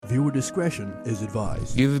Viewer discretion is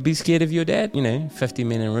advised. You ever be scared of your dad? 50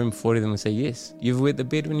 men in a room, 40 of them will say yes. You ever wet the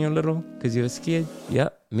bed when you were little because you were scared?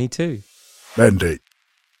 Yep, me too. Mandate.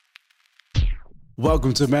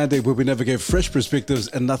 Welcome to Mandate, where we navigate fresh perspectives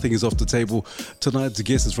and nothing is off the table. Tonight's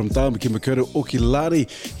guest is from Tāmaki Makaurau, Okilani.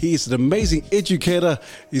 He is an amazing educator.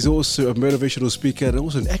 He's also a motivational speaker and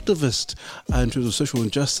also an activist in terms of social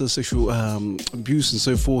injustice, sexual abuse and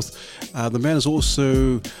so forth. The man has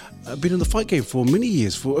also been in the fight game for many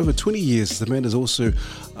years, for over 20 years. The man is also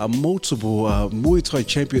a multiple Muay Thai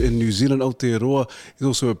champion in New Zealand, Aotearoa. He's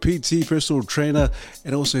also a PT, personal trainer,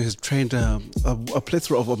 and also has trained a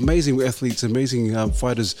plethora of amazing athletes, amazing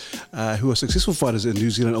fighters who are successful fighters in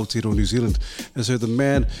New Zealand, Aotearoa, New Zealand. And so the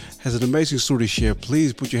man has an amazing story to share.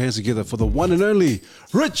 Please put your hands together for the one and only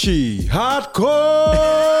Richie Hardcore!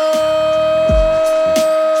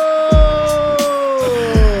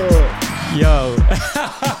 Yo,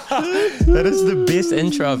 that is the best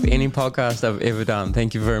intro of any podcast I've ever done.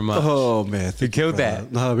 Thank you very much. Oh, man. You killed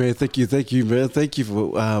that. No, man, thank you, man. Thank you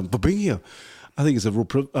for being here. I think it's a real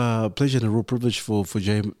pleasure and a real privilege for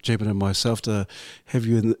Jamin and myself to have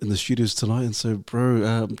you in the studios tonight. And so,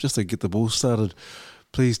 bro, just to get the ball started,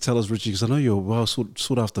 please tell us, Richie, because I know you're a well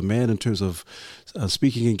sought after man in terms of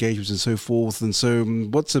speaking engagements and so forth. And so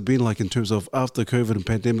what's it been like in terms of after COVID and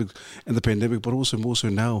the pandemic, but also more so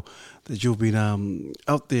now that you've been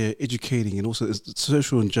out there educating and also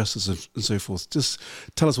social injustice and so forth? Just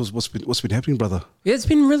tell us what's been happening, brother. Yeah, it's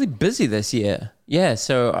been really busy this year. Yeah,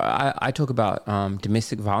 so I talk about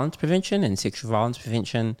domestic violence prevention and sexual violence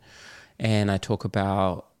prevention, and I talk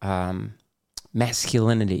about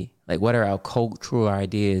masculinity. Like, what are our cultural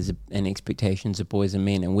ideas and expectations of boys and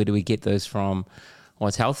men, and where do we get those from?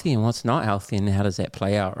 What's healthy and what's not healthy, and how does that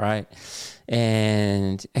play out, right?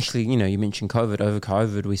 And actually, you mentioned COVID. Over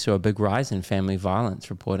COVID, we saw a big rise in family violence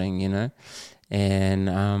reporting, and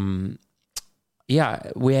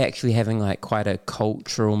we're actually having like quite a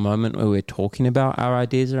cultural moment where we're talking about our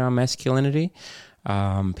ideas around masculinity.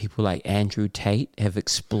 People like Andrew Tate have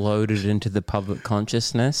exploded into the public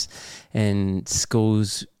consciousness, and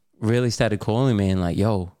schools really started calling me and like,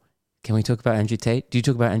 yo, can we talk about Andrew Tate? Do you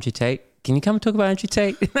talk about Andrew Tate? Can you come and talk about Andrew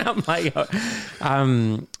Tate? I'm like, yo.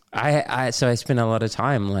 So I spent a lot of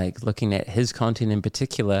time like looking at his content in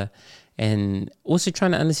particular, and also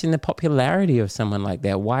trying to understand the popularity of someone like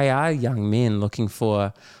that. Why are young men looking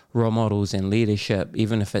for role models and leadership,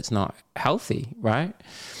 even if it's not healthy, right?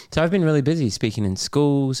 So I've been really busy speaking in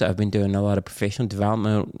schools. I've been doing a lot of professional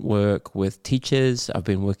development work with teachers. I've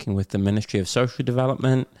been working with the Ministry of Social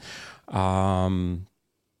Development. We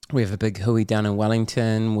have a big hui down in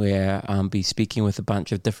Wellington where I'll be speaking with a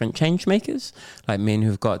bunch of different change makers, like men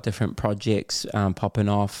who've got different projects popping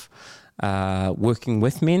off, working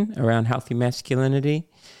with men around healthy masculinity.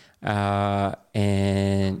 And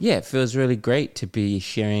yeah, it feels really great to be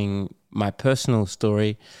sharing my personal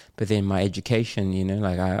story, but then my education,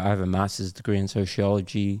 like I have a master's degree in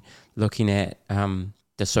sociology, looking at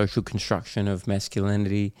the social construction of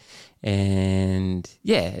masculinity. And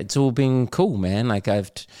yeah, it's all been cool, man. Like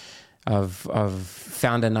I've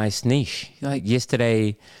found a nice niche. Like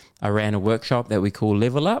yesterday, I ran a workshop that we call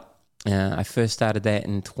Level Up. I first started that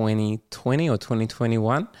in 2020 or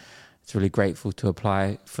 2021. It's really grateful to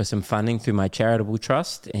apply for some funding through my charitable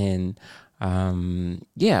trust. And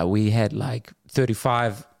we had like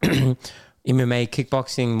 35 MMA,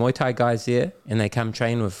 kickboxing, Muay Thai guys there, and they come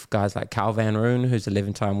train with guys like Carl Van Roon, who's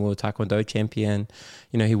 11-time World Taekwondo champion.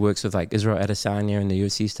 He works with like Israel Adesanya and the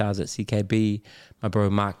UFC stars at CKB. My bro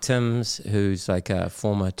Mark Timms, who's like a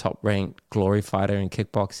former top-ranked glory fighter in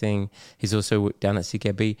kickboxing. He's also down at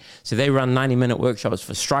CKB. So they run 90-minute workshops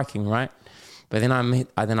for striking, right? But then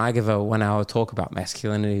I give a 1-hour talk about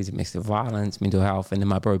masculinity, domestic violence, mental health, and then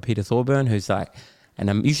my bro Peter Thorburn, who's like,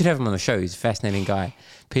 and you should have him on the show. He's a fascinating guy.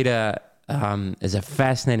 Peter is a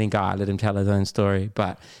fascinating guy. I let him tell his own story,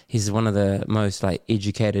 but he's one of the most like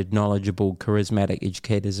educated, knowledgeable, charismatic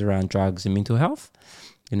educators around drugs and mental health.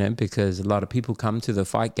 Because a lot of people come to the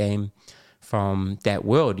fight game from that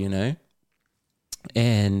world, and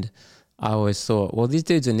I always thought, well, these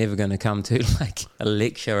dudes are never going to come to like a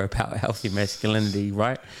lecture about healthy masculinity,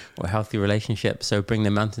 right? Or healthy relationships. So bring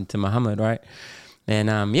the mountain to Muhammad, right? And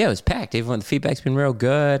it was packed. The feedback's been real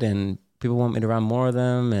good, and people want me to run more of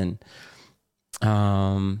them. And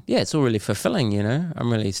it's all really fulfilling,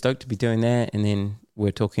 I'm really stoked to be doing that. And then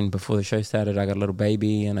we're talking before the show started, I got a little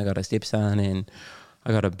baby and I got a stepson and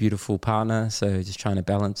I got a beautiful partner. So just trying to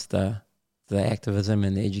balance the activism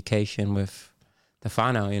and the education with the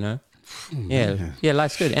whānau, Yeah,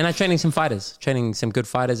 life's good. And I'm training some good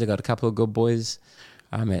fighters. I got a couple of good boys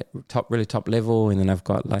I'm at really top level, and then I've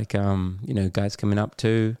got like guys coming up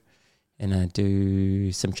too, and I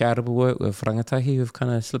do some charitable work with rangatahi who've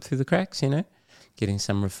kind of slipped through the cracks, getting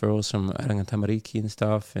some referrals from rangatamariki and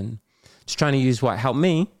stuff, and just trying to use what helped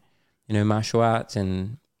me, martial arts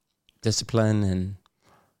and discipline, and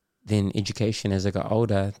then education as I got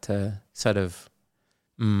older to sort of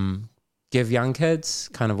give young kids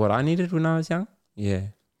kind of what I needed when I was young. Yeah.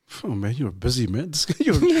 Oh man, you're busy, man. This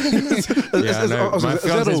guy, I know. My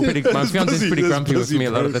fiance's pretty grumpy with me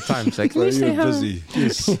a lot of the time. She's like, can you say hi? Busy.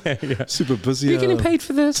 Yes. Yeah. Super busy. Are you getting paid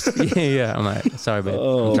for this? Yeah. I'm like, sorry, babe.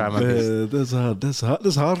 I'm trying my best. That's hard.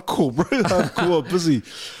 That's hardcore, bro. Hardcore, busy.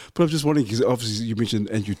 But I'm just wondering, because obviously you mentioned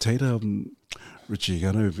Andrew Tate, Richie.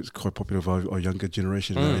 I know it's quite popular with our younger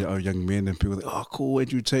generation, our young men, and people think, oh, cool,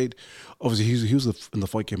 Andrew Tate. Obviously, he was in the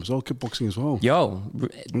fight game as well, kickboxing as well. Yo,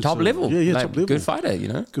 top level. Yeah, like, top level. Good fighter,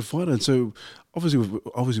 Good fighter. And so, obviously,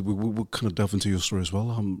 we'll kind of delve into your story as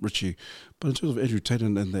well, Richie. But in terms of Andrew Tate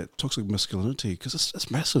and that toxic masculinity, because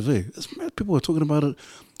it's massive, It's mad. People are talking about it.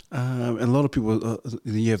 And a lot of people,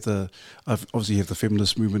 you have the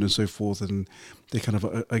feminist movement and so forth, and they're kind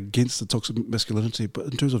of against the toxic masculinity. But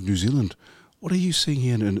in terms of New Zealand, what are you seeing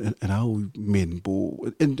here in our men,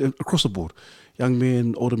 and across the board, young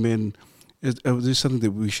men, older men? Is there something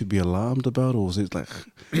that we should be alarmed about, or is it like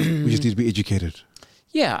we just need to be educated?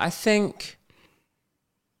 Yeah, I think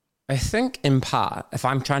in part, if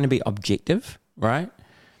I'm trying to be objective, right,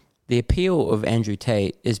 the appeal of Andrew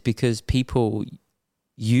Tate is because people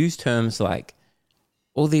use terms like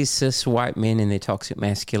all these cis white men and their toxic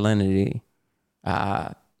masculinity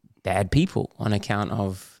are bad people on account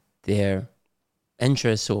of their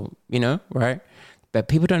interests, or right? But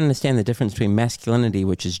people don't understand the difference between masculinity,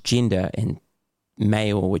 which is gender, and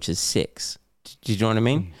male, which is sex. Do you know what I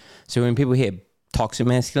mean? So when people hear toxic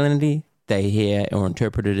masculinity, they hear or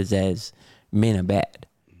interpret it as men are bad.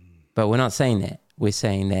 But we're not saying that. We're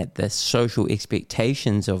saying that the social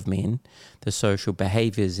expectations of men, the social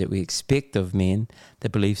behaviors that we expect of men, the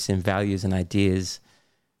beliefs and values and ideas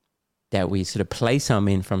that we sort of place on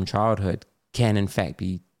men from childhood can in fact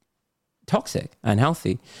be toxic,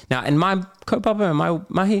 unhealthy. Now, in my kaupapa and my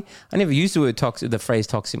mahi, I never used the phrase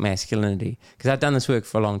toxic masculinity, because I've done this work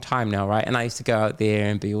for a long time now, right? And I used to go out there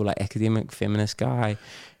and be all like academic feminist guy,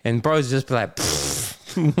 and bros just be like,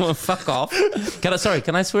 well, fuck off. Can I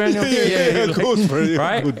swear in your Yeah, of course, bro. Yeah,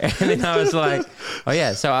 right? good. And then I was like, oh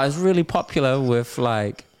yeah. So I was really popular with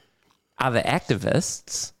like other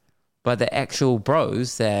activists, but the actual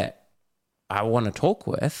bros that I want to talk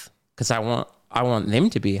with, because I want them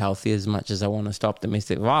to be healthy as much as I want to stop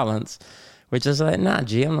domestic violence, which is like, nah,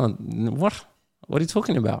 G, I'm not, what are you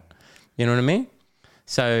talking about? You know what I mean?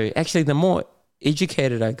 So actually, the more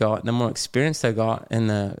educated I got, the more experienced I got in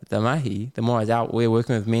the mahi, the more I was out there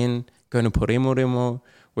working with men, going to Poremo,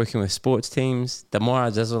 working with sports teams, the more I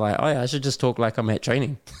just was like, oh yeah, I should just talk like I'm at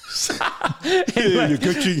training. You're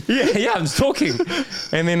coaching. Yeah, I'm just talking.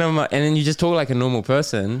 And then you just talk like a normal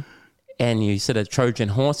person, and you sort of Trojan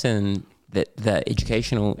horse in the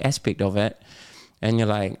educational aspect of it, and you're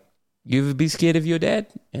like, you ever be scared of your dad?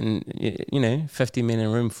 And 50 men in a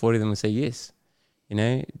room, 40 of them will say yes.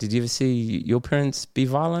 Did you ever see your parents be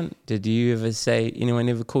violent? Did you ever say anyone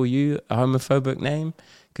ever call you a homophobic name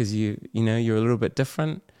because you're a little bit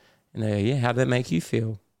different? And they go, yeah, how did that make you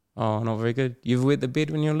feel? Oh, not very good. You ever wet the bed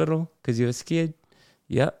when you were little because you were scared?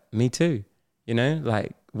 Yep, me too.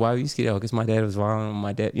 Like, why were you scared? Oh, because my dad was violent.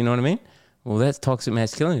 My dad, you know what I mean? Well, that's toxic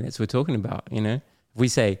masculinity. That's what we're talking about, If we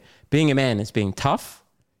say being a man is being tough,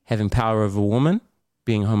 having power over a woman,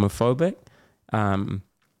 being homophobic,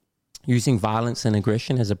 using violence and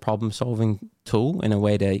aggression as a problem-solving tool in a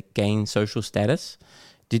way to gain social status.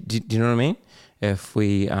 Do you know what I mean? If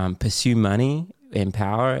we pursue money and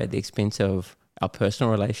power at the expense of our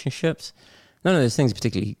personal relationships, none of those things are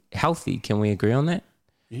particularly healthy. Can we agree on that?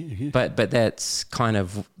 Yeah. But that's kind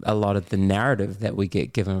of a lot of the narrative that we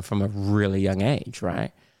get given from a really young age,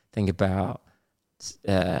 right? Think about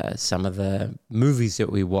some of the movies that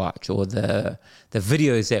we watch, or the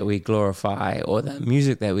videos that we glorify, or the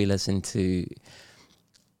music that we listen to,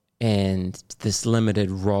 and this limited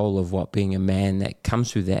role of what being a man that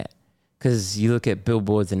comes through that. Because you look at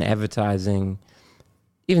billboards and advertising,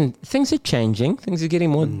 even things are changing, things are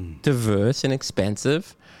getting more diverse and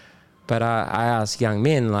expansive. But I ask young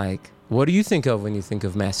men, like, what do you think of when you think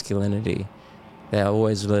of masculinity? They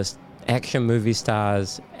always list action movie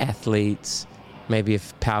stars, athletes, maybe a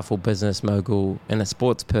powerful business mogul, and a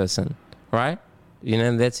sports person, right?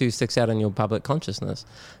 That's who sticks out in your public consciousness.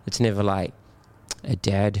 It's never like a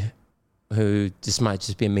dad who might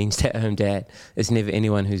just be a mean stay-at-home dad. It's never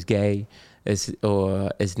anyone who's gay. It's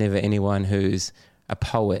never anyone who's a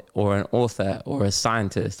poet or an author or a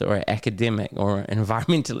scientist or an academic or an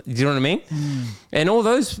environmentalist. Do you know what I mean? And all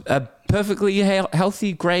those are perfectly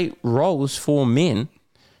healthy, great roles for men,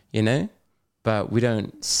 you know, but we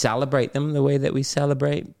don't celebrate them the way that we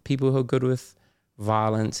celebrate people who are good with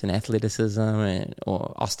violence and athleticism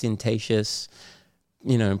or ostentatious,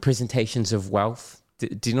 you know, presentations of wealth.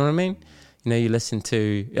 Do you know what I mean? You know, you listen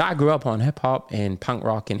to, I grew up on hip hop and punk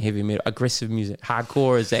rock and heavy metal, aggressive music.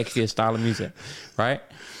 Hardcore is actually a style of music, right?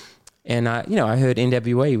 And, you know, I heard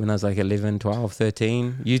NWA when I was like 11, 12,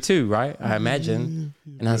 13. You too, right? I imagine.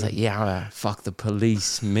 And I was like, yeah, fuck the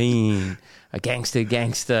police, mean. A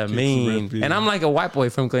gangster, mean. Rap, yeah. And I'm like a white boy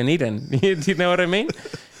from Gleneden. Do you know what I mean?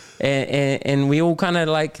 And we all kind of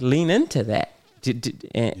like lean into that.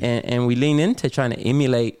 And we lean into trying to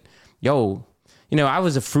emulate, you know, I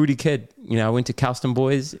was a fruity kid. You know, I went to Calston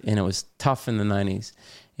Boys and it was tough in the 90s.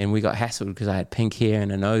 And we got hassled because I had pink hair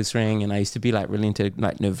and a nose ring. And I used to be like really into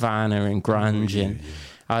like Nirvana and grunge.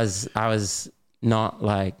 I was not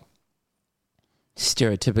like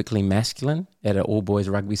stereotypically masculine at an all boys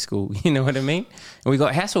rugby school. You know what I mean? And we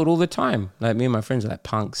got hassled all the time. Like me and my friends were like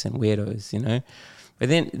punks and weirdos, you know? But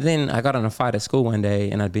then I got on a fight at school one day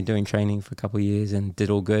and I'd been doing training for a couple of years and did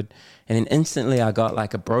all good. And then instantly I got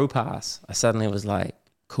like a bro pass. I suddenly was like,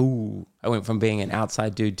 cool. I went from being an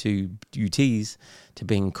outside dude to UTs to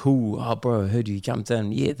being cool. Oh, bro, I heard you jumped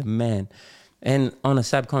in. Yeah, the man. And on a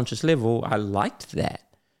subconscious level, I liked that.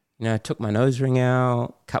 You know, I took my nose ring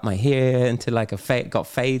out, cut my hair into like got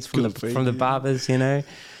fades from the barbers, you know.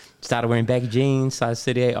 Started wearing baggy jeans, size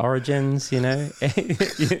 38 Origins, you know.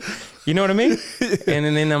 You know what I mean?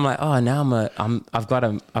 And then I'm like, oh, now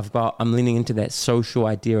I'm leaning into that social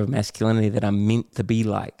idea of masculinity that I'm meant to be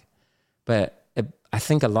like. But I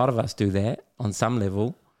think a lot of us do that on some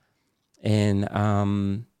level. And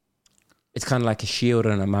it's kind of like a shield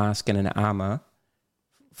and a mask and an armor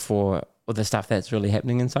for all the stuff that's really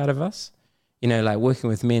happening inside of us. You know, like working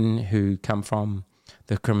with men who come from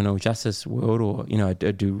the criminal justice world, or, you know,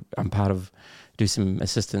 I'm part of, do some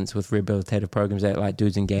assistance with rehabilitative programs that like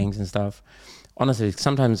dudes in gangs and stuff. Honestly,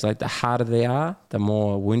 sometimes like the harder they are, the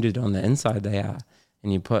more wounded on the inside they are.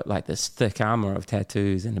 And you put like this thick armor of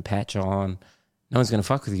tattoos and a patch on, no one's going to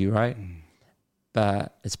fuck with you, right?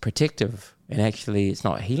 But it's protective and actually it's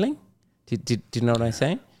not healing. Do you know what I'm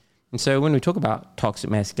saying? And so when we talk about toxic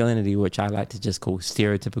masculinity, which I like to just call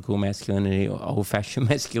stereotypical masculinity or old-fashioned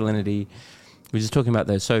masculinity, we're just talking about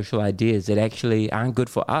those social ideas that actually aren't good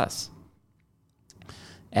for us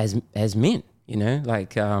as men, you know,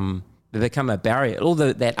 like they become a barrier. All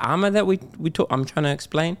that armor that I'm trying to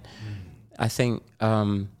explain, I think,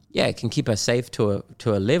 it can keep us safe to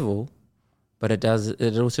a level, but it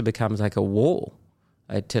also becomes like a wall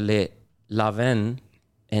to let love in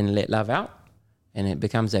and let love out. And it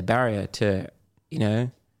becomes a barrier to, you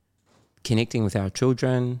know, connecting with our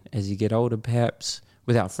children as you get older, perhaps,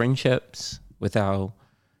 with our friendships, with our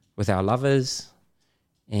lovers,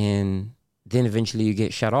 and then eventually you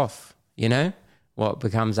get shut off, you know? What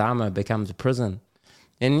becomes armor becomes a prison.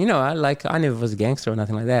 And, you know, I never was a gangster or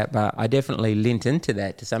nothing like that, but I definitely lent into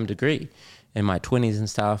that to some degree. In my 20s and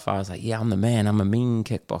stuff, I was like, yeah, I'm the man. I'm a mean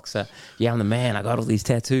kickboxer. Yeah, I'm the man. I got all these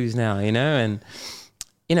tattoos now, you know? And,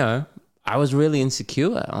 you know, I was really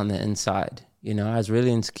insecure on the inside. You know, I was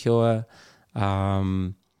really insecure.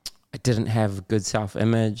 I didn't have good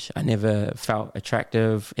self-image. I never felt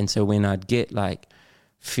attractive. And so when I'd get like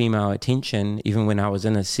female attention, even when I was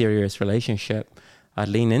in a serious relationship, I'd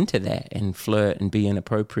lean into that and flirt and be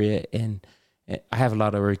inappropriate. And I have a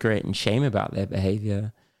lot of regret and shame about that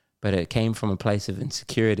behavior. But it came from a place of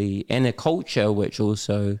insecurity and a culture which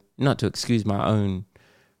also, not to excuse my own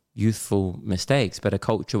youthful mistakes, but a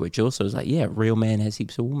culture which also is like, yeah, real man has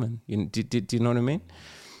heaps of women. Do you know what I mean?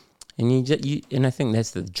 And and I think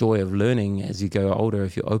that's the joy of learning as you go older,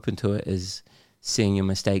 if you're open to it, is seeing your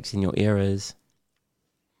mistakes and your errors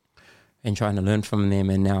and trying to learn from them.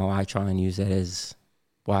 And now I try and use that as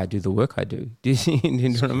why I do the work I do. Do you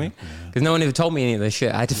know what I mean? Because no one ever told me any of this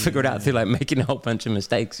shit. I had to figure it out through like making a whole bunch of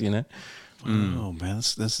mistakes, you know? Oh man,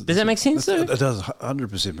 does that make sense? Though? It does,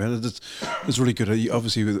 100%, man. It's really good.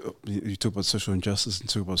 Obviously, you talk about social injustice and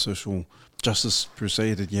talk about social justice per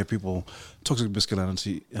se. That you have people toxic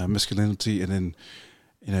masculinity, and then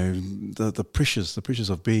you know the pressures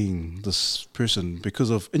of being this person because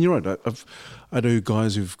of. And you're right. I know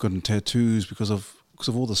guys who've gotten tattoos because of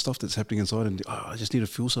all the stuff that's happening inside, and I just need to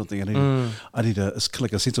feel something. I need it's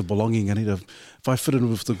like a sense of belonging. If I fit in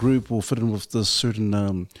with the group or fit in with this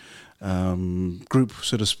certain group,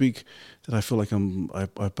 so to speak, that I feel like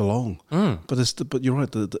I belong. But you're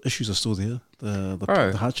right. The issues are still there.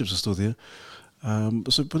 The hardships are still there.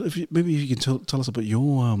 But if maybe you can tell us about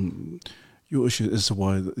your issue as to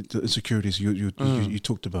why the insecurities you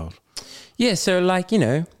talked about. Yeah, so like,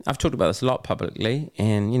 I've talked about this a lot publicly,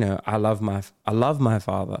 and I love my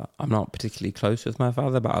father. I'm not particularly close with my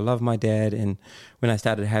father, but I love my dad. And when I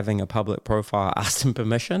started having a public profile, I asked him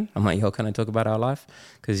permission. I'm like, yo, can I talk about our life?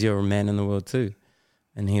 Because you're a man in the world too.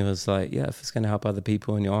 And he was like, yeah, if it's going to help other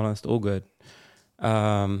people and you're honest, all good.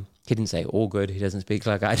 He didn't say all good. He doesn't speak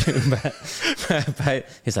like I do, but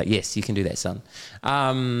he's like, yes, you can do that, son.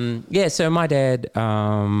 Yeah, so my dad,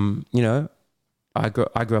 I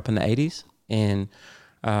grew up in the 80s, and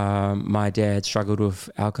my dad struggled with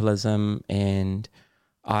alcoholism and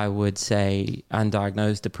I would say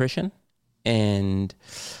undiagnosed depression. And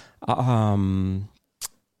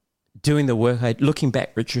doing the work, looking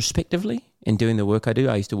back retrospectively and doing the work I do,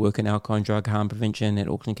 I used to work in alcohol and drug harm prevention at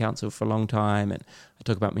Auckland Council for a long time, and I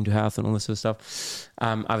talk about mental health and all this sort of stuff.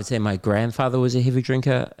 I would say my grandfather was a heavy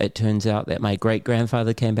drinker. It turns out that my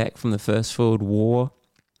great-grandfather came back from the First World War,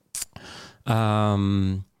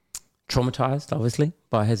 traumatized, obviously,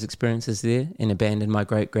 by his experiences there, and abandoned my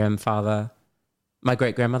great-grandmother,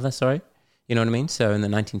 sorry. You know what I mean? So in the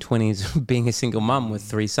 1920s, being a single mum with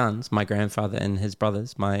 3 sons, my grandfather and his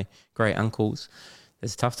brothers, my great uncles,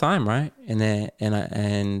 it's a tough time, right? And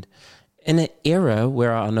in an era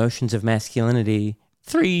where our notions of masculinity,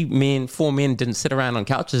 4 men didn't sit around on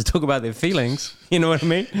couches to talk about their feelings. You know what I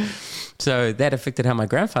mean? So that affected how my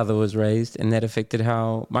grandfather was raised, and that affected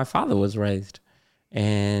how my father was raised.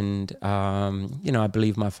 And, I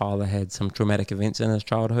believe my father had some traumatic events in his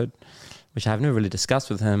childhood, which I've never really discussed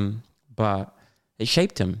with him, but it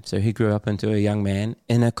shaped him. So he grew up into a young man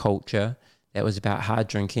in a culture that was about hard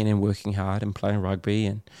drinking and working hard and playing rugby.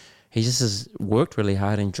 And he just has worked really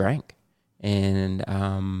hard and drank. And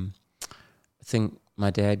I think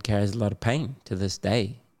my dad carries a lot of pain to this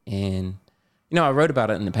day. And, I wrote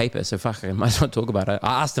about it in the paper, so fuck, I might as well talk about it.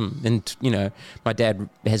 I asked him, and, my dad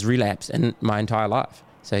has relapsed in my entire life.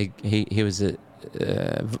 So he was a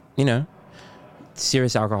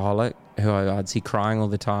serious alcoholic who I'd see crying all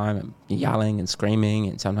the time and yelling and screaming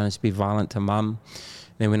and sometimes be violent to mum.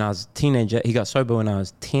 Then when I was a teenager, he got sober when I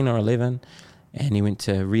was 10 or 11, and he went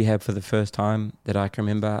to rehab for the first time that I can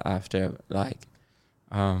remember after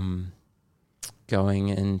going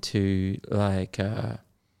into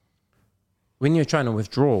when you're trying to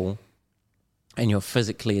withdraw and you're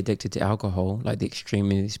physically addicted to alcohol, like the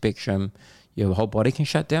extreme end of the spectrum, your whole body can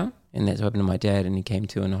shut down. And that's what happened to my dad, and he came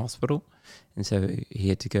to in a hospital. And so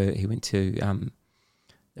he went to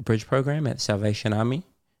the bridge program at the Salvation Army.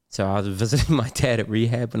 So I was visiting my dad at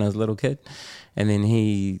rehab when I was a little kid. And then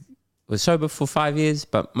he was sober for 5 years,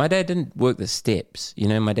 but my dad didn't work the steps.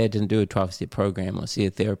 My dad didn't do a 12-step program or see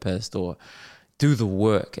a therapist or do the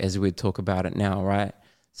work as we'd talk about it now, right?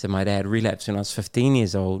 So my dad relapsed when I was 15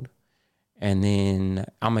 years old. And then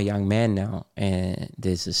I'm a young man now, and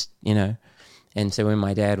there's this, And so when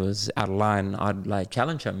my dad was out of line, I'd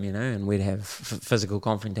challenge him, and we'd have physical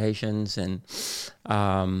confrontations. And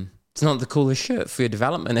it's not the coolest shit for your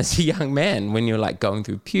development as a young man when you're going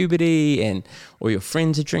through puberty or your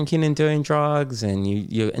friends are drinking and doing drugs and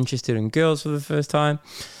you're interested in girls for the first time.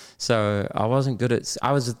 So I wasn't good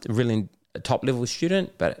I was really a top level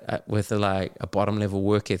student, but with a bottom level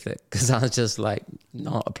work ethic, because I was just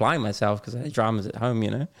not applying myself because I had dramas at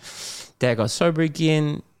home, Dad got sober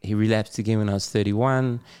again. He relapsed again when I was 31,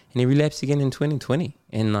 and he relapsed again in 2020.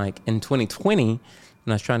 And in 2020, when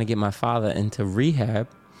I was trying to get my father into rehab,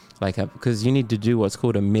 because you need to do what's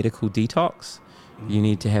called a medical detox. You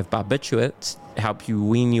need to have barbiturates help you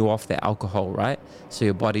wean you off the alcohol, right? So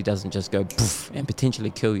your body doesn't just go poof and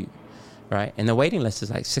potentially kill you, right? And the waiting list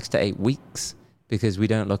is 6 to 8 weeks because we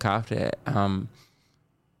don't look after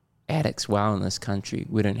addicts well in this country.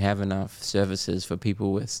 We don't have enough services for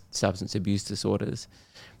people with substance abuse disorders.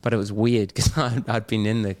 But it was weird because I'd been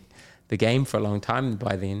in the game for a long time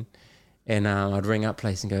by then. And I'd ring up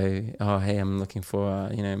place and go, oh, hey, I'm looking for,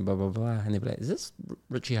 blah, blah, blah. And they'd be like, is this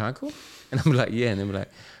Richie Hardcore? And I'd be like, yeah. And they'd be like,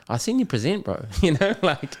 I've seen you present, bro. And I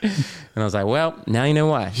was like, well, now you know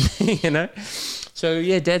why, So,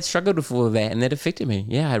 yeah, Dad struggled with all of that, and that affected me.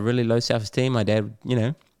 Yeah, I had really low self-esteem. My dad,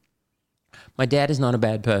 my dad is not a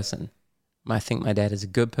bad person. I think my dad is a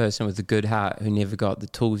good person with a good heart who never got the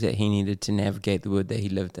tools that he needed to navigate the world that he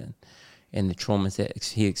lived in and the traumas that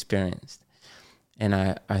he experienced. And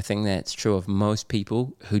I think that's true of most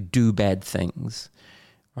people who do bad things,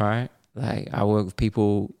 right? I work with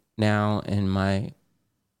people now in my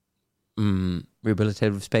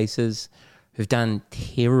rehabilitative spaces who've done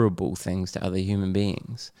terrible things to other human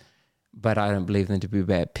beings, but I don't believe them to be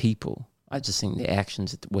bad people. I just think their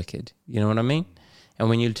actions are wicked. You know what I mean? And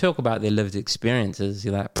when you talk about their lived experiences,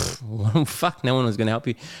 you're like, well, fuck, no one was going to help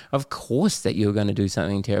you. Of course that you're going to do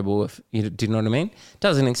something terrible. If you do you know what I mean?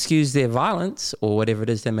 Doesn't excuse their violence or whatever it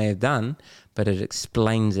is they may have done, but it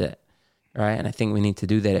explains it, right? And I think we need to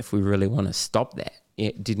do that if we really want to stop that. Yeah,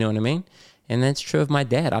 do you know what I mean? And that's true of my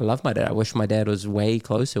dad. I love my dad. I wish my dad was way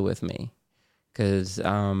closer with me, because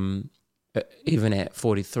even at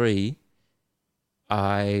 43,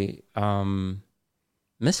 I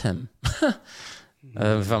miss him.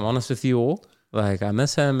 If I'm honest with you all, like, I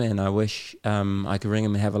miss him, and I wish I could ring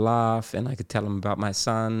him and have a laugh, and I could tell him about my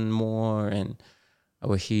son more, and I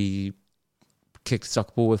wish he kicked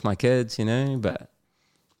soccer ball with my kids, you know, but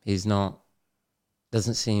he's not,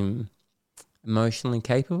 doesn't seem emotionally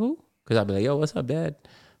capable, because I'd be like, yo, what's up, Dad?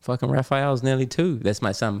 Fucking Raphael's nearly 2. That's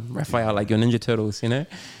my son, Raphael, like your Ninja Turtles, you know?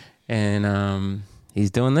 And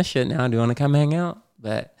he's doing this shit now. Do you want to come hang out?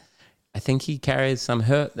 But I think he carries some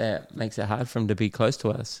hurt that makes it hard for him to be close to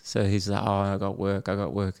us. So he's like, oh, I got work.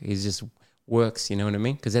 He just works, you know what I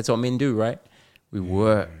mean? Because that's what men do, right? We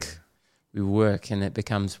work, and it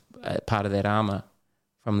becomes part of that armor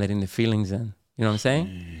from letting the feelings in. You know what I'm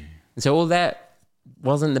saying? And so all that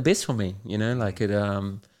wasn't the best for me, you know? Like, it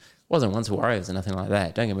wasn't once warriors or nothing like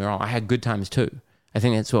that. Don't get me wrong. I had good times too. I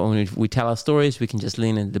think that's what, when we tell our stories, we can just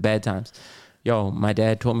lean into the bad times. Yo, my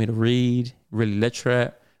dad taught me to read, really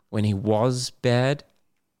literate. When he was bad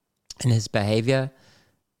in his behavior,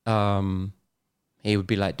 he would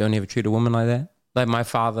be like, don't ever treat a woman like that. Like, my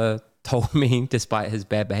father told me, despite his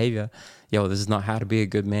bad behavior, yo, this is not how to be a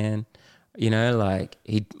good man. You know, like,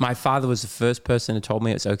 my father was the first person who told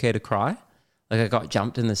me it's okay to cry. Like, I got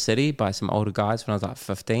jumped in the city by some older guys when I was like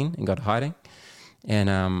 15 and got hiding. And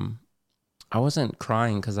I wasn't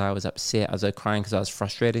crying because I was upset. I was crying because I was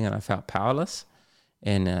frustrated and I felt powerless.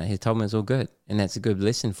 And he told me it's all good. And that's a good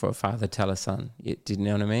lesson for a father to tell a son. Do you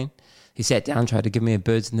know what I mean? He sat down, tried to give me a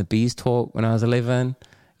birds and the bees talk when I was 11,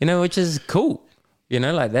 you know, which is cool. You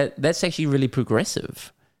know, like that's actually really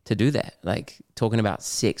progressive to do that. Like, talking about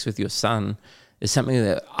sex with your son is something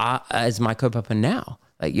that is my co-papa now.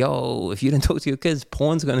 Like, yo, if you don't talk to your kids,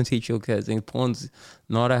 porn's going to teach your kids. And porn's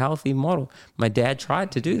not a healthy model. My dad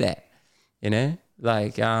tried to do that, you know?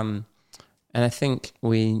 Like, and I think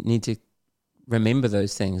we need to remember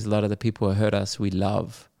those things. A lot of the people who hurt us, we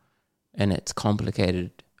love, and it's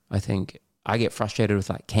complicated. I think I get frustrated with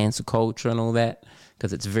like cancel culture and all that,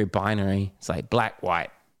 because it's very binary. It's like black,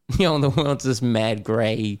 white. You know, the world's this mad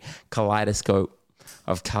gray kaleidoscope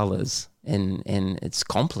of colors, and it's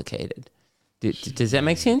complicated. Does that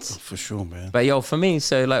make sense? For sure, man. But yo, for me,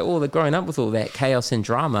 so like all the growing up with all that chaos and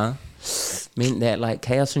drama meant that like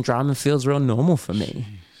chaos and drama feels real normal for me.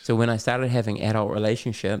 So when I started having adult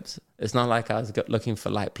relationships, it's not like I was looking for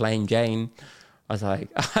like plain Jane. I was like,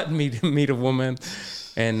 I'd meet a woman,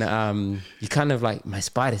 and you kind of like, my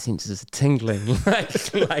spider senses are tingling,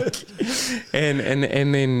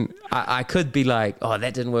 and then I could be like, oh,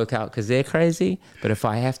 that didn't work out because they're crazy. But if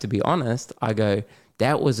I have to be honest, I go,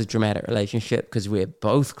 that was a dramatic relationship because we're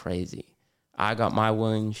both crazy. I got my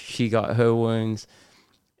wounds, she got her wounds.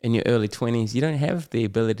 In your early 20s, you don't have the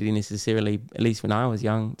ability necessarily, at least when I was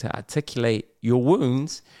young, to articulate your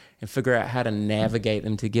wounds and figure out how to navigate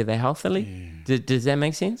them together healthily. Yeah. Does that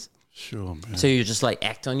make sense? Sure, man. So you just like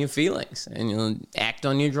act on your feelings and you'll act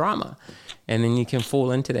on your drama, and then you can fall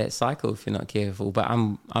into that cycle if you're not careful. But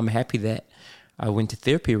I'm happy that I went to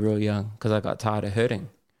therapy real young because I got tired of hurting.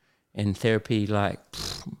 And therapy, like,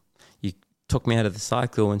 you took me out of the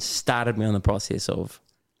cycle and started me on the process of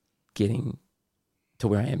getting to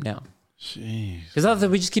where I am now. Jeez. Because otherwise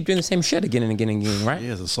we just keep doing the same shit again and again and again, right?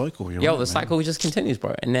 Yeah, the cycle. The cycle just continues,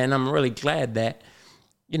 bro. And then I'm really glad that,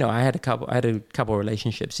 you know, I had a couple of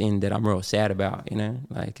relationships in that I'm real sad about, you know,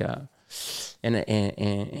 like, and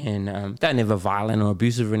they're never violent or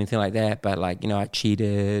abusive or anything like that, but like, you know, I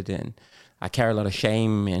cheated and I carry a lot of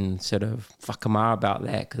shame and sort of fuck about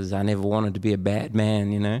that because I never wanted to be a bad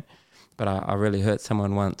man, you know. But I really hurt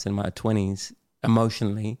someone once in my 20s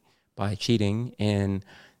emotionally by cheating, and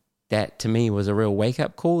that to me was a real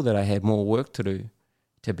wake-up call that I had more work to do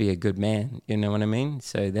to be a good man, you know what I mean?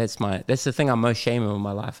 So that's the thing I'm most ashamed of in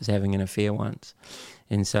my life, is having an affair once.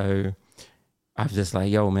 And so I was just like,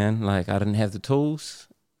 yo, man, like, I didn't have the tools,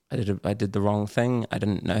 I did the wrong thing, I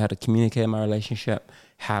didn't know how to communicate in my relationship.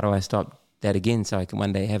 How do I stop that again so I can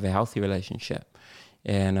one day have a healthy relationship?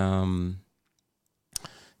 And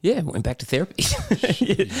went back to therapy.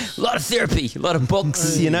 A lot of therapy, a lot of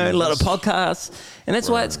books, you know, a lot of podcasts. And that's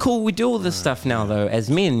why it's cool we do all this stuff now, though, as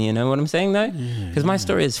men, you know what I'm saying, though? Because my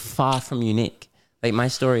story is far from unique. Like, my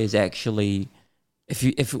story is actually,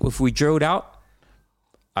 if we drilled out,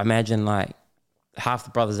 I imagine, like, half the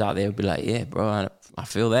brothers out there would be like, yeah, bro, I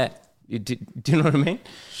feel that. Do you know what I mean?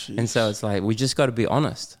 Jeez. And so it's like, we just got to be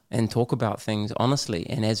honest and talk about things honestly.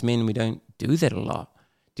 And as men, we don't do that a lot.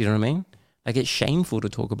 Do you know what I mean? Like, it's shameful to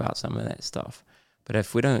talk about some of that stuff. But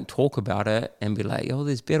if we don't talk about it and be like, yo,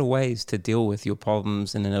 there's better ways to deal with your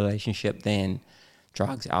problems in a relationship than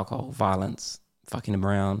drugs, alcohol, violence, fucking them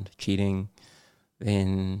around, cheating,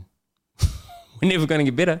 then we're never going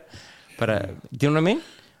to get better. But do you know what I mean?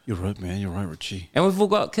 You're right, man. You're right, Richie. And we've all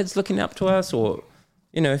got kids looking up to us, or,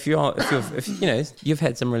 you know, if you know, you've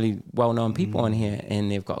had some really well-known people on here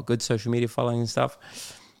and they've got good social media following and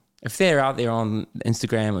stuff. If they're out there on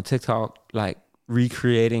Instagram or TikTok, like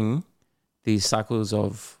recreating these cycles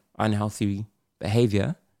of unhealthy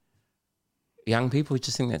behavior, young people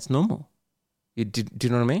just think that's normal. Do you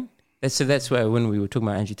know what I mean? That's where, when we were talking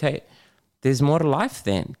about Andrew Tate, there's more to life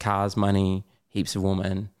than cars, money, heaps of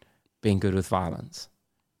women, being good with violence.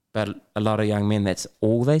 But a lot of young men, that's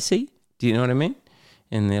all they see. Do you know what I mean?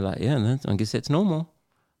 And they're like, yeah, I guess that's normal.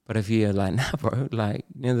 But if you're like, nah, bro, like,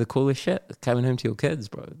 you know, the coolest shit, coming home to your kids,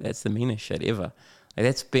 bro, that's the meanest shit ever. Like,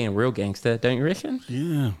 that's being a real gangster, don't you reckon?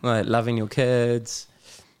 Yeah. Like, loving your kids.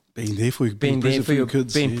 Being there for your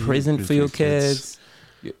kids. Being present for your kids.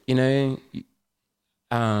 You know,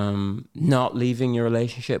 not leaving your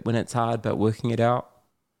relationship when it's hard, but working it out.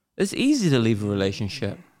 It's easy to leave a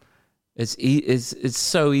relationship. It's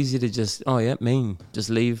so easy to just, just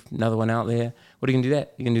leave another one out there. What are you going to do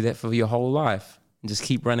that? You can do that for your whole life and just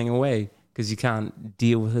keep running away because you can't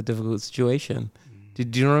deal with a difficult situation.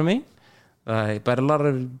 Do you know what I mean? But a lot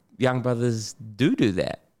of young brothers do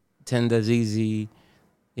that. Tinder's easy,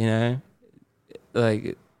 you know.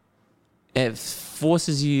 Like, it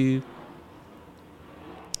forces you,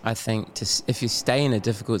 I think, if you stay in a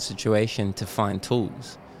difficult situation, to find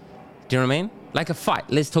tools. Do you know what I mean? Like a fight.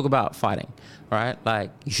 Let's talk about fighting, right?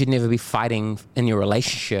 Like, you should never be fighting in your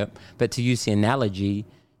relationship, but to use the analogy,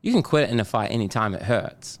 you can quit in a fight anytime it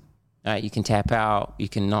hurts. Right? You can tap out. You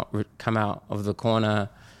can not come out of the corner.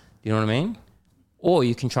 You know what I mean? Or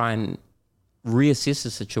you can try and reassess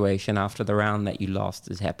the situation after the round that you lost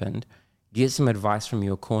has happened. Get some advice from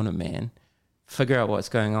your corner man. Figure out what's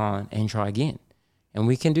going on and try again. And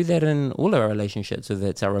we can do that in all our relationships, whether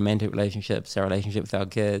it's our romantic relationships, our relationship with our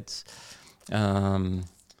kids, our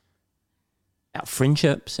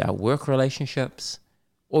friendships, our work relationships,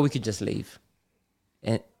 or we could just leave.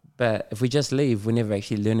 But if we just leave, we're never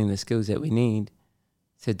actually learning the skills that we need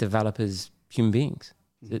to develop as human beings.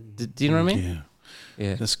 Do you know what I mean?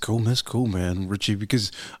 Yeah. That's cool, man, Richie,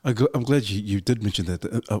 because I'm glad you did mention that.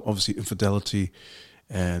 Obviously, infidelity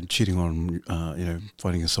and cheating on,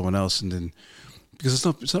 fighting with someone else, and then, because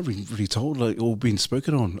it's not really told, like, or being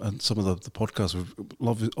spoken on some of the podcasts.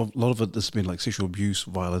 A lot of it has been like sexual abuse,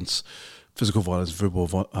 violence, physical violence,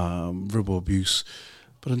 verbal abuse.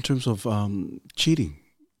 But in terms of cheating,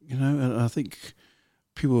 you know, and I think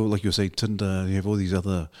people, like you say, Tinder, you have all these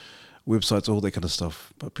other websites, all that kind of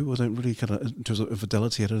stuff. But people don't really kind of, in terms of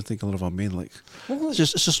infidelity, I don't think a lot of our men like, it's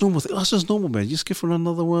just normal. It's just normal, man. You just get for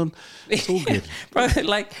another one. It's all good. Bro,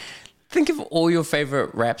 like, think of all your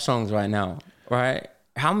favorite rap songs right now, right?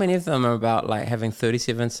 How many of them are about like having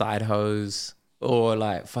 37 side hoes or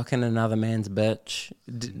like fucking another man's bitch,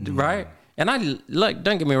 right? And I, like,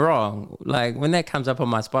 don't get me wrong, like, when that comes up on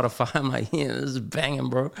my Spotify, I'm like, yeah, this is banging,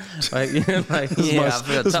 bro. Like, you know, like, this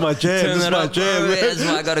is my jam. That's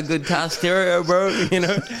why I got a good car stereo, bro, you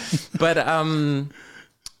know. But I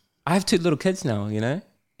have 2 little kids now, you know,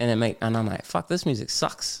 and I'm like, fuck, this music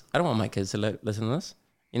sucks. I don't want my kids to listen to this,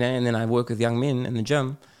 you know. And then I work with young men in the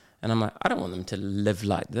gym, and I'm like, I don't want them to live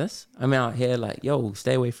like this. I'm out here like, yo,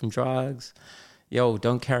 stay away from drugs. Yo,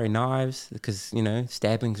 don't carry knives because, you know,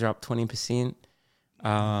 stabbings are up 20%.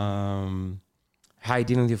 How you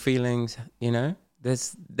dealing with your feelings, you know?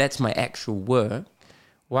 That's my actual work.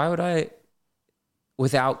 Why would I,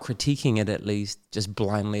 without critiquing it at least, just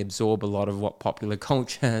blindly absorb a lot of what popular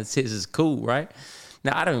culture says is cool, right?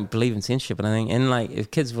 Now, I don't believe in censorship and I think, and like,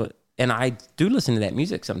 if kids were, and I do listen to that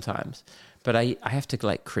music sometimes, but I have to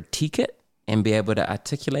like critique it and be able to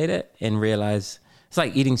articulate it and realize it's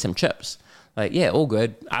like eating some chips. Like, yeah, all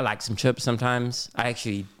good. I like some chips sometimes. I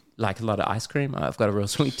actually like a lot of ice cream. I've got a real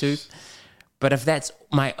sweet tooth. But if that's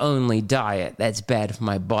my only diet, that's bad for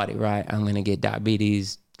my body, right? I'm going to get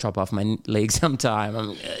diabetes, chop off my leg sometime. I'm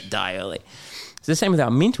going to die early. It's the same with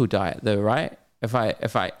our mental diet, though, right? If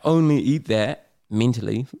I only eat that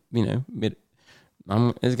mentally, you know,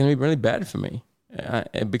 it's going to be really bad for me.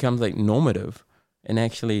 It becomes like normative. And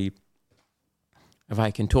actually, if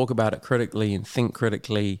I can talk about it critically and think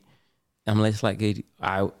critically, I'm less likely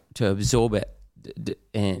to absorb it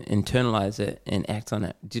and internalize it and act on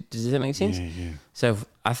it. Does that make sense? Yeah. So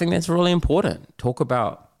I think that's really important. Talk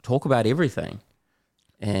about everything,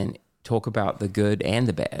 and talk about the good and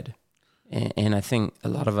the bad. And I think a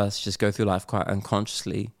lot of us just go through life quite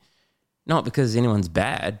unconsciously, not because anyone's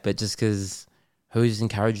bad, but just because who's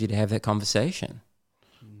encouraged you to have that conversation?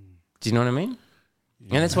 Do you know what I mean?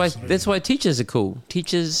 Yeah, and that's why teachers are cool.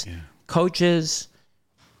 Teachers, coaches.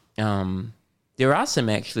 There are some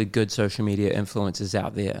actually good social media influencers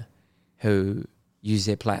out there who use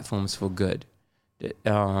their platforms for good,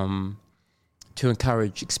 to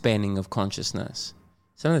encourage expanding of consciousness.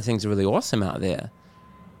 Some of the things are really awesome out there,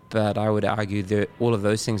 but I would argue that all of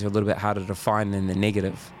those things are a little bit harder to find than the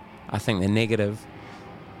negative. I think the negative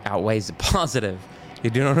outweighs the positive. You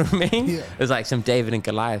do know what I mean? Yeah. It's like some David and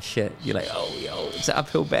Goliath shit. You're like, oh, yo, it's an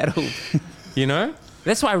uphill battle. You know?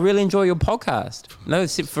 That's why I really enjoy your podcast. No,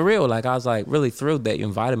 for real. Like, I was like really thrilled that you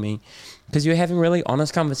invited me, because you're having really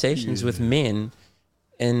honest conversations with men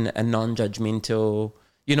in a non-judgmental,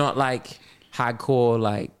 you're not like hardcore,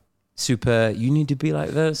 like super, you need to be like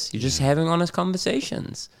this. You're just having honest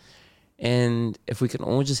conversations. And if we can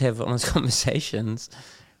all just have honest conversations,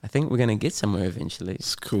 I think we're going to get somewhere eventually.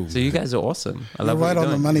 It's cool. So you guys are awesome. I love You're right what on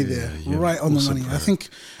you're the doing. money there. Yeah. Right on the Awesome, money. bro. I think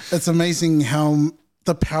it's amazing how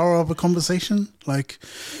the power of a conversation, like,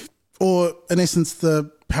 or in essence,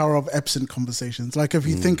 the power of absent conversations. Like, if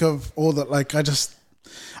you think of all that, like,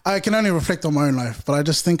 I can only reflect on my own life, but I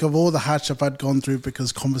just think of all the hardship I'd gone through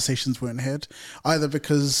because conversations weren't had, either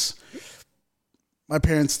because my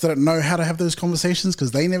parents didn't know how to have those conversations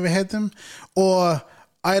because they never had them, or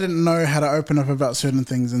I didn't know how to open up about certain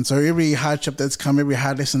things. And so every hardship that's come, every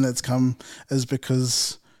hard lesson that's come is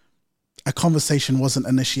because a conversation wasn't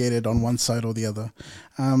initiated on one side or the other.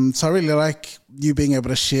 So I really like you being able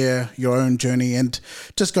to share your own journey, and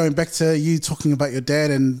just going back to you talking about your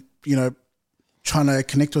dad and, you know, trying to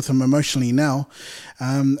connect with him emotionally now.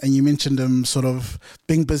 And you mentioned him sort of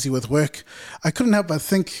being busy with work. I couldn't help but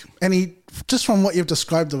think, and he, just from what you've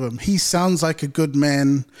described of him, he sounds like a good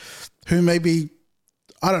man who maybe,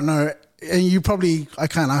 I don't know, and you probably, I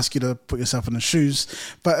can't ask you to put yourself in his shoes,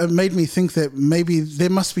 but it made me think that maybe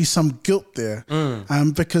there must be some guilt there.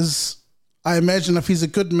 Because I imagine if he's a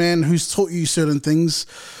good man who's taught you certain things,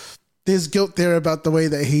 there's guilt there about the way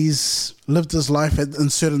that he's lived his life in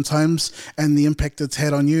certain times and the impact it's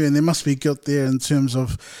had on you. And there must be guilt there in terms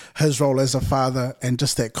of his role as a father and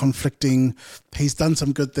just that conflicting. He's done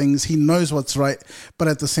some good things. He knows what's right. But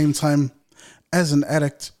at the same time, as an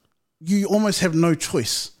addict, you almost have no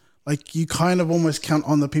choice. Like, you kind of almost count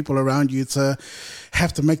on the people around you to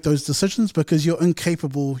have to make those decisions because you're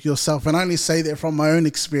incapable yourself. And I only say that from my own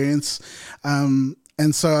experience. And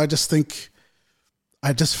so I just think,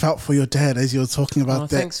 I just felt for your dad as you were talking about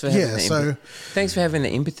that. Thanks for having thanks for having the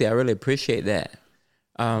empathy. I really appreciate that.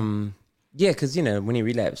 Because, you know, when he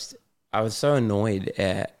relapsed, I was so annoyed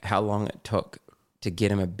at how long it took to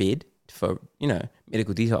get him a bed for, you know,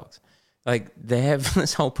 medical detox. Like, they have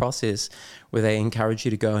this whole process where they encourage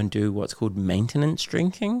you to go and do what's called maintenance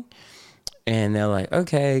drinking. And they're like,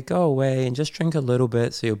 okay, go away and just drink a little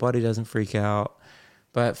bit so your body doesn't freak out.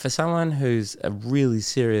 But for someone who's a really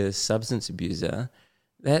serious substance abuser,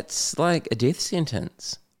 that's like a death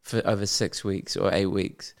sentence for over 6 weeks or 8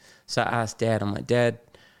 weeks. So I asked Dad, I'm like, Dad,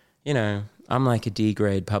 you know, I'm like a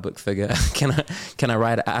D-grade public figure. Can I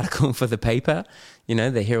write an article for the paper? You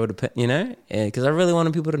know, the Herald, you know, because I really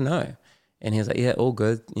wanted people to know. And he was like, yeah, all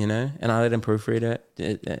good, you know. And I let him proofread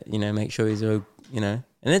it, you know, make sure he's all, you know.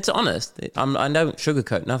 And it's honest. I don't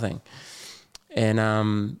sugarcoat nothing.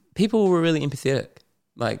 And people were really empathetic.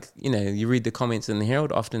 Like, you know, you read the comments in the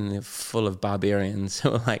Herald, often they're full of barbarians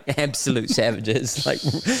who are like absolute savages. Like,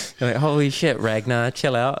 you're like, holy shit, Ragnar,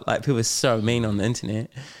 chill out. Like, people are so mean on the internet.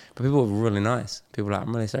 But people were really nice. People were like,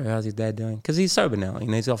 I'm really sorry, how's your dad doing? Because he's sober now, you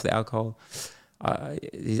know, he's off the alcohol.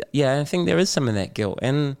 Yeah, I think there is some of that guilt.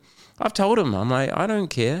 And I've told him, I'm like, I don't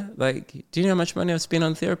care. Like, do you know how much money I've spent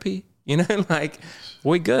on therapy? You know, like,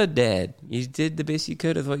 we're good, Dad. You did the best you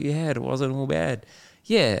could with what you had. It wasn't all bad.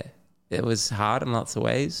 Yeah, it was hard in lots of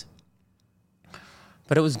ways,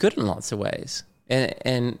 but it was good in lots of ways.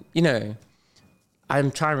 And you know,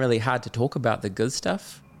 I'm trying really hard to talk about the good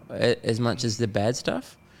stuff as much as the bad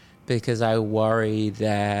stuff, because I worry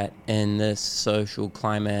that in this social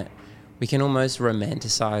climate, we can almost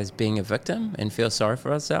romanticize being a victim and feel sorry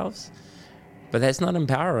for ourselves. But that's not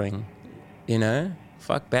empowering, you know?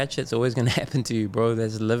 Fuck, bad shit's always going to happen to you, bro.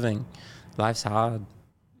 That's living. Life's hard.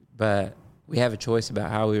 But we have a choice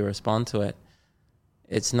about how we respond to it.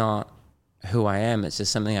 It's not who I am. It's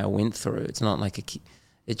just something I went through. It's not like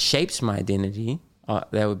it shapes my identity.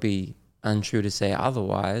 That would be untrue to say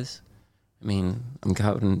otherwise. I mean, I'm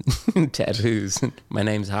covered in tattoos. My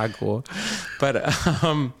name's Hardcore. But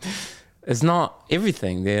it's not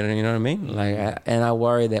everything there, you know what I mean? Like, and I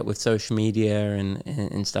worry that with social media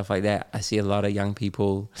and stuff like that, I see a lot of young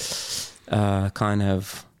people kind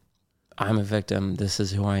of, I'm a victim, this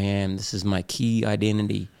is who I am, this is my key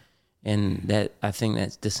identity. And that, I think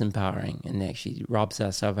that's disempowering and actually robs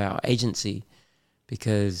us of our agency,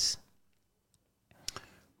 because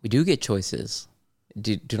we do get choices.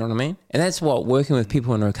 Do you know what I mean? And that's what working with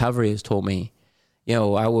people in recovery has taught me. You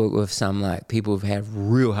know, I work with some like people who've had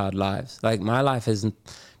real hard lives. Like my life hasn't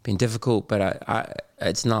been difficult, but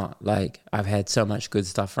it's not. Like I've had so much good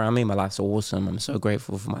stuff around me. My life's awesome. I'm so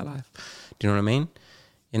grateful for my life. Do you know what I mean?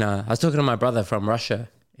 You know, I was talking to my brother from Russia.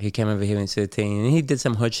 He came over here when he was 13, and he did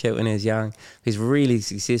some hood shit when he was young. He's really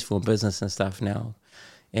successful in business and stuff now.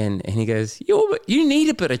 And he goes, you need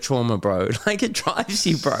a bit of trauma, bro. Like, it drives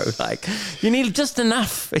you, bro. Like, you need just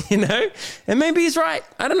enough, you know? And maybe he's right.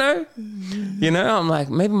 I don't know. You know, I'm like,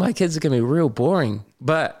 maybe my kids are going to be real boring.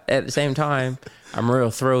 But at the same time, I'm real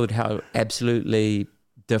thrilled how absolutely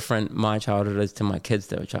different my childhood is to my kids'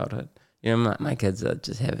 their childhood. You know, my kids are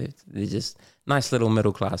just they're just nice little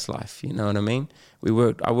middle-class life. You know what I mean? I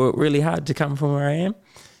worked really hard to come from where I am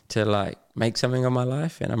to, like, make something of my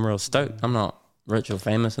life. And I'm real stoked. I'm not rich or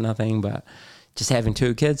famous or nothing, but just having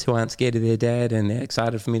two kids who aren't scared of their dad and they're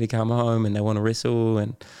excited for me to come home and they want to wrestle,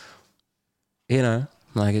 and you know,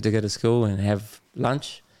 I get to go to school and have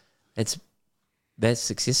lunch. That's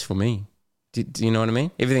success for me. Do you know what I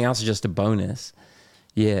mean? Everything else is just a bonus.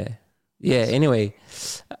 Yeah. Anyway,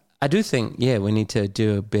 I do think we need to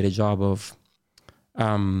do a better job of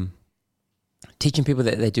teaching people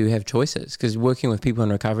that they do have choices, because working with people in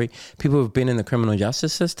recovery, people who've been in the criminal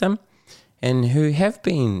justice system and who have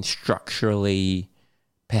been structurally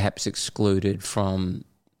perhaps excluded from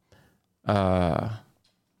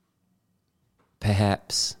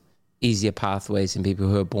perhaps easier pathways than people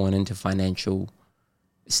who are born into financially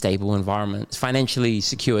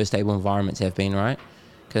secure, stable environments have been, right?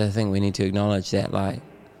 Because I think we need to acknowledge that, like,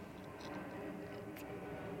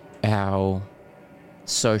 our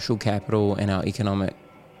social capital and our economic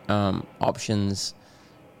options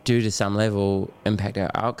do to some level impact our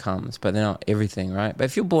outcomes, but they're not everything, right? But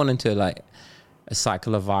if you're born into like a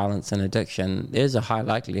cycle of violence and addiction, there's a high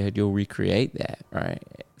likelihood you'll recreate that, right?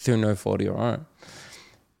 Through no fault of your own.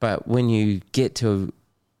 But when you get to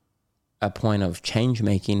a point of change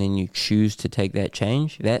making and you choose to take that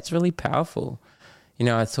change, that's really powerful. You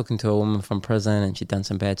know, I was talking to a woman from prison and she'd done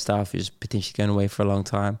some bad stuff. She was potentially going away for a long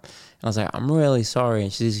time. And I was like, I'm really sorry.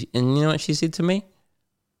 And you know what she said to me?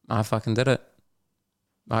 I fucking did it.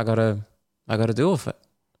 I gotta deal with it,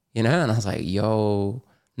 you know? And I was like, yo,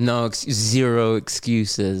 zero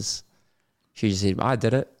excuses. She just said, I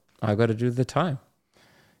did it. I got to do the time.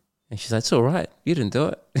 And she's like, it's all right. You didn't do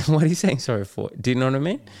it. What are you saying sorry for? Do you know what I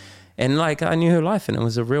mean? And like, I knew her life and it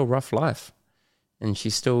was a real rough life. And she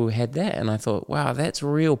still had that. And I thought, wow, that's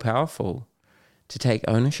real powerful to take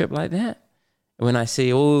ownership like that. When I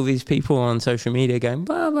see all these people on social media going,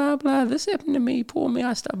 blah, blah, blah, this happened to me, poor me,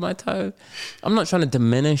 I stubbed my toe. I'm not trying to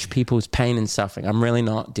diminish people's pain and suffering. I'm really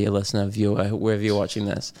not, dear listener, viewer, wherever you're watching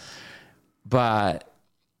this. But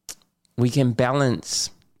we can balance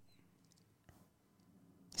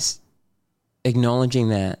acknowledging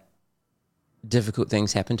that difficult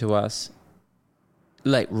things happen to us,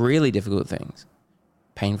 like really difficult things,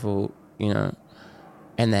 painful, you know,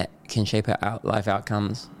 and that can shape our life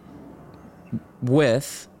outcomes.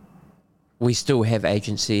 We still have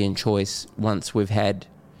agency and choice once we've had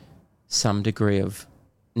some degree of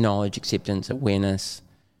knowledge, acceptance, awareness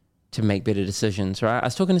to make better decisions, right? I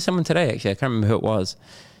was talking to someone today, actually, I can't remember who it was.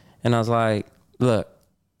 And I was like, look,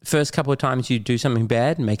 first couple of times you do something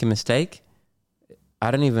bad and make a mistake, I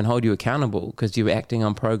don't even hold you accountable because you're acting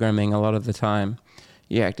on programming a lot of the time.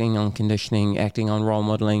 You're acting on conditioning, acting on role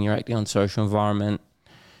modeling, you're acting on social environment,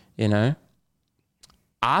 you know?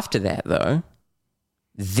 After that, though,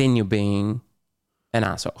 then you're being an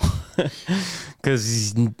asshole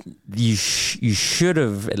because you should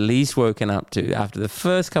have at least woken up to, after the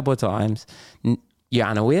first couple of times, you're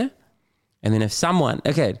unaware. And then if someone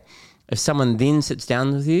then sits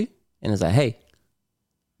down with you and is like, hey,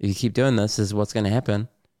 if you keep doing this is what's going to happen.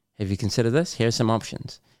 Have you considered this? Here's some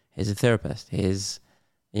options. Here's a therapist. Here's,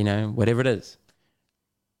 you know, whatever it is.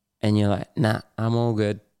 And you're like, nah, I'm all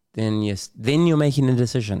good. Then you're making a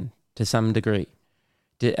decision to some degree.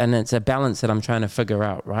 And it's a balance that I'm trying to figure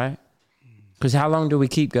out, right? Because how long do we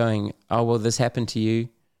keep going, oh, well, this happened to you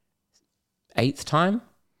 8th time?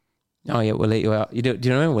 Oh, yeah, we'll let you out. Do you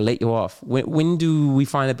know what I mean? We'll let you off. When do we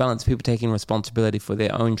find a balance of people taking responsibility for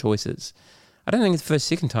their own choices? I don't think it's the first,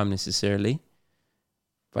 second time necessarily,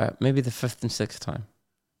 but maybe the fifth and sixth time.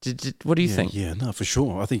 What do you think? Yeah, no, for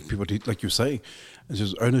sure. I think people, like you say, it's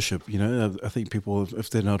just ownership. You know, I think people, if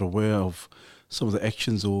they're not aware of some of the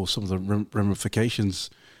actions or some of the ramifications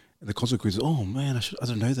and the consequences, oh man, I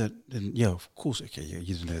don't know that. Then yeah, of course, okay, yeah,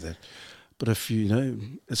 you didn't know that. But if you know,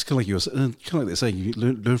 it's kind of like they're saying, you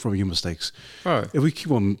learn from your mistakes. Right. If we keep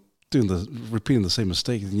on repeating the same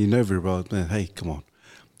mistake, then you know very well, man. Hey, come on.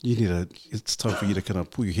 It's time for you to kind of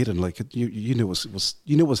pull your head in. Like you know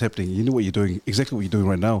what's happening. You know what you're doing, exactly what you're doing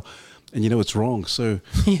right now, and you know it's wrong. So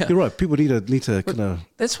Yeah. you're right. People need to kind of.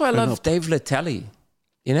 That's why I love up. Dave Latelli.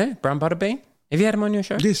 You know, Brown Butterbean. Have you had him on your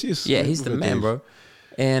show? Yes. Yeah, he's the man, bro.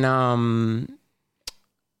 And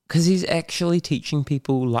because he's actually teaching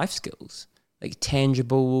people life skills, like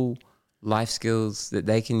tangible life skills that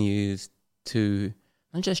they can use to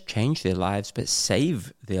not just change their lives, but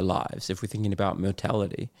save their lives. If we're thinking about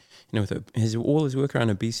mortality, you know, with all his work around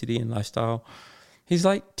obesity and lifestyle, he's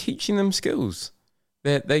like teaching them skills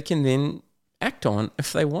that they can then act on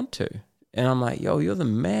if they want to. And I'm like, yo, you're the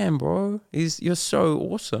man, bro. You're so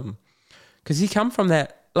awesome. Because he come from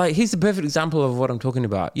that, like, he's the perfect example of what I'm talking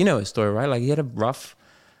about. You know his story, right? Like, he had a rough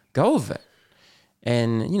go of it.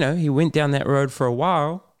 And, you know, he went down that road for a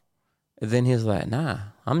while. And then he was like, nah,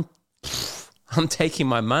 I'm taking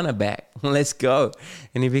my mana back. Let's go.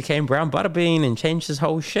 And he became Brown Butterbean and changed his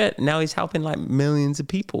whole shit. Now he's helping like millions of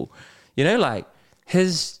people. You know, like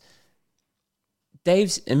Dave's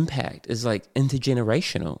impact is like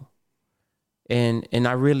intergenerational. And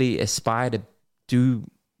I really aspire to do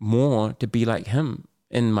more to be like him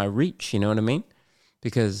in my reach, you know what I mean?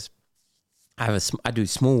 Because I do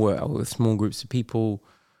small work with small groups of people,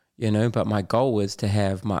 you know, but my goal is to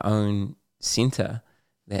have my own center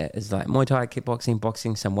that is like Muay Thai, kickboxing,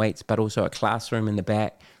 boxing, some weights, but also a classroom in the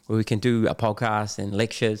back where we can do a podcast and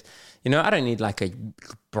lectures. You know, I don't need like a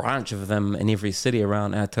branch of them in every city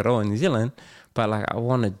around Aotearoa in New Zealand, but like I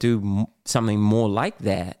want to do something more like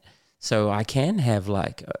that so I can have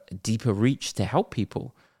like a deeper reach to help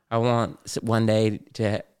people. I want one day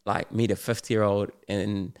to like meet a 50-year-old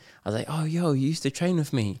and I was like, oh, yo, you used to train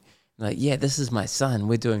with me. Like, yeah, this is my son.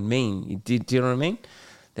 We're doing mean. Do you know what I mean?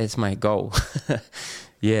 That's my goal.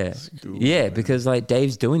 Yeah. Cool, yeah, man. because like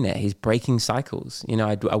Dave's doing that. He's breaking cycles. You know,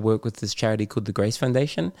 I work with this charity called the Grace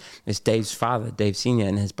Foundation. It's Dave's father, Dave Sr.,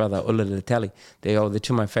 and his brother, Ula Latelli. They're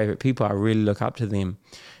two of my favorite people. I really look up to them.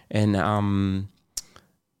 And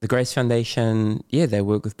the Grace Foundation, yeah, they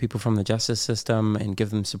work with people from the justice system and give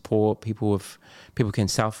them support. People can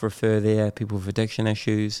self-refer there, people with addiction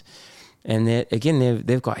issues. And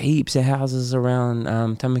they've got heaps of houses around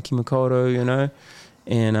Tamaki Makaurau, you know,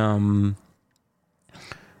 and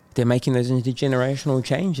they're making those intergenerational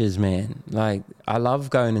changes, man. Like, I love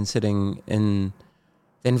going and sitting in.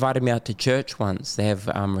 They invited me out to church once. They have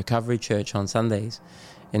recovery church on Sundays,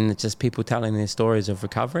 and it's just people telling their stories of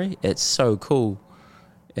recovery. It's so cool.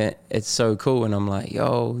 It's so cool, and I'm like,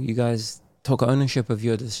 yo, you guys took ownership of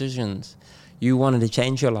your decisions. You wanted to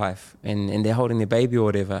change your life, and they're holding their baby or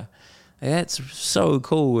whatever. That's so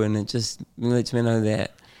cool, and it just lets me know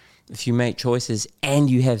that if you make choices and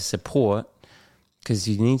you have support, because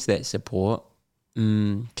you need that support,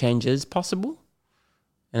 change is possible.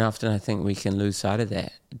 And often I think we can lose sight of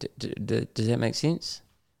that. Does that make sense?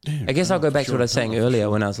 Yeah, I guess I'll go back to what I was saying earlier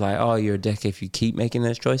sure. when I was like, oh, you're a dick if you keep making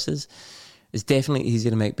those choices. It's definitely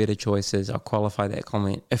easier to make better choices. I'll qualify that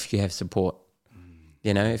comment if you have support.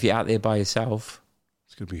 You know, if you're out there by yourself,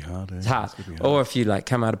 It's going to be hard. it's hard. It's gonna be hard. Or if you like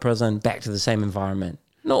come out of prison, back to the same environment.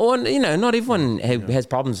 Not everyone has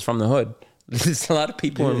problems from the hood. There's a lot of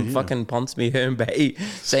people in fucking Ponsonby, Herne Bay,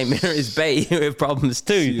 St. Mary's Bay who have problems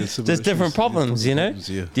too. Yeah, similar Just different issues. problems, you know? Problems,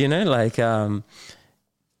 yeah. Do you know, like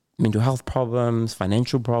mental health problems,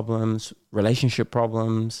 financial problems, relationship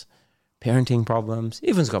problems, parenting problems.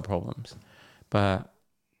 Everyone's got problems. But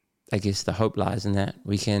I guess the hope lies in that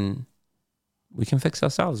we can fix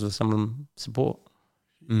ourselves with some support.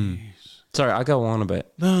 Sorry, I go on a bit.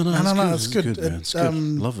 No, it's good. man. It's good.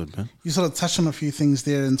 Love it, man. You sort of touched on a few things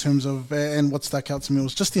there in terms of, and what stuck out to me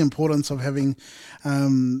was just the importance of having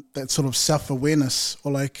that sort of self-awareness,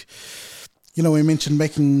 or like, you know, we mentioned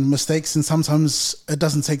making mistakes, and sometimes it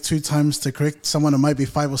doesn't take 2 times to correct someone. It might be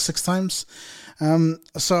 5 or 6 times.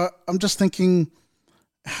 So I'm just thinking,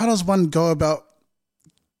 how does one go about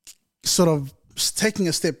sort of taking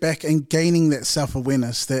a step back and gaining that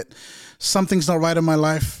self-awareness that something's not right in my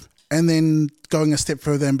life, and then going a step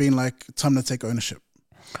further and being like, time to take ownership?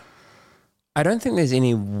 I don't think there's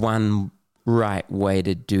any one right way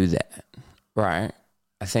to do that, right?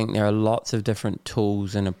 I think there are lots of different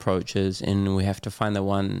tools and approaches, and we have to find the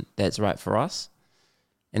one that's right for us.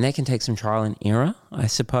 And that can take some trial and error, I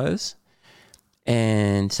suppose.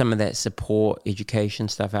 And some of that support, education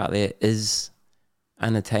stuff out there is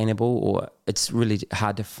unattainable, or it's really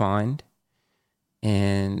hard to find.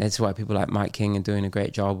 And that's why people like Mike King are doing a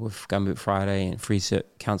great job with Gumboot Friday and free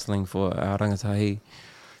counselling for our rangatahi,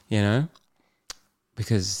 you know,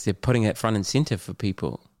 because they're putting it front and centre for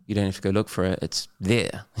people. You don't have to go look for it. It's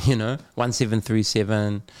there, you know.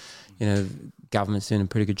 1737, you know, government's doing a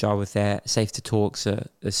pretty good job with that. Safe to Talk's a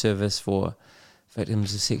service for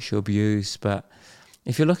victims of sexual abuse. But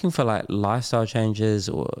if you're looking for like lifestyle changes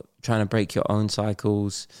or trying to break your own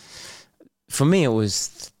cycles, for me it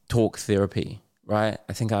was talk therapy, right?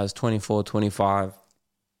 I think I was 24, 25,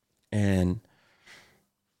 and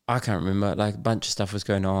I can't remember, like a bunch of stuff was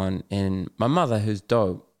going on. And my mother, who's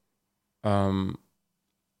dope,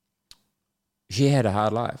 she had a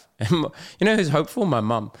hard life. You know who's hopeful? My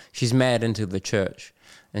mum. She's mad into the church.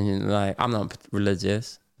 And like, I'm not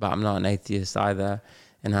religious, but I'm not an atheist either.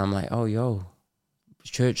 And I'm like, oh, yo,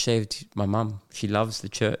 church saved my mum. She loves the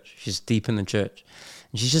church. She's deep in the church.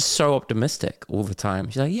 And she's just so optimistic all the time.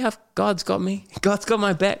 She's like, yeah, God's got me. God's got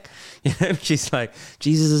my back. You know, she's like,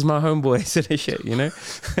 Jesus is my homeboy, sort of shit, you know?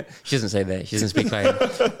 She doesn't say that. She doesn't speak like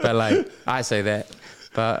it. But like, I say that.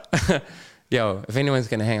 But yo, if anyone's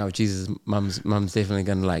going to hang out with Jesus, mum's definitely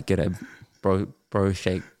going to like get a bro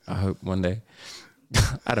shake, I hope, one day.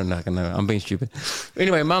 I don't know. I'm being stupid.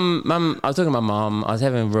 Anyway, mum, I was talking to my mum. I was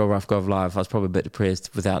having a real rough go of life. I was probably a bit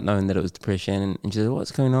depressed without knowing that it was depression. And she said,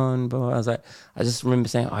 what's going on? But I was like, I just remember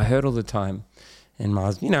saying, I heard all the time. And I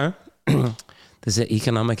was, you know, there's an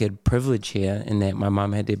economic privilege here in that my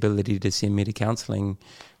mum had the ability to send me to counselling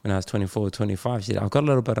when I was 24 or 25. She said, I've got a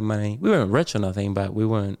little bit of money. We weren't rich or nothing, but we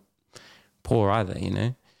weren't poor either, you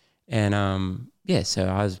know. And yeah, so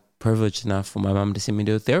I was privileged enough for my mum to send me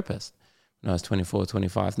to a therapist when I was 24,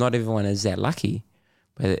 25. Not everyone is that lucky,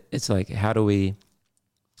 but it's like, how do we,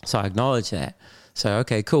 so I acknowledge that. So,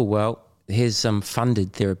 okay, cool. Well, here's some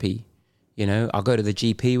funded therapy. You know, I'll go to the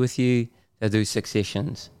GP with you. They'll do 6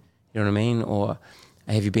 sessions. You know what I mean? Or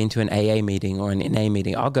have you been to an AA meeting or an NA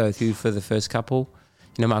meeting? I'll go through for the first couple.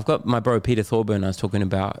 You know, I've got my bro Peter Thorburn I was talking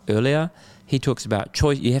about earlier. He talks about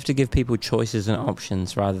choice. You have to give people choices and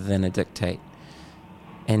options rather than a dictate.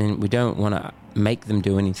 And then we don't want to make them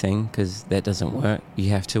do anything because that doesn't work. You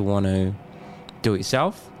have to want to do it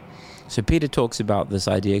yourself. So Peter talks about this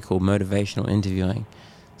idea called motivational interviewing.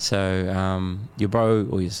 So your bro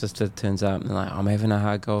or your sister turns up and they're like, I'm having a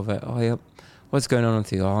hard go of it. Oh, yep. What's going on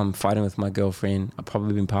with you? Oh, I'm fighting with my girlfriend. I've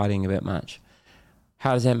probably been partying a bit much.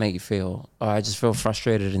 How does that make you feel? Oh, I just feel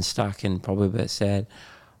frustrated and stuck and probably a bit sad.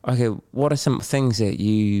 Okay, what are some things that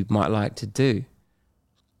you might like to do?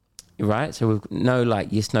 Right? So we've no like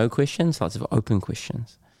yes, no questions, lots of open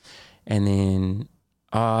questions. And then,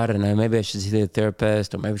 oh, I don't know, maybe I should see a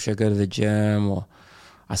therapist, or maybe I should go to the gym, or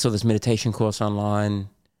I saw this meditation course online.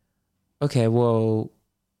 Okay, well,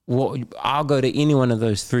 I'll go to any one of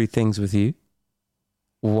those 3 things with you.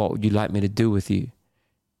 What would you like me to do with you?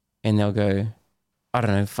 And they'll go, I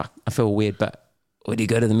don't know, fuck, I feel weird, but would you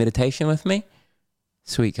go to the meditation with me?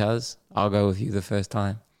 Sweet cuz, I'll go with you the first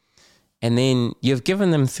time. And then you've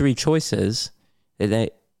given them 3 choices,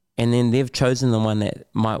 and then they've chosen the one that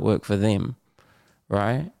might work for them,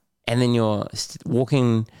 right? And then you're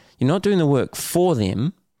walking, you're not doing the work for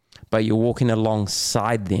them, but you're walking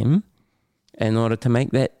alongside them in order to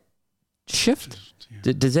make that shift.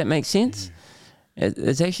 Yeah. Does that make sense? Yeah.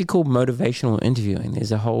 It's actually called motivational interviewing.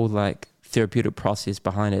 There's a whole like therapeutic process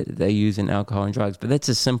behind it that they use in alcohol and drugs, but that's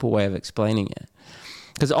a simple way of explaining it.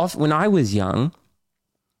 Because when I was young,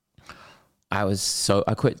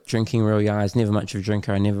 I quit drinking real young. I was never much of a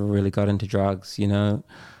drinker. I never really got into drugs, you know.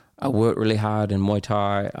 I worked really hard in Muay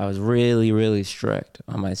Thai. I was really, really strict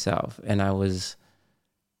on myself. And I was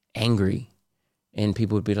angry. And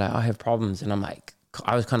people would be like, I have problems. And I'm like,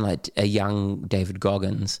 I was kind of like a young David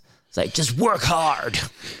Goggins. It's like, just work hard.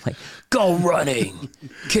 Like, go running.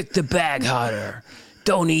 Kick the bag harder.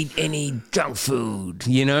 Don't eat any junk food,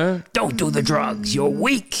 you know. Don't do the drugs. You're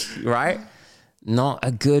weak, right? Not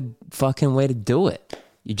a good fucking way to do it.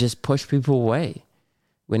 You just push people away.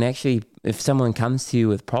 When actually, if someone comes to you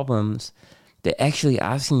with problems, they're actually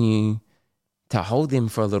asking you to hold them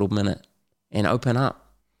for a little minute and open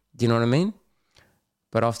up. Do you know what I mean?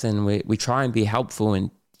 But often we try and be helpful and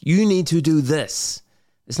you need to do this.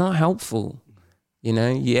 It's not helpful. You know,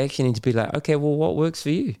 you actually need to be like, okay, well, what works for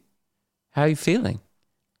you? How are you feeling?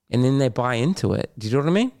 And then they buy into it. Do you know what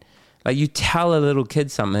I mean? Like you tell a little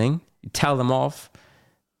kid something, you tell them off,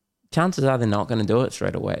 chances are they're not going to do it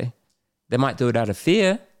straight away. They might do it out of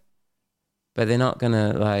fear, but they're not going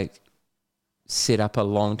to like set up a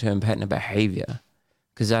long-term pattern of behavior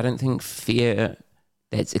because I don't think fear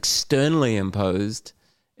that's externally imposed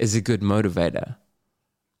is a good motivator.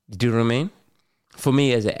 Do you know what I mean? For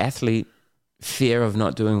me as an athlete, fear of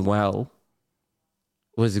not doing well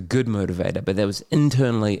was a good motivator, but that was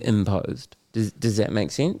internally imposed. Does that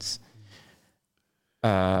make sense?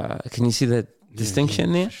 Can you see the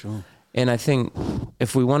distinction there? Sure. And I think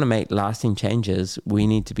if we want to make lasting changes, we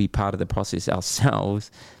need to be part of the process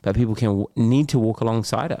ourselves, but people need to walk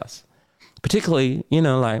alongside us. Particularly,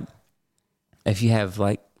 like if you have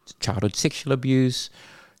like childhood sexual abuse,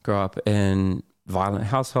 grow up in violent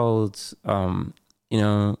households, all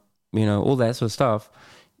that sort of stuff,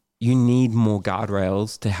 you need more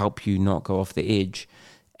guardrails to help you not go off the edge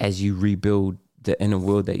as you rebuild the inner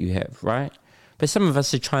world that you have, right? But some of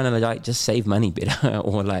us are trying to like just save money better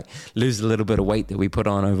or like lose a little bit of weight that we put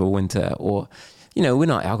on over winter, or, we're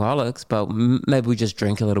not alcoholics, but maybe we just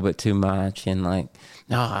drink a little bit too much and like,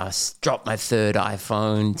 drop my third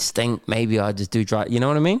iPhone, stink, maybe I'll just do dry, you know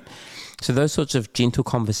what I mean? So those sorts of gentle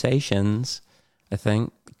conversations, I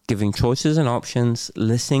think, giving choices and options,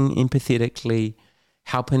 listening empathetically,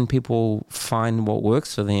 helping people find what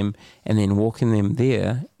works for them and then walking them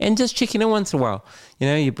there and just checking in once in a while.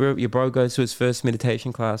 Your bro goes to his first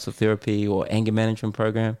meditation class or therapy or anger management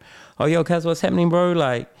program. Oh, yo, Kaz, what's happening, bro?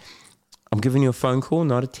 Like, I'm giving you a phone call,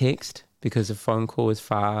 not a text, because a phone call is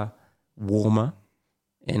far warmer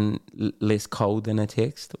and less cold than a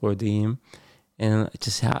text or a DM. And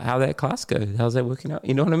just how that class goes. How's that working out?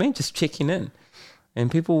 You know what I mean? Just checking in. And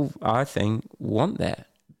people, I think, want that.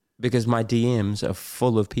 Because my DMs are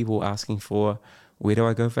full of people asking for, where do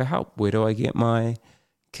I go for help? Where do I get my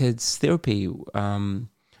kids' therapy? Someone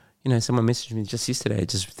messaged me just yesterday,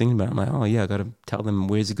 just thinking about it. I'm like, oh yeah, I got to tell them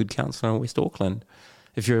where's a good counsellor in West Auckland.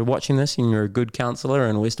 If you're watching this and you're a good counsellor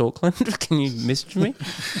in West Auckland, can you message me?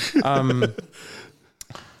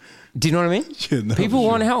 Do you know what I mean? Yeah, no, people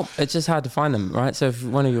sure. want help. It's just hard to find them, right? So if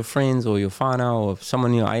one of your friends or your whānau or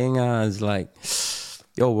someone in your ainga is like,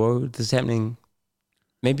 yo, bro, this is happening,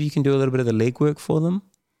 maybe you can do a little bit of the legwork for them.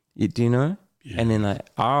 Do you know? Yeah. And then like,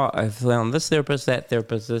 I found this therapist, that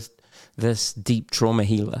therapist, this deep trauma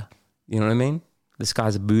healer. You know what I mean? This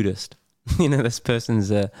guy's a Buddhist. This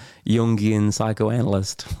person's a Jungian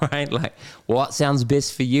psychoanalyst, right? Like, what sounds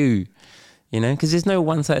best for you? Because there's no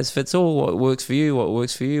one size fits all. What works for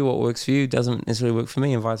you doesn't necessarily work for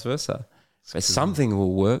me, and vice versa. But something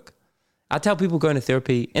will work. I tell people going to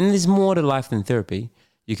therapy, and there's more to life than therapy.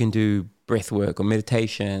 You can do breath work or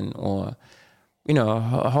meditation or,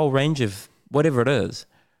 a whole range of whatever it is.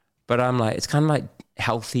 But I'm like, it's kind of like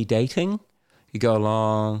healthy dating. You go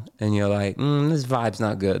along and you're like, this vibe's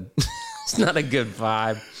not good. It's not a good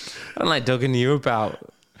vibe. I don't like talking to you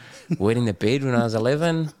about wetting the bed when I was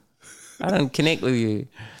 11. I don't connect with you.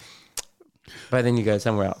 But then you go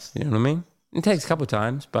somewhere else. You know what I mean? It takes a couple of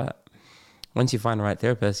times, but once you find the right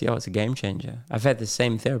therapist, it's a game changer. I've had the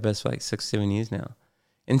same therapist for like 6-7 years now.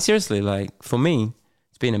 And seriously, like for me,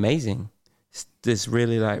 it's been amazing. This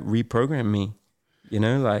really like reprogrammed me,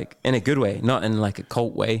 like in a good way, not in like a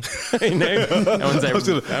cult way. No one's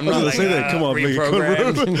like, I'm not like, say that. Come on, reprogrammed.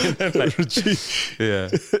 Yeah.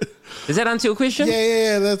 Does that answer your question?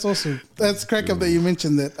 Yeah. That's awesome. That's crack up that you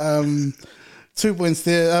mentioned that. 2 points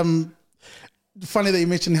there. Funny that you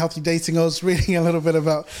mentioned healthy dating. I was reading a little bit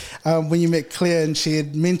about when you met Claire, and she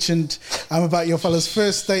had mentioned about your fella's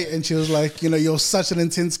first date, and she was like, you're such an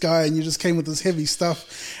intense guy, and you just came with this heavy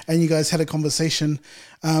stuff, and you guys had a conversation.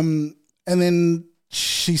 And then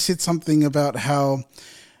she said something about how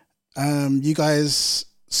you guys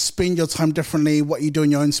spend your time differently. What you do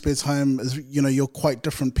in your own spare time is, you're quite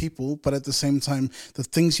different people, but at the same time, the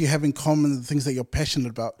things you have in common, the things that you're passionate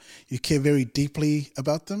about, you care very deeply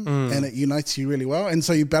about them, and it unites you really well. And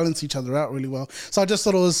so you balance each other out really well. So I just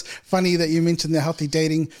thought it was funny that you mentioned the healthy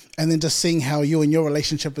dating, and then just seeing how you and your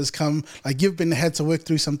relationship has come. Like you've had to work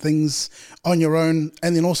through some things on your own,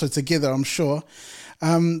 and then also together, I'm sure.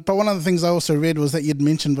 But one of the things I also read was that you'd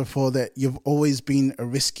mentioned before that you've always been a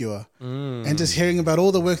rescuer. And just hearing about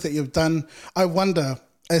all the work that you've done, I wonder,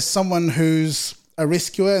 as someone who's a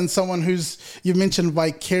rescuer and someone you've mentioned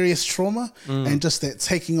vicarious trauma, and just that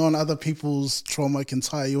taking on other people's trauma can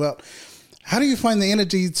tire you out. How do you find the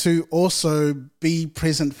energy to also be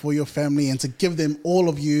present for your family and to give them all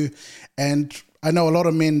of you? And I know a lot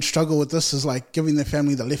of men struggle with this, is like giving their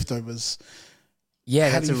family the leftovers.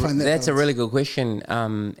 Yeah, that's a really good question.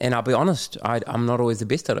 And I'll be honest, I'm not always the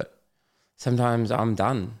best at it. Sometimes I'm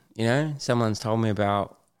done, Someone's told me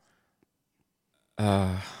about,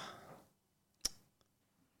 I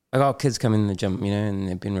got kids come in the gym, and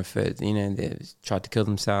they've been referred, they've tried to kill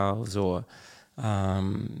themselves, or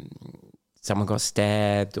someone got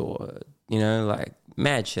stabbed, or, like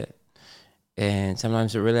mad shit. And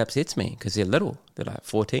sometimes it really upsets me because they're little. They're like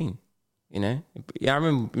 14, you know? Yeah, I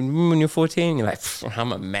remember when you're 14, you're like,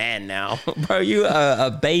 I'm a man now. Bro, you are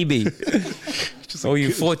a baby. All you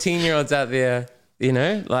 14-year-olds out there, you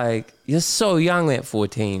know? Like, you're so young at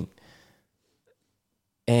 14.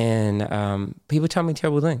 And people tell me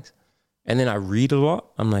terrible things. And then I read a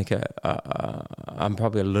lot. I'm like I'm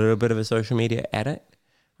probably a little bit of a social media addict.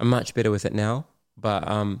 I'm much better with it now. But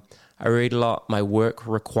I read a lot. My work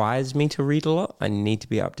requires me to read a lot. I need to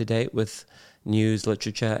be up to date with news,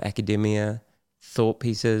 literature, academia, thought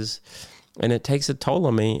pieces. And it takes a toll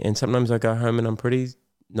on me. And sometimes I go home and I'm pretty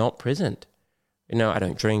not present. You know, I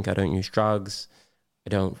don't drink. I don't use drugs. I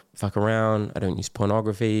don't fuck around. I don't use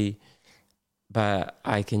pornography. But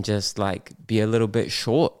I can just like be a little bit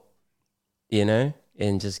short, you know,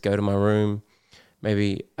 and just go to my room.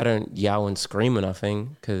 Maybe I don't yell and scream or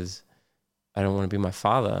nothing because I don't want to be my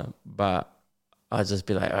father, but I'll just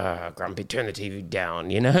be like, Grumpy, turn the TV down,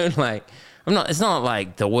 you know? Like, it's not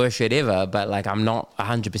like the worst shit ever, but like I'm not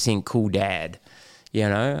 100% cool dad, you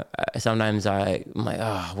know? Sometimes I'm like,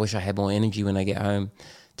 I wish I had more energy when I get home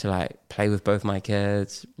to like play with both my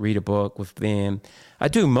kids, read a book with them. I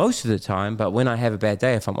do most of the time, but when I have a bad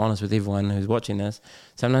day, if I'm honest with everyone who's watching this,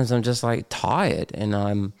 sometimes I'm just like tired and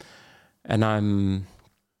I'm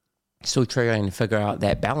still trying to figure out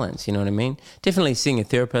that balance, you know what I mean? Definitely seeing a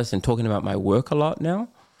therapist and talking about my work a lot now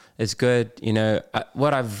is good. You know,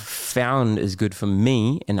 what I've found is good for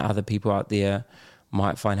me and other people out there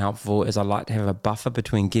might find helpful is I like to have a buffer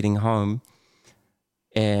between getting home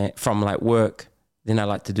and from like work. Then I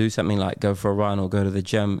like to do something like go for a run or go to the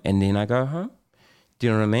gym and then I go home. Do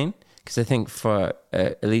you know what I mean? Because I think for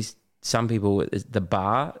at least some people, the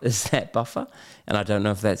bar is that buffer. And I don't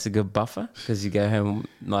know if that's a good buffer because you go home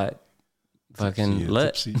like fucking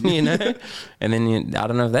lit, you know? And then I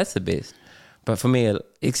don't know if that's the best. But for me,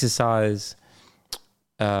 exercise,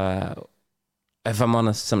 if I'm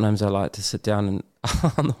honest, sometimes I like to sit down and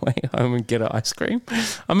on the way home and get an ice cream.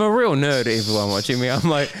 I'm a real nerd, everyone watching me. I'm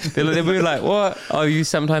like, they'll be like, what? Oh, you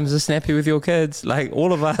sometimes are snappy with your kids? Like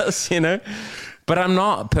all of us, you know? But I'm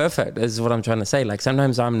not perfect, is what I'm trying to say. Like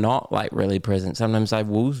sometimes I'm not like really present. Sometimes I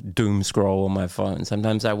will doom scroll on my phone.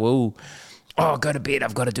 Sometimes I will, go to bed.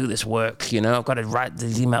 I've got to do this work, you know? I've got to write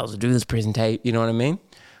these emails or do this presentation. You know what I mean?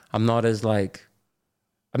 I'm not as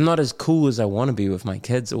cool as I want to be with my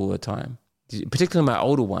kids all the time. Particularly my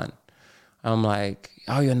older one. I'm like,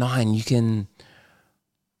 oh, you're 9. You can...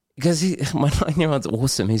 Because my 9-year-old's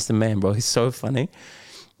awesome. He's the man, bro. He's so funny.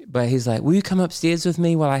 But he's like, will you come upstairs with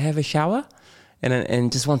me while I have a shower?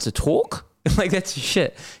 And just wants to talk. Like, that's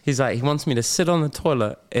shit. He's like, he wants me to sit on the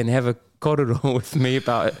toilet and have a corridor with me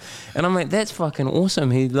about it. And I'm like, that's fucking awesome.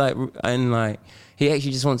 He he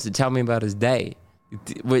actually just wants to tell me about his day.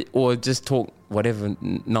 Or just talk whatever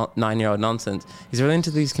not 9-year-old nonsense. He's really into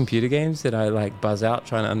these computer games that I like buzz out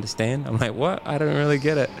trying to understand. I'm like, what? I don't really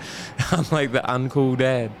get it. I'm like the uncool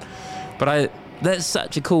dad. But that's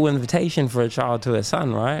such a cool invitation for a child to a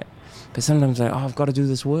son, right? But sometimes like, I've got to do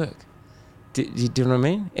this work. Do you know what I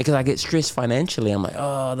mean? Because I get stressed financially. I'm like,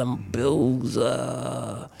 the bills.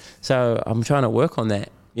 So I'm trying to work on that.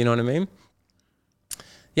 You know what I mean?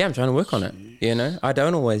 Yeah, I'm trying to work on it. You know, I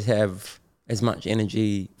don't always have as much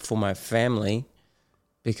energy for my family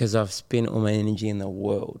because I've spent all my energy in the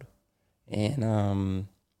world. And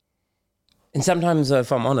sometimes,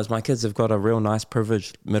 if I'm honest, my kids have got a real nice,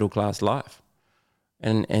 privileged, middle-class life.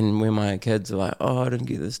 And when my kids are like, I didn't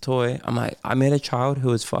get this toy, I'm like, I met a child who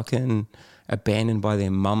was fucking abandoned by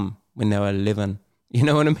their mum when they were 11. You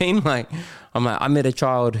know what I mean? Like, I'm like, I met a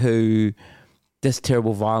child who this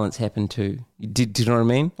terrible violence happened to. Do you know what I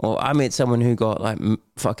mean? Or I met someone who got like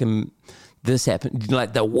fucking... this happened,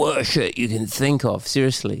 like the worst shit you can think of,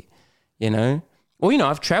 seriously, you know? Or, you know,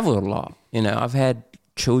 I've traveled a lot, you know, I've had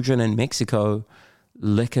children in Mexico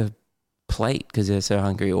lick a plate because they're so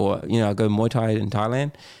hungry, or, you know, I go Muay Thai in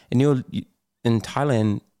Thailand, and in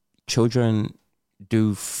Thailand, children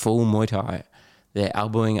do full Muay Thai. They're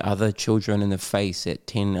elbowing other children in the face at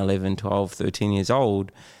 10, 11, 12, 13 years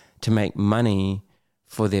old to make money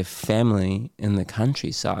for their family in the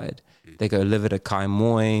countryside. They go live at a Kai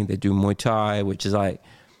Muay, they do Muay Thai, which is like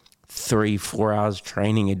 3-4 hours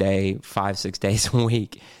training a day, 5-6 days a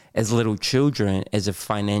week, as little children, as a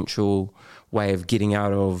financial way of getting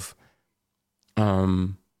out of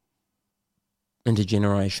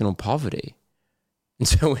intergenerational poverty. And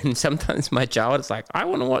so when sometimes my child is like, I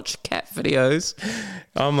want to watch cat videos,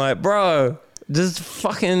 I'm like, bro, just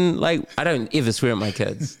fucking, like, I don't ever swear at my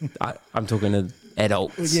kids. I'm talking to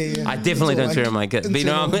adults. Yeah. I definitely don't swear at my kids. But, you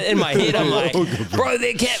know, in my head, I'm like, bro,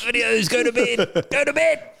 they're cat videos. Go to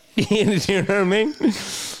bed. You know what I mean?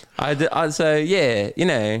 So yeah,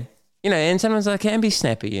 and sometimes I can be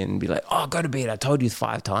snappy and be like, oh, go to bed. I told you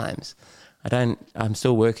 5 times. I'm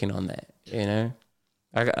still working on that,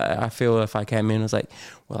 I feel if I came in and was like,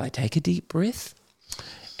 well, I take a deep breath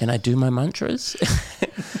and I do my mantras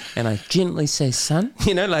and I gently say, son,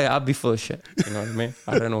 I'll be full of shit. You know what I mean?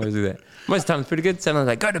 I don't always do that. Most times pretty good. Sometimes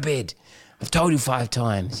like, go to bed. I've told you 5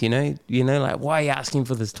 times, like, why are you asking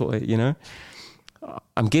for this toy,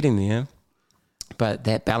 I'm getting there. But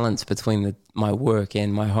that balance between my work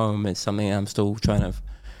and my home is something I'm still trying to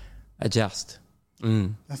adjust.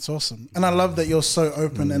 That's awesome. And I love that you're so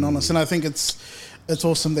open and honest. And I think it's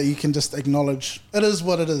awesome that you can just acknowledge it is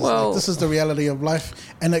what it is. Well, like, this is the reality of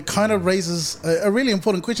life. And it kind of raises a really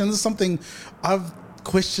important question. This is something I've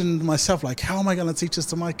questioned myself, like, how am I going to teach this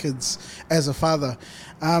to my kids as a father?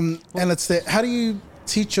 And it's that, how do you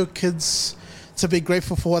teach your kids to be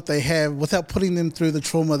grateful for what they have without putting them through the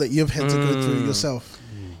trauma that you've had to go through yourself?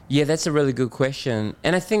 Yeah, that's a really good question.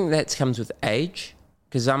 And I think that comes with age,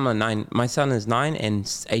 because my son is 9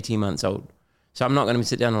 and 18 months old. So I'm not going to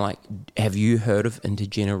sit down and like, have you heard of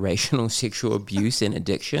intergenerational sexual abuse and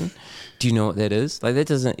addiction? Do you know what that is? Like, that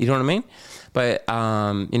doesn't, you know what I mean? But,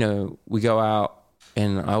 we go out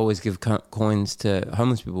and I always give coins to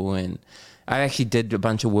homeless people. And I actually did a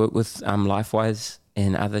bunch of work with LifeWise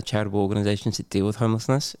and other charitable organizations that deal with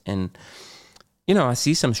homelessness. And, I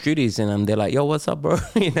see some students and they're like, yo, what's up, bro?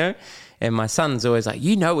 And my son's always like,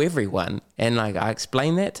 everyone. And like, I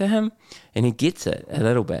explain that to him and he gets it a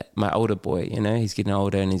little bit. My older boy, he's getting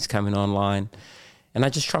older and he's coming online. And I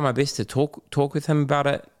just try my best to talk with him about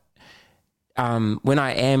it. When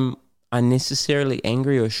I am unnecessarily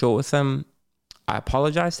angry or short with him, I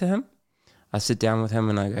apologize to him. I sit down with him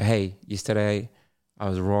and I go, hey, yesterday I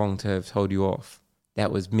was wrong to have told you off.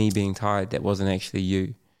 That was me being tired. That wasn't actually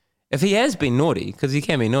you. If he has been naughty, because he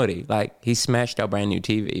can be naughty, like he smashed our brand new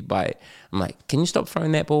TV I'm like, can you stop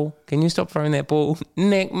throwing that ball? Can you stop throwing that ball?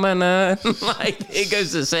 Neck mana. Like, it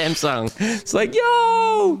goes to Samsung. It's like,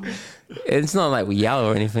 yo! It's not like we yell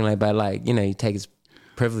or anything like that, like, you take his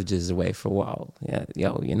privileges away for a while. Yeah,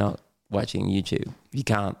 yo, you're not watching YouTube. You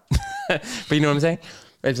can't. But you know what I'm saying?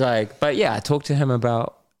 It's like, but yeah, I talked to him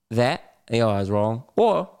about that. Yo, I was wrong.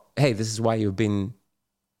 Or, hey, this is why you've been,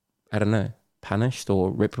 I don't know, punished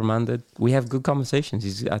or reprimanded. We have good conversations.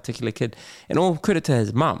 He's an articulate kid. And all credit to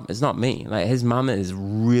his mum. It's not me. Like, his mum is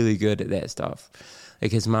really good at that stuff.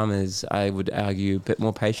 Like, his mum is, I would argue, a bit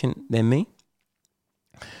more patient than me.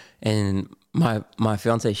 And my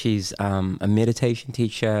fiance, she's a meditation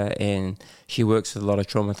teacher and she works with a lot of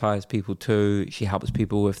traumatized people too. She helps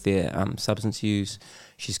people with their substance use.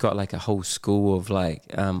 She's got like a whole school of like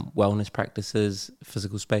wellness practices,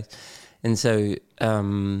 physical space. And so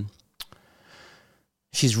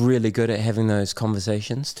she's really good at having those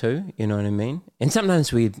conversations too, you know what I mean? And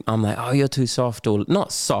sometimes I'm like, oh, you're too soft, or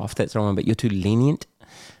not soft, that's wrong, but you're too lenient.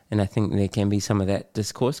 And I think there can be some of that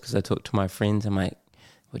discourse because I talk to my friends, I'm like,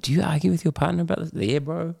 well, do you argue with your partner about this? Yeah,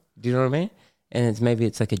 bro. Do you know what I mean? And maybe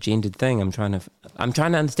it's like a gendered thing. I'm trying to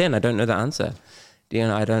understand. I don't know the answer.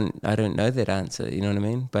 I don't know that answer. You know what I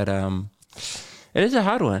mean? But it is a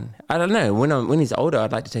hard one. I don't know. When he's older,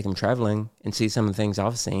 I'd like to take him traveling and see some of the things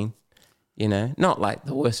I've seen. Not like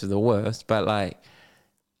the worst of the worst, but like,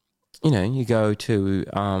 you go to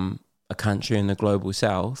a country in the global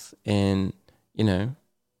south, and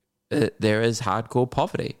there is hardcore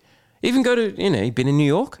poverty. Even go to, you've been in New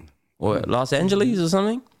York or Los Angeles or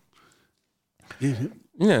something. Yeah.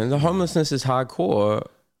 The homelessness is hardcore.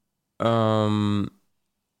 You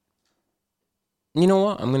know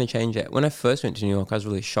what? I'm going to change that. When I first went to New York, I was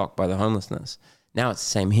really shocked by the homelessness. Now it's the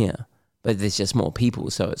same here, but there's just more people,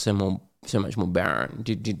 so it's so much more barren.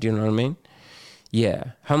 Do you know what I mean?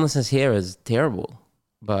 Yeah. Homelessness here is terrible,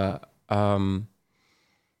 but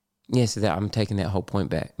yeah, so that I'm taking that whole point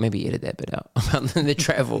back. Maybe edit that bit out about the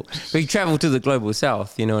travel. We travel to the global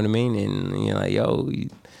south, you know what I mean? And you're like, yo,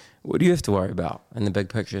 what do you have to worry about in the big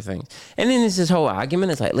picture of things? And then there's this whole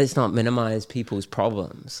argument. It's like, let's not minimize people's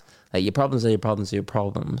problems. Like, your problems are your problems are your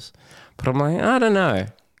problems. But I'm like, I don't know.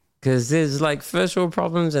 Because there's like first world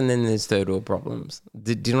problems and then there's third world problems.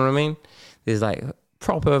 Do you know what I mean? There's like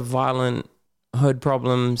proper violent hood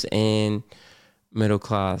problems and middle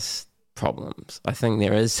class problems. I think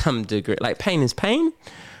there is some degree, like pain is pain,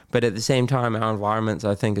 but at the same time, our environments,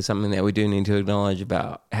 I think, is something that we do need to acknowledge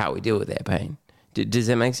about how we deal with that pain. Does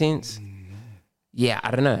that make sense? Yeah,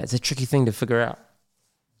 I don't know. It's a tricky thing to figure out.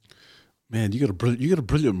 Man, you got a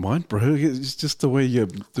brilliant mind, bro. It's just the way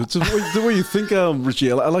the way you think, Richie.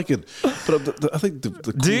 I like it, but I think the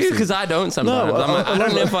cool Do you? thing- Because I don't sometimes. I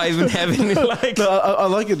don't know if I even have any like. No, I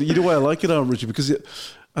like it. You know why I like it, Richie? Because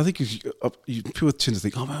I think people tend to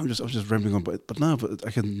think, oh man, I'm just rambling on, but no, but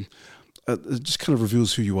I can. It just kind of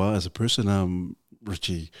reveals who you are as a person,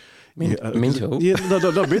 Richie. Mental. Yeah, no,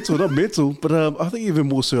 not mental, but I think even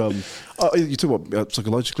more so. You talk about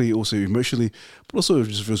psychologically, also emotionally, but also it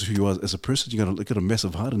just reveals who you are as a person. You got a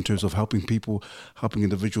massive heart in terms of helping people, helping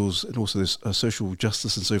individuals, and also this social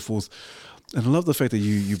justice and so forth. And I love the fact that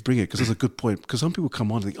you bring it, because that's a good point. Because some people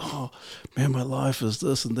come on and think, oh, man, my life is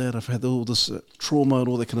this and that. I've had all this trauma and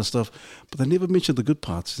all that kind of stuff. But they never mention the good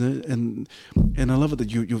parts. You know? And I love it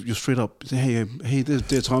that you're straight up. Say, hey,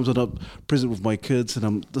 there are times I'm not present with my kids and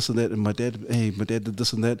I'm this and that. And my dad did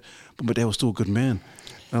this and that. But my dad was still a good man.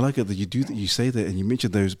 And I like it that you do that, you say that and you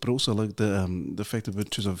mention those. But also I like the fact of in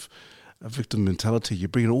terms of a victim mentality. You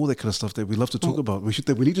bring in all that kind of stuff that we love to talk about.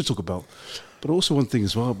 That we need to talk about. But also one thing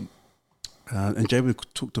as well. And Jamin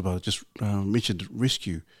talked about, just mentioned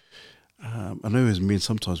rescue. I know as men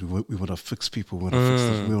sometimes we want to fix people, we want to fix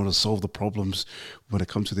them, we want to solve the problems when it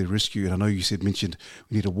comes to their rescue. And I know you mentioned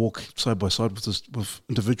we need to walk side by side with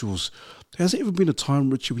individuals. Has there ever been a time,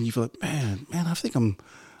 Richie, when you feel like, man, I think I'm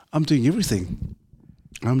doing everything.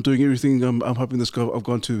 I'm doing everything. I'm hoping this guy. I've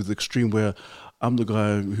gone to the extreme where I'm the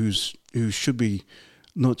guy who should be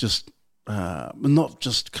not just kind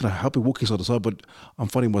of helping walking side to side, but I'm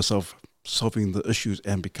finding myself solving the issues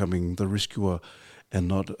and becoming the rescuer and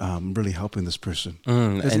not really helping this person.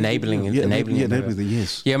 Enabling them,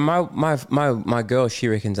 yes. Yeah, my girl, she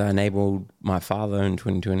reckons I enabled my father in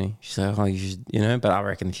 2020. She's like, oh, you should, but I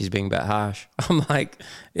reckon she's being a bit harsh. I'm like,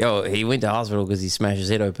 yo, he went to hospital because he smashed his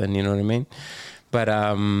head open, you know what I mean? But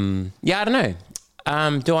yeah, I don't know.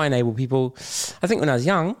 Do I enable people? I think when I was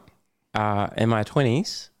young, in my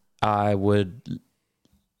 20s, I would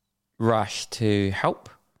rush to help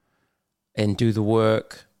and do the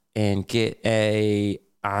work and get a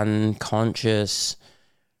unconscious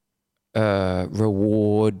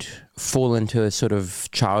reward, fall into a sort of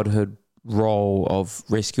childhood role of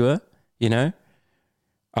rescuer,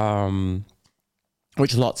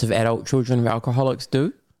 which lots of adult children of alcoholics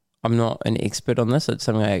do. I'm not an expert on this. It's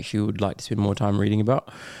something I actually would like to spend more time reading about.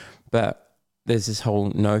 But there's this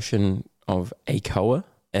whole notion of ACOA,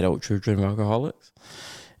 adult children of alcoholics.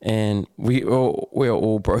 And we're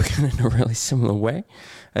all broken in a really similar way.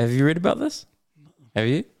 Have you read about this? Have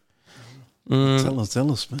you? Tell us,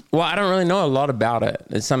 man. Well, I don't really know a lot about it.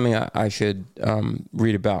 It's something I should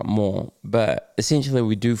read about more. But essentially,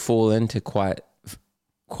 we do fall into quite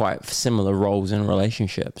similar roles in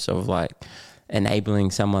relationships of like enabling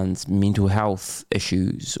someone's mental health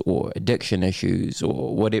issues or addiction issues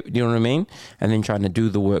or whatever, you know what I mean? And then trying to do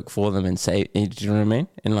the work for them and say, you know what I mean?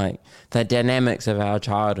 And like the dynamics of our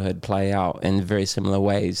childhood play out in very similar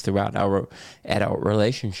ways throughout our adult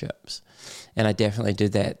relationships. And I definitely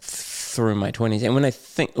did that through my 20s. And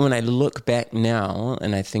when I look back now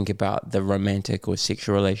and I think about the romantic or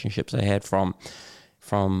sexual relationships I had from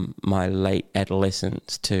my late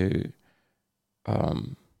adolescence to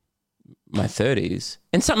my 30s,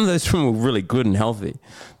 and some of those were really good and healthy.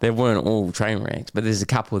 They weren't all train wrecks, but there's a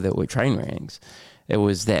couple that were train wrecks. It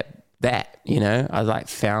was that I like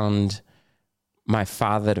found my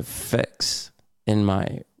father to fix or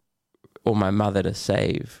my mother to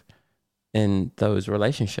save in those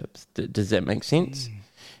relationships. Does that make sense?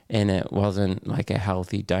 And it wasn't like a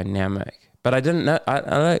healthy dynamic, but I didn't know.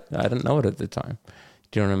 I didn't know it at the time.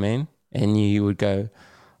 Do you know what I mean? And you would go,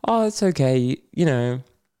 oh, it's okay,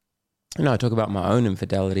 I talk about my own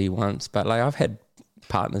infidelity once, but like I've had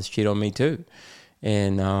partners cheat on me too.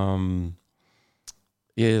 And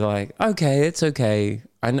you're like, okay, it's okay.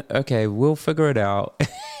 Okay, we'll figure it out.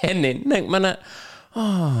 And then next minute,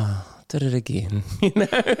 did it again. And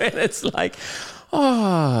it's like,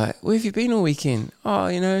 where have you been all weekend?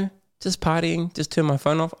 Just partying, just turn my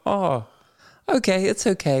phone off. Okay, it's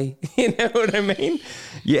okay. You know what I mean?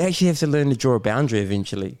 You actually have to learn to draw a boundary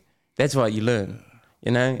eventually. That's what you learn.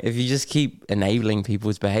 If you just keep enabling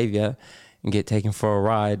people's behavior and get taken for a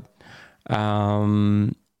ride,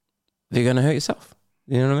 they're going to hurt yourself.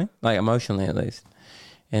 You know what I mean? Like emotionally at least.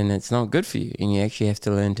 And it's not good for you. And you actually have to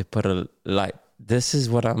learn to put this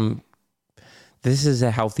is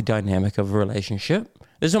a healthy dynamic of a relationship.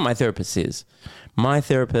 This is what my therapist says. My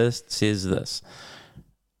therapist says this.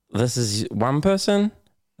 This is one person.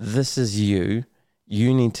 This is you.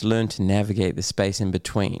 You need to learn to navigate the space in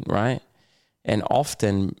between, right? And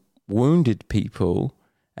often wounded people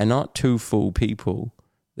are not too full people.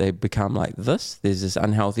 they become like this. There's this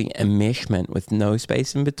unhealthy enmeshment with no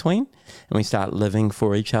space in between. And we start living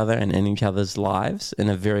for each other and in each other's lives in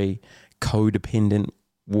a very codependent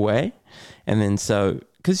way. And then so,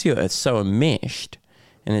 because you're so enmeshed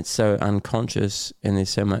and it's so unconscious and there's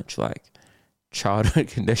so much like childhood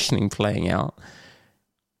conditioning playing out.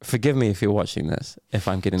 Forgive me if you're watching this, if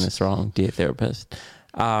I'm getting this wrong, dear therapist.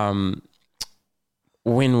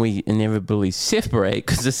 When we inevitably separate,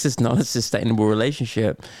 because this is not a sustainable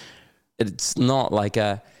relationship, it's not like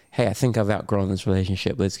a, hey, I think I've outgrown this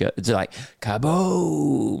relationship, let's go. It's like,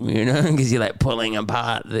 kaboom, you know, because you're like pulling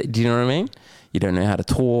apart. Do you know what I mean? You don't know how to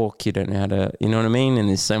talk. You don't know how to, you know what I mean? And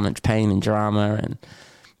there's so much pain and drama and,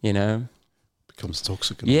 you know. Becomes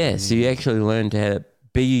toxic. Yeah, so you actually learn to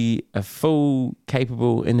be a full,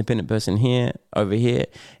 capable, independent person here, over here,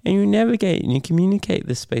 and you navigate and you communicate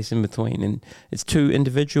the space in between. And it's two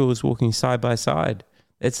individuals walking side by side.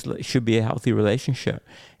 It should be a healthy relationship.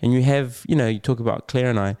 And you have, you know, you talk about Claire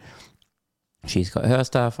and I, she's got her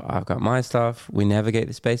stuff, I've got my stuff. We navigate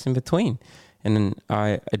the space in between. And then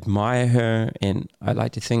I admire her, and I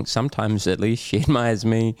like to think sometimes at least she admires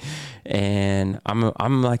me. And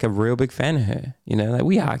I'm like a real big fan of her. You know, like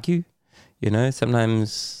we argue. You know,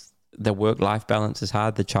 sometimes the work-life balance is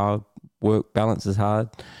hard. The child-work balance is hard.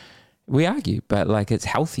 We argue, but like it's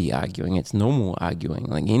healthy arguing. It's normal arguing.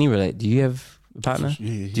 Like do you have a partner?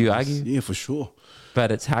 Yeah, do you argue? Yeah, for sure.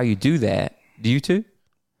 But it's how you do that. Do you too?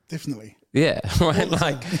 Definitely. Yeah, right.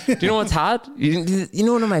 Like, do you know what's hard? You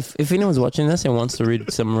know, if anyone's watching this and wants to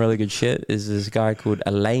read some really good shit, is this guy called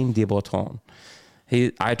Alain de Botton.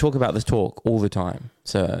 I talk about this talk all the time.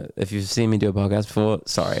 So if you've seen me do a podcast before,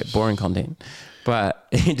 sorry, boring content. But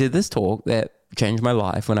he did this talk that changed my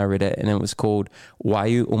life when I read it, and it was called "Why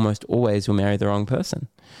You Almost Always Will Marry the Wrong Person."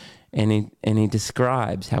 And he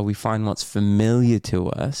describes how we find what's familiar to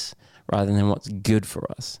us rather than what's good for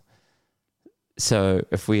us. So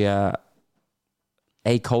if we are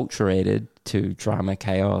acculturated to drama,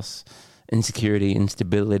 chaos, insecurity,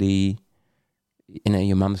 instability, you know,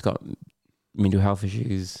 your mum's got mental health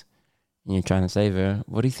issues and you're trying to save her,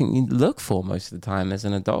 what do you think you look for most of the time as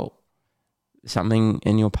an adult? Something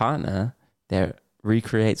in your partner that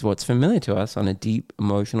recreates what's familiar to us on a deep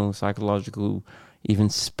emotional, psychological, even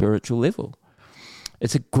spiritual level.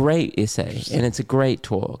 It's a great essay and it's a great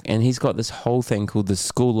talk. And he's got this whole thing called the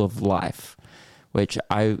School of Life, which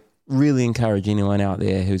I really encourage anyone out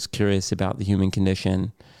there who's curious about the human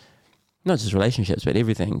condition, not just relationships, but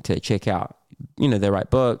everything, to check out. You know, they write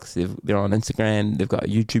books, they're on Instagram, they've got a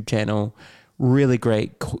YouTube channel, really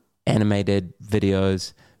great animated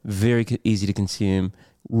videos, very easy to consume,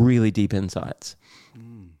 really deep insights.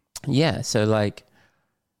 Yeah, so like,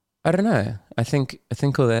 I don't know. I think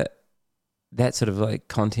all that sort of like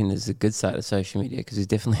content is the good side of social media, because there's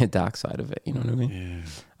definitely a dark side of it. You know what I mean?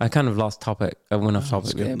 Yeah. I kind of lost topic. I went off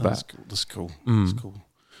topic there, but that's cool. That's cool.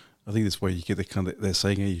 I think that's why you get that kind of, they're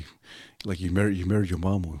saying, hey, like you married your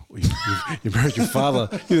mom or you married your father.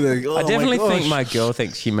 You're like, oh, I definitely think my girl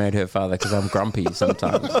thinks she married her father because I'm grumpy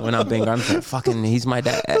sometimes. When I'm being grumpy, fucking, he's my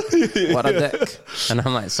dad. What a dick. And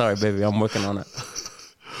I'm like, sorry, baby, I'm working on it.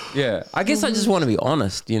 Yeah, I guess I just want to be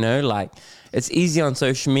honest, you know, like it's easy on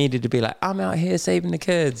social media to be like, I'm out here saving the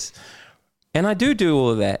kids. And I do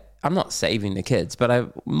all of that. I'm not saving the kids, but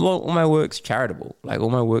all my work's charitable. Like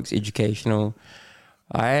all my work's educational.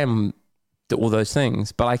 I am all those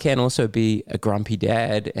things, but I can also be a grumpy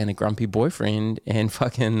dad and a grumpy boyfriend and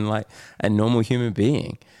fucking like a normal human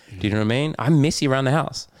being. Do you know what I mean? I'm messy around the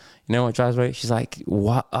house. You know what drives me? She's like,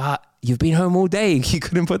 what? You've been home all day. You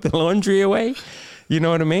couldn't put the laundry away? You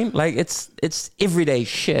know what I mean? Like it's everyday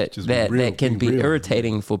shit that can be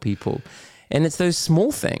irritating for people. And it's those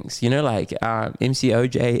small things, you know, like MC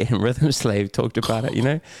OJ and Rhythm Slave talked about it, you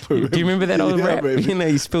know. Do you remember that old rap? Baby. You know,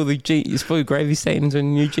 you spill gravy stains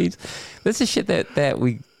on new jeans. That's the shit that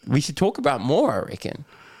we should talk about more, I reckon.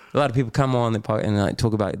 A lot of people come on and like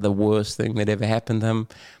talk about the worst thing that ever happened to them.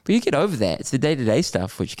 But you get over that. It's the day-to-day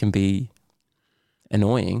stuff which can be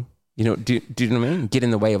annoying. You know, do you know what I mean? Get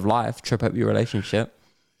in the way of life, trip up your relationship,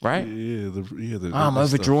 right? I'm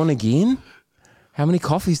overdrawn again. How many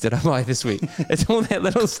coffees did I buy this week? It's all that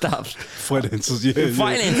little stuff.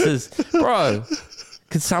 Finances. Bro,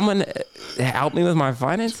 could someone help me with my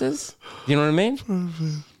finances? You know what I mean?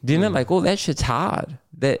 Do you know, like, all that shit's hard.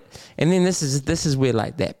 And then this is where,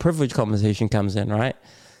 like, that privilege conversation comes in, right?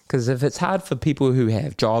 Because if it's hard for people who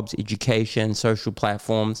have jobs, education, social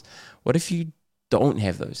platforms, what if you don't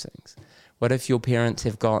have those things? What if your parents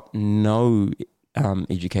have got no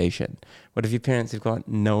education? What if your parents have got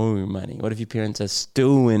no money? What if your parents are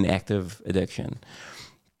still in active addiction?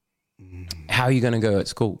 How are you going to go at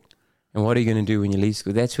school? And what are you going to do when you leave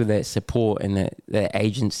school? That's where that support and that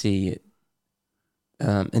agency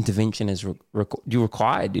intervention is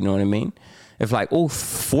required. You know what I mean? If like all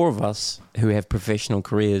four of us who have professional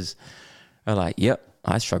careers are like, yep,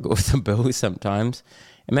 I struggle with the bills sometimes.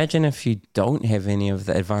 Imagine if you don't have any of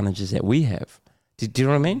the advantages that we have. Do you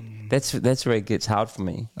know what I mean? That's where it gets hard for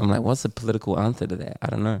me. I'm like, what's the political answer to that? I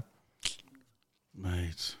don't know.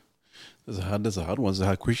 Mate, that's a hard one. It's a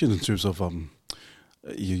hard question in terms of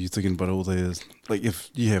you're thinking about all the, like, if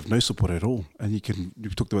you have no support at all, and you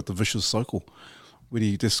talked about the vicious cycle. When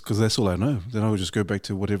you just, because that's all I know, then I would just go back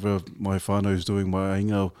to whatever my whānau is doing, my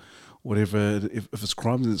ainga, whatever. If it's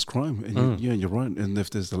crime, then it's crime. And you're right. And if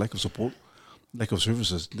there's the lack of support, lack of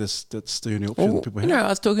services, that's the only option people have. You know, I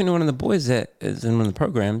was talking to one of the boys that is in one of the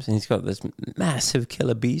programs, and he's got this massive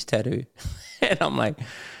killer bees tattoo. And I'm like,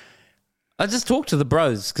 I just talked to the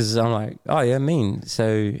bros because I'm like, oh yeah, mean.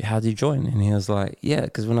 So how did you join? And he was like, yeah,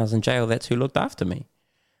 because when I was in jail, that's who looked after me.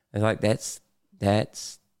 They're like, that's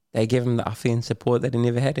they gave him the uffy and support that he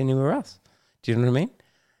never had anywhere else. Do you know what I mean?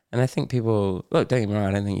 And I think people, look, don't get me wrong,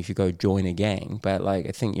 I don't think you should go join a gang, but like,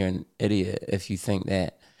 I think you're an idiot if you think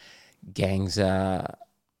that gangs are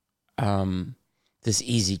this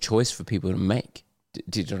easy choice for people to make.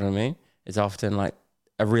 Do you know what I mean? It's often like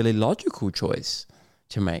a really logical choice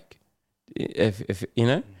to make. If you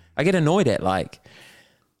know, I get annoyed at like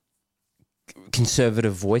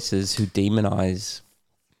conservative voices who demonize.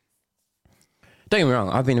 Don't get me wrong,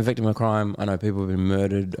 I've been a victim of crime. I know people have been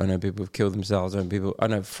murdered. I know people have killed themselves. I know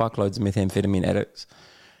fuckloads of methamphetamine addicts.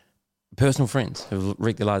 Personal friends have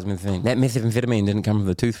wreaked their lives with methamphetamine. That methamphetamine didn't come from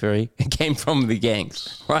the tooth fairy. It came from the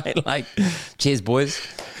gangs, right? Like, cheers, boys.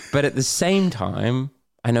 But at the same time,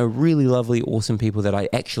 I know really lovely, awesome people that I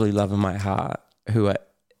actually love in my heart who are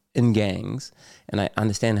in gangs, and I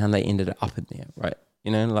understand how they ended up in there, right?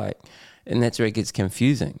 You know, like, and that's where it gets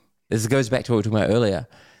confusing. This goes back to what we were talking about earlier.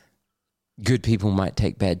 Good people might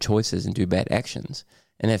take bad choices and do bad actions.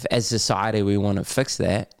 And if as society we want to fix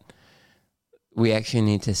that, we actually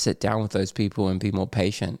need to sit down with those people and be more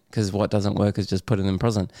patient, because what doesn't work is just putting them in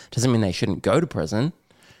prison. Doesn't mean they shouldn't go to prison,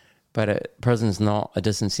 but prison's not a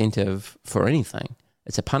disincentive for anything.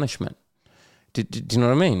 It's a punishment. Do you know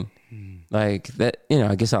what I mean? Like that, you know,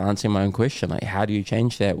 I guess I'll answer my own question. Like, how do you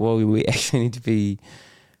change that? Well, we actually need to be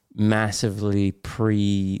massively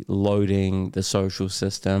preloading the social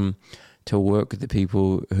system to work with the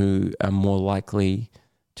people who are more likely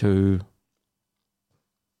to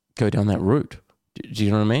go down that route. Do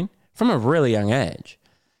you know what I mean? From a really young age.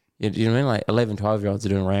 Do you know what I mean? Like 11, 12-year-olds are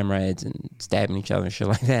doing ram raids and stabbing each other and shit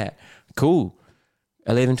like that. Cool.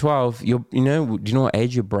 11, 12, do you know what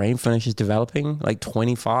age your brain finishes developing? Like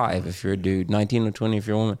 25 if you're a dude, 19 or 20 if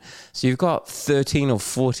you're a woman. So you've got 13 or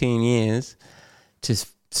 14 years to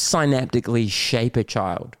synaptically shape a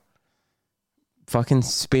child. Fucking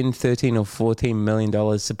spend $13 or $14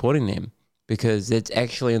 million supporting them, because it's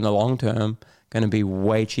actually in the long term going to be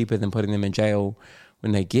way cheaper than putting them in jail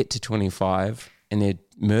when they get to 25 and they've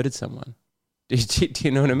murdered someone. Do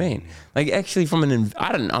you know what I mean? Like, actually,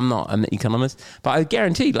 I'm not an economist, but I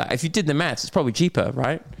guarantee, like, if you did the maths, it's probably cheaper,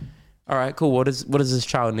 right? All right, cool. What does this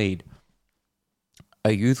child need?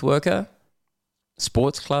 A youth worker,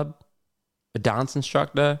 sports club, a dance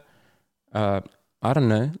instructor. I don't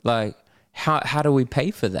know. Like, how do we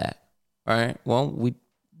pay for that? All right. Well,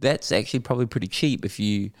 that's actually probably pretty cheap if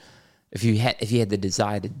you had the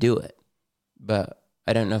desire to do it. But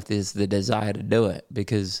I don't know if there's the desire to do it,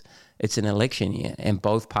 because it's an election year and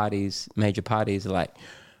both parties, major parties, are like,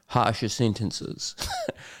 harsher sentences.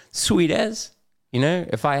 Sweet as, you know,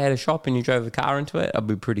 if I had a shop and you drove a car into it, I'd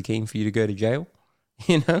be pretty keen for you to go to jail,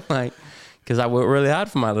 you know, like, because I work really hard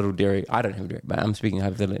for my little dairy. I don't have dairy, but I'm speaking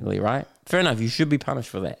hypothetically, right? Fair enough. You should be punished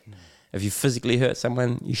for that. If you physically hurt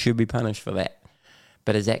someone, you should be punished for that.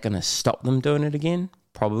 But is that going to stop them doing it again?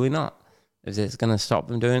 Probably not. Is that going to stop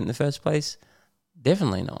them doing it in the first place?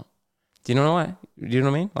 Definitely not. Do you know why? Do you know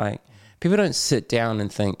what I mean? Like, people don't sit down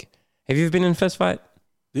and think, have you ever been in a fist fight?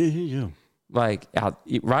 Yeah. Like,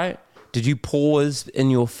 right? Did you pause in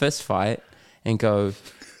your fist fight and go,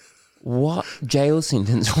 what jail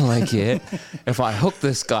sentence will I get if I hook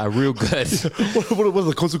this guy real good? What are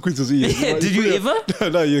the consequences? Yeah, did you ever?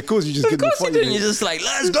 No, of course you just get in the fight. Of course you didn't. You're just like,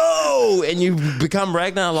 let's go! And you become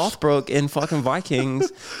Ragnar Lothbrok in fucking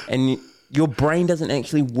Vikings, and your brain doesn't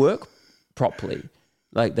actually work properly.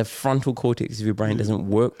 Like, the frontal cortex of your brain doesn't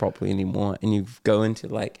work properly anymore, and you go into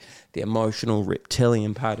like the emotional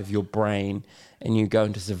reptilian part of your brain, and you go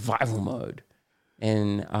into survival mode,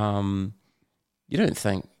 and you don't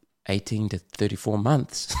think 18 to 34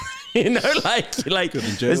 months, you know, like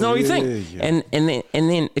there's no way you think. Yeah. And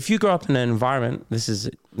then if you grow up in an environment, this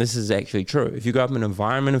is this is actually true. If you grow up in an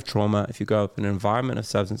environment of trauma, if you grow up in an environment of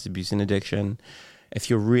substance abuse and addiction, if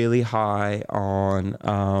you're really high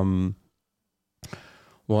on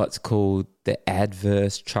what's called the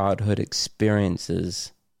adverse childhood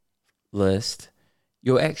experiences list,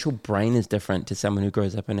 your actual brain is different to someone who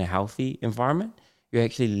grows up in a healthy environment. You're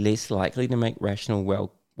actually less likely to make rational,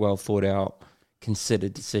 well thought out,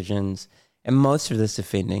 considered decisions. And most of this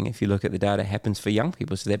offending, if you look at the data, happens for young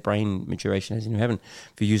people. So that brain maturation hasn't even happened.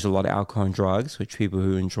 If you use a lot of alcohol and drugs, which people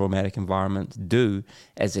who are in traumatic environments do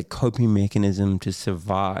as a coping mechanism to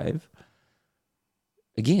survive,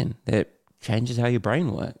 again, that changes how your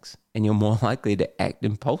brain works. And you're more likely to act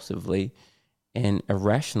impulsively and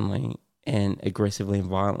irrationally and aggressively and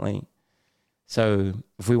violently. So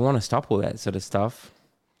if we want to stop all that sort of stuff,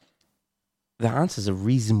 the answers are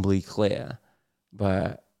reasonably clear,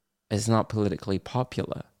 but it's not politically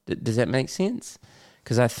popular. Does that make sense?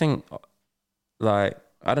 Because I think, like,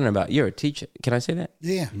 I don't know about, you're a teacher. Can I say that?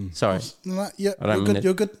 Yeah. Sorry. Yeah,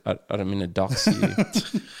 you're good. I don't mean to dox you.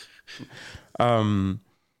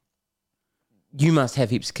 You must have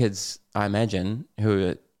heaps of kids, I imagine,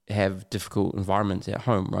 who have difficult environments at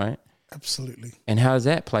home, right? Absolutely. And how does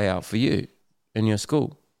that play out for you in your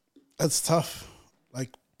school? It's tough.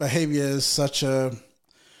 Like, behavior is such a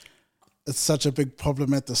big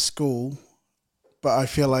problem at the school, but I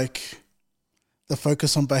feel like the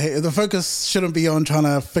focus shouldn't be on trying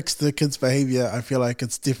to fix the kids' behavior. I feel like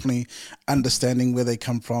it's definitely understanding where they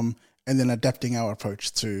come from and then adapting our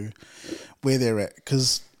approach to where they're at.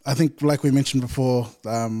 Because I think, like we mentioned before,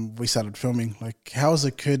 we started filming, like, how is a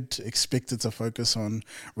kid expected to focus on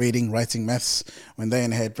reading, writing, maths when they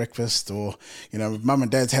ain't had breakfast, or, you know, mum and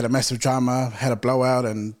dad's had a massive drama, had a blowout,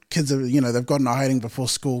 and kids are, you know, they've gotten a hiding before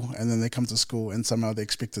school, and then they come to school and somehow they're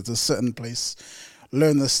expected to sit in place,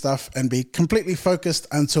 learn this stuff, and be completely focused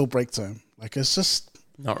until break time. Like, it's just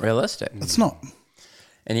not realistic. It's not.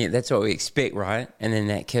 And yet that's what we expect, right? And then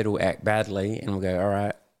that kid will act badly and we'll go, all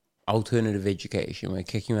right, alternative education, we're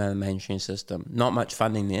kicking him out of the mainstream system. Not much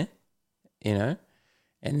funding there, you know?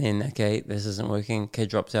 And then, okay, this isn't working. Kid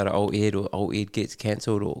drops out of old ed, or old ed gets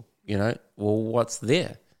cancelled, or, you know, well, what's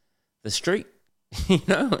there? The street, you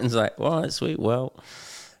know? And it's like, well, that's sweet. Well,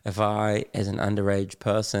 if I, as an underage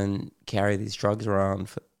person, carry these drugs around,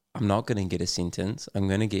 I'm not going to get a sentence. I'm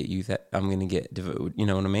going to get you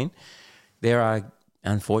know what I mean? There are,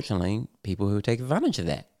 unfortunately, people who take advantage of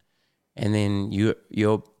that. And then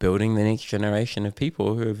you're building the next generation of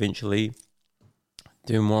people who eventually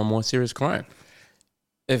do more and more serious crime.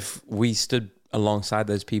 If we stood alongside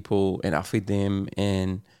those people and offered them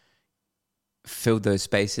and filled those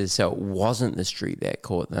spaces so it wasn't the street that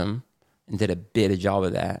caught them and did a better job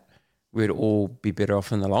of that, we'd all be better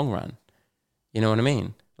off in the long run. You know what I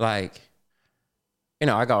mean? Like, you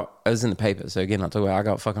know, I was in the paper, so again, I'll talk about, I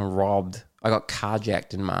got fucking robbed. I got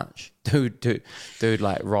carjacked in March. Dude,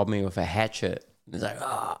 like, robbed me with a hatchet. He's like,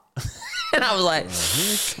 oh. And I was like,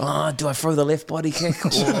 oh, do I throw the left body kick, or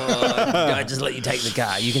do I just let you take the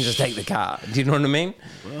car? You can just take the car. Do you know what I mean?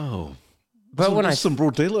 Wow. But when some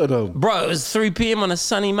broad daylight, bro, it was 3 p.m. on a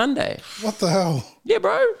sunny Monday. What the hell? Yeah,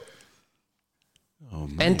 bro. Oh,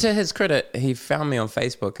 man. And to his credit, he found me on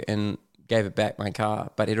Facebook and gave it back, my car,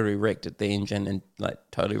 but he'd already wrecked it, the engine, and like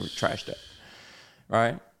totally trashed it.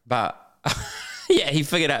 Right? But yeah, he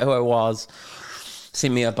figured out who I was,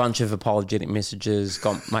 sent me a bunch of apologetic messages,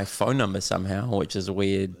 got my phone number somehow, which is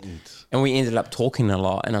weird. And we ended up talking a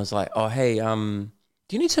lot. And I was like, oh, hey, do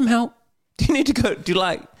you need some help? Do you need to go?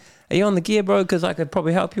 Are you on the gear, bro? Because I could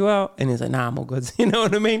probably help you out. And he's like, nah, I'm all good. You know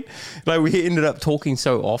what I mean? Like, we ended up talking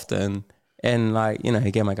so often. And, like, you know, he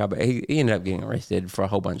gave my car, but he ended up getting arrested for a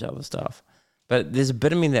whole bunch of other stuff. But there's a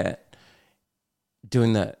bit of me that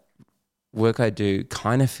doing the work I do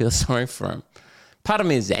kind of feels sorry for him. Part of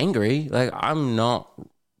me is angry. Like, I'm not,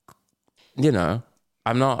 you know,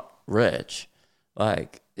 I'm not rich.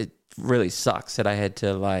 Like, it really sucks that I had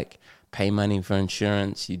to, like, pay money for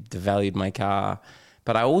insurance. You devalued my car.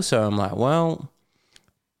 But I also am like, well,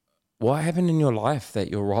 what happened in your life that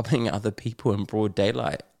you're robbing other people in broad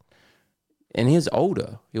daylight? And he was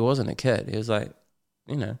older. He wasn't a kid. He was like,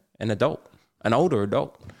 you know, an older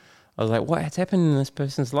adult. I was like, what's happened in this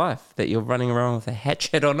person's life that you're running around with a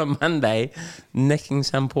hatchet on a Monday, nicking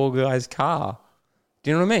some poor guy's car?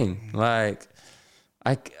 Do you know what I mean? Like,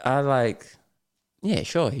 I like, yeah,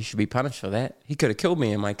 sure, he should be punished for that. He could have killed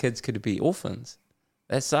me and my kids could be orphans.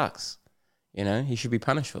 That sucks. You know, he should be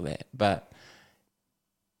punished for that. But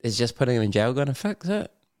is just putting him in jail going to fix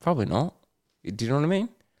it? Probably not. Do you know what I mean?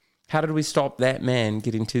 How did we stop that man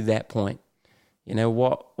getting to that point? You know,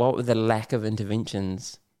 what were the lack of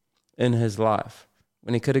interventions in his life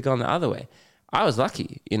when he could have gone the other way? I was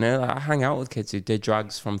lucky, you know. I hung out with kids who did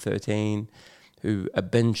drugs from 13, who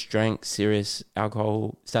binge drank serious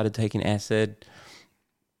alcohol, started taking acid.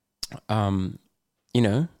 You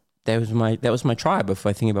know, that was my tribe if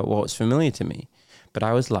I think about what was familiar to me. But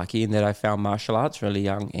I was lucky in that I found martial arts really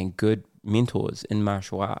young and good mentors in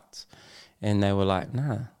martial arts. And they were like,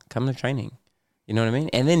 nah, come to training. You know what I mean?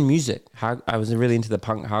 And then music. I was really into the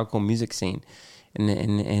punk hardcore music scene.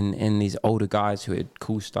 And these older guys who had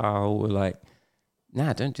cool style were like,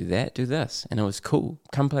 nah, don't do that, do this. And it was cool.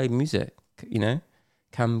 Come play music, you know?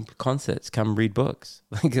 Come concerts, come read books.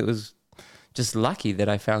 Like, it was just lucky that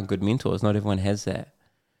I found good mentors. Not everyone has that.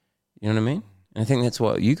 You know what I mean? And I think that's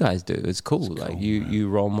what you guys do. It's cool. Like, you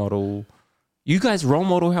role model. You guys role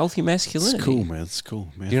model healthy masculinity. It's cool, man. It's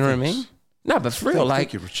cool, man. Do you know what I mean? No, but for real, like,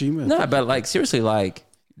 thank you, Richie, man. No, but like, seriously, like,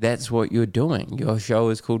 that's what you're doing. Your show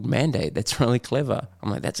is called Mandate. That's really clever. I'm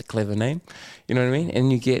like, that's a clever name. You know what I mean?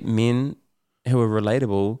 And you get men who are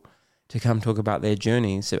relatable to come talk about their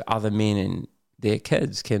journeys so other men and their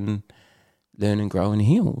kids can learn and grow and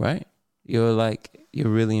heal, right? You're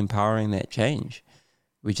really empowering that change.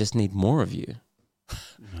 We just need more of you.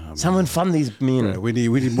 Someone fund these men. Right, we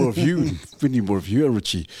need more of you. We need more of you,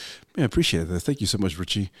 Richie. Man, I appreciate that. Thank you so much,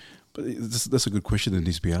 Richie. But that's a good question that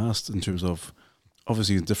needs to be asked in terms of,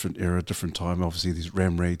 obviously, a different era, different time, obviously these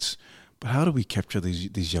ram rates. But how do we capture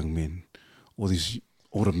these young men or these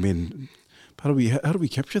older men? How do we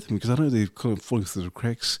capture them? Because I know they're kind of falling through the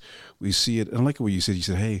cracks. We see it. And I like what you said. You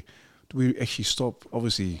said, hey, do we actually stop?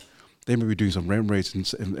 Obviously, they may be doing some ram rates and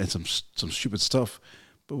some stupid stuff.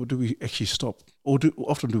 But do we actually stop? Or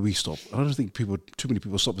often do we stop? I don't think too many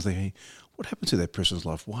people stop and say, hey, what happened to that person's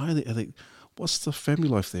life? Why are they what's the family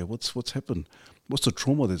life there? What's happened? What's the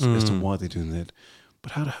trauma as to why they're doing that?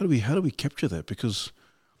 But how do we capture that? Because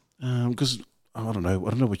I don't know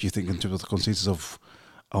what you think in terms of the consensus of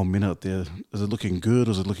our men out there. Is it looking good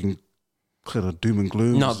or is it looking kind of doom and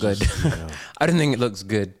gloom? Not good. I don't think it looks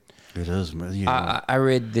good. It is, man. Yeah. I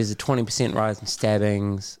read there's a 20% rise in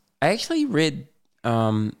stabbings. I actually read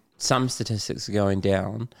some statistics are going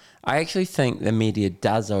down. I actually think the media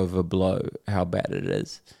does overblow how bad it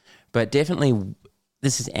is. But definitely,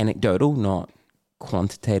 this is anecdotal, not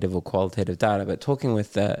quantitative or qualitative data, but talking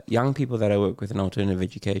with the young people that I work with in alternative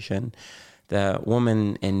education, the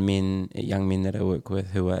women and men, young men that I work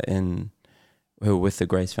with who are with the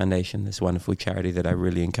Grace Foundation, this wonderful charity that I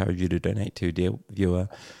really encourage you to donate to, dear viewer.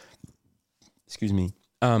 Excuse me.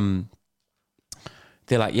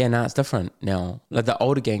 They're like, yeah, it's different now. Like the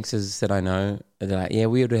older gangsters that I know, they're like, yeah,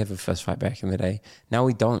 we would have a fist fight back in the day. Now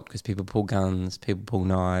we don't because people pull guns, people pull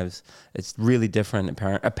knives. It's really different.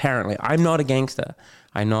 Apparently, I'm not a gangster.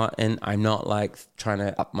 I'm not like trying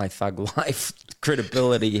to up my thug life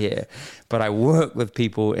credibility here. But I work with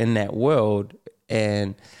people in that world,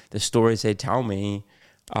 and the stories they tell me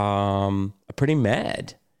are pretty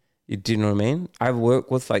mad. Do you know what I mean? I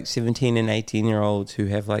work with like 17 and 18-year-olds who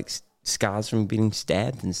have like scars from being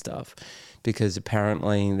stabbed and stuff, because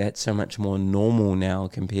apparently that's so much more normal now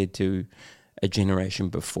compared to a generation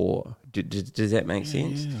before. Does that make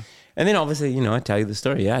sense? Yeah. And then obviously, I tell you the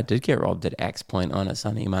story. Yeah, I did get robbed at Axe Point on a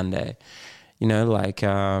sunny Monday. Like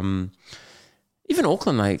even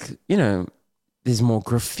Auckland, like, there's more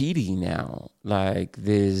graffiti now. Like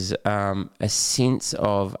there's a sense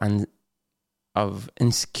of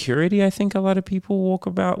insecurity, I think a lot of people walk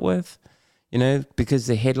about with. Because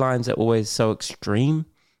the headlines are always so extreme.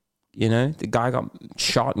 The guy got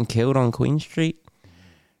shot and killed on Queen Street.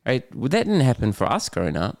 Right? Well, that didn't happen for us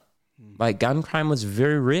growing up. Like, gun crime was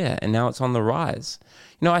very rare, and now it's on the rise.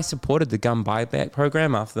 I supported the gun buyback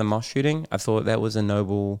program after the mosque shooting. I thought that was a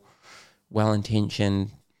noble,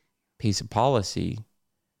 well-intentioned piece of policy.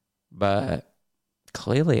 But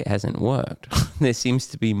clearly it hasn't worked. There seems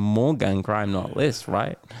to be more gun crime, not less,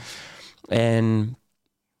 right? And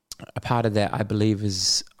a part of that, I believe,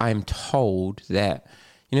 is I'm told that,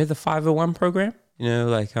 the 501 program,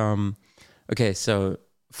 so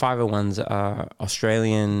 501s are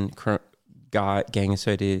Australian gang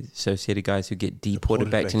associated guys who get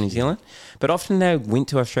deported back to New Zealand. But often they went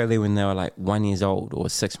to Australia when they were like 1 year old or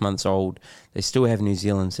 6 months old. They still have New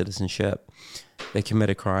Zealand citizenship. They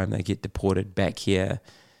commit a crime, they get deported back here.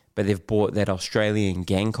 But they've brought that Australian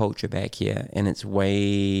gang culture back here, and it's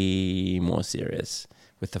way more serious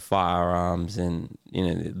with the firearms and,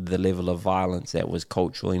 the level of violence that was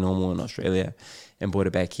culturally normal in Australia, and brought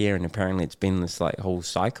it back here. And apparently it's been this like whole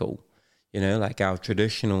cycle, like our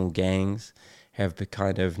traditional gangs have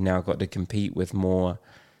kind of now got to compete with more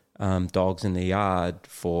dogs in the yard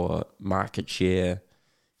for market share,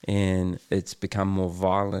 and it's become more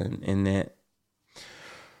violent in that.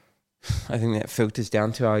 I think that filters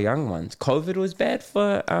down to our young ones. COVID was bad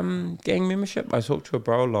for gang membership. I talked to a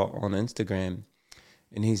bro a lot on Instagram,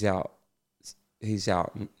 and he's out,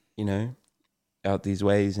 you know, out these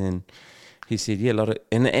ways, and he said, yeah, a lot of,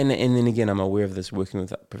 and then again, I'm aware of this working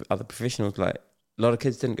with other professionals. Like a lot of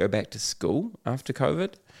kids didn't go back to school after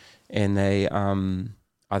COVID, and they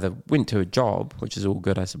either went to a job, which is all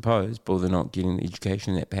good, I suppose, but they're not getting the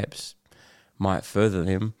education that perhaps might further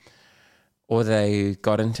them. Or they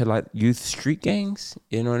got into like youth street gangs,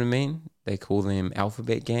 you know what I mean? They call them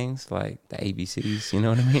alphabet gangs, like the ABCs, you know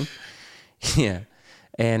what I mean? Yeah.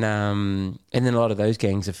 And then a lot of those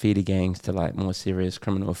gangs are feeder gangs to like more serious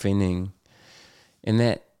criminal offending.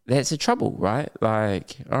 And that's the trouble, right?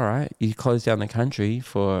 Like, all right, you close down the country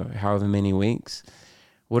for however many weeks.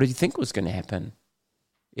 What did you think was going to happen?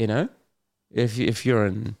 You know? If you're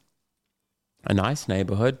in a nice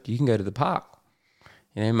neighborhood, you can go to the park.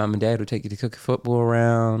 You know, mum and dad will take you to cook a football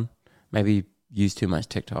around, maybe use too much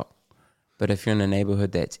TikTok. But if you're in a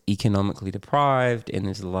neighborhood that's economically deprived and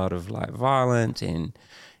there's a lot of like violence and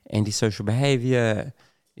antisocial behavior,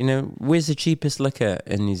 you know, where's the cheapest liquor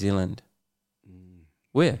in New Zealand?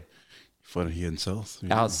 Where? You find it here in South.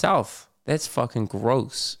 Yeah. Out south. That's fucking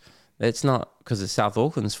gross. That's not because it's South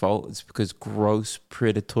Auckland's fault. It's because gross,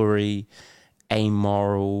 predatory,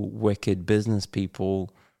 amoral, wicked business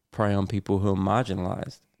people prey on people who are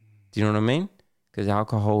marginalized. Do you know what I mean? Because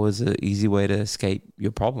alcohol is an easy way to escape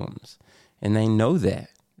your problems. And they know that.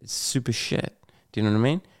 It's super shit. Do you know what I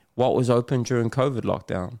mean? What was open during COVID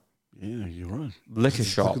lockdown? Yeah, you're right. Liquor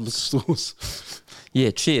shops. Liquor stores.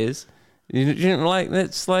 Yeah, cheers. You didn't like,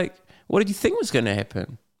 that's like, what did you think was going to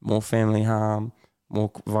happen? More family harm,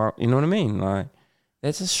 more, you know what I mean? Like,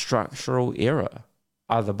 that's a structural error,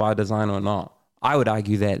 either by design or not. I would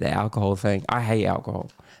argue that the alcohol thing, I hate alcohol.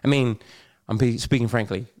 I mean, I'm speaking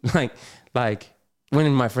frankly, like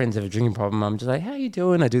when my friends have a drinking problem, I'm just like, how you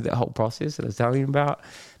doing? I do that whole process that I was telling you about.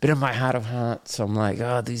 But in my heart of hearts, I'm like,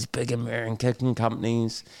 oh, these big American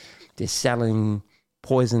companies, they're selling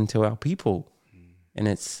poison to our people. And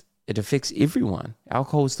it affects everyone.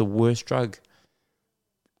 Alcohol is the worst drug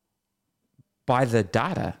by the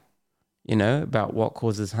data, you know, about what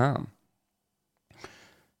causes harm.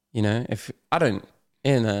 You know,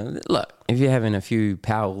 look, if you're having a few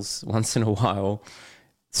pals once in a while,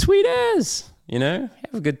 sweet as, you know,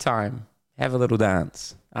 have a good time, have a little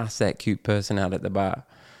dance, ask that cute person out at the bar,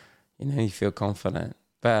 you know, you feel confident.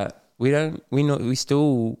 But young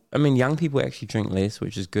people actually drink less,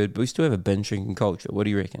 which is good, but we still have a binge drinking culture. What do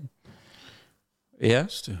you reckon? Yeah?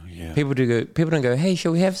 Still, yeah. People don't go, hey,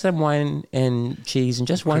 shall we have some wine and cheese and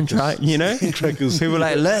just one try, you know? Crackers. People are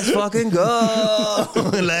like, let's fucking go.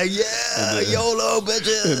 Like, yeah, YOLO,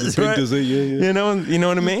 bitches. Right? Yeah. You know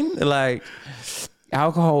what I mean? Like,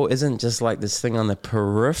 alcohol isn't just like this thing on the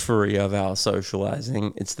periphery of our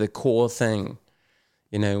socializing. It's the core thing.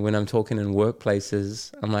 You know, when I'm talking in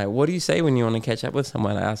workplaces, I'm like, what do you say when you want to catch up with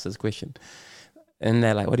someone? I ask this question. And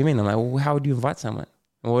they're like, what do you mean? I'm like, well, how would you invite someone?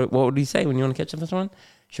 What would you say when you want to catch up with someone?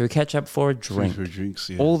 Should we catch up for a drink? For drinks,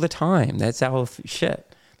 yeah. All the time. That's our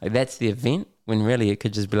shit. Like, that's the event, when really it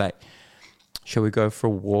could just be like, shall we go for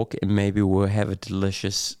a walk and maybe we'll have a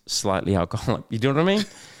delicious, slightly alcoholic, you know what I mean?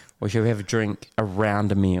 Or should we have a drink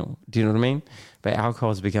around a meal? Do you know what I mean? But alcohol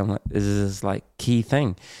has become like this like key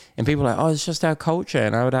thing. And people are like, oh, it's just our culture.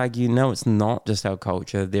 And I would argue, no, it's not just our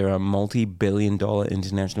culture. There are multi-billion-dollar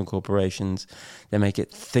international corporations that make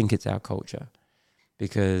it think it's our culture.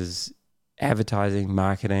 Because advertising,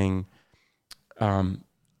 marketing, brand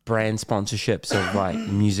sponsorships of like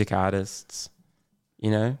music artists, you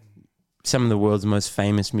know, some of the world's most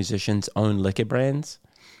famous musicians own liquor brands.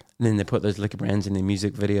 And then they put those liquor brands in their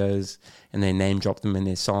music videos and they name drop them in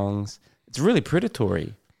their songs. It's really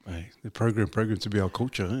predatory. Hey, the program to be our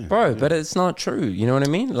culture, eh? Bro, yeah. But it's not true. You know what I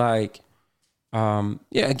mean? Like,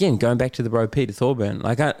 again, going back to the bro Peter Thorburn,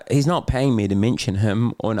 like he's not paying me to mention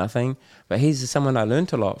him or nothing, but he's someone I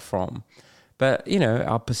learned a lot from. But, you know,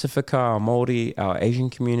 our Pacifica, our Māori, our Asian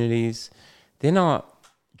communities, they're not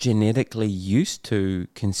genetically used to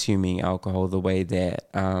consuming alcohol the way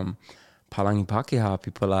that Palangi Pakeha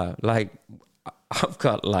people are. Like, I've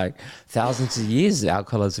got like thousands of years of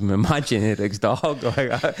alcoholism in my genetics, dog.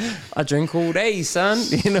 Like, I drink all day, son.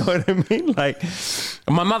 You know what I mean? Like,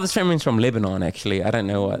 my mother's family's from Lebanon, actually.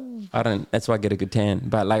 That's why I get a good tan.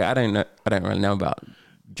 But like, I don't really know about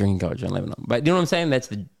drinking culture in Lebanon. But you know what I'm saying?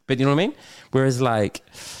 But you know what I mean? Whereas like,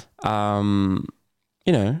 you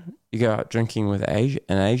know, you go out drinking with an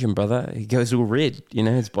Asian brother, he goes all red. You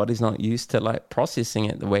know, his body's not used to like processing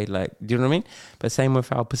it the way like, do you know what I mean? But same with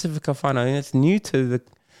our Pacifica whānau, it's new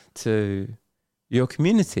to your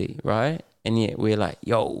community, right? And yet we're like,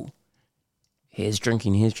 yo, here's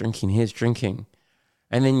drinking.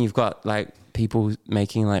 And then you've got like people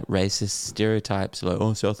making like racist stereotypes like,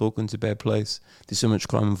 oh, South Auckland's a bad place. There's so much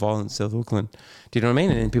crime and violence in South Auckland. Do you know what I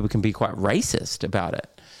mean? And then people can be quite racist about it.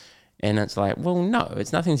 And it's like, well, no,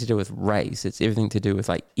 it's nothing to do with race. It's everything to do with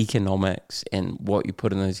like economics and what you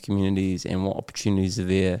put in those communities and what opportunities are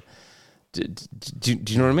there. Do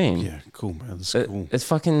you know what I mean? Yeah, cool, man. That's cool. It's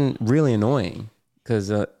fucking really annoying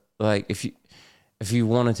because like if you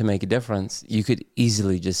wanted to make a difference, you could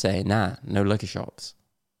easily just say, nah, no liquor shops.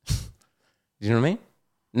 Do you know what I mean?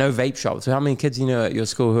 No vape shops. So how many kids you know at your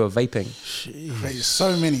school who are vaping? There's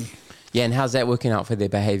so many. Yeah, and how's that working out for their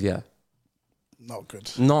behavior? Not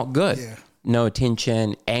good. Not good. Yeah. No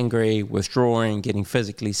attention, angry, withdrawing, getting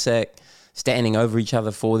physically sick, standing over each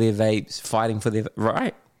other for their vapes, fighting for their...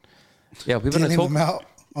 Right. Yeah, people Dealing don't talk... them out.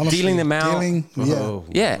 Honestly, dealing them out. Oh.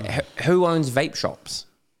 Yeah. Who owns vape shops?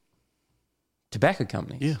 Tobacco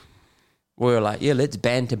companies. Yeah. We're like, yeah, let's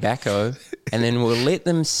ban tobacco and then we'll let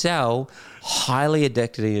them sell highly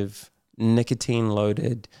addictive,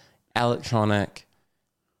 nicotine-loaded electronic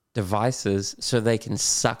devices so they can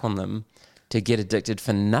suck on them to get addicted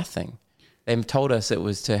for nothing. They told us it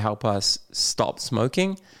was to help us stop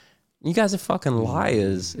smoking. You guys are fucking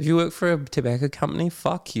liars. If you work for a tobacco company,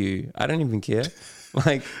 fuck you. I don't even care.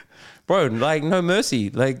 Like, bro, like no mercy.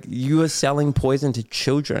 Like you are selling poison to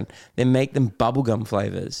children. They make them bubblegum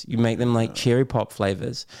flavors. You make them like cherry pop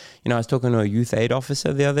flavors. You know, I was talking to a youth aid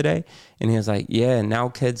officer the other day and he was like, yeah, now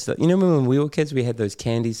kids, you know, when we were kids, we had those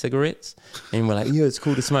candy cigarettes and we're like, yeah, it's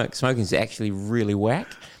cool to smoke. Smoking is actually really whack,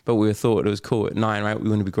 but we thought it was cool at 9, right? We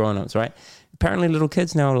want to be grown-ups, right? Apparently little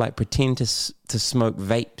kids now like pretend to smoke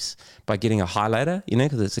vapes by getting a highlighter, you know,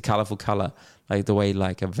 because it's a colorful color, like the way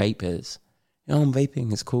like a vape is. You know, I'm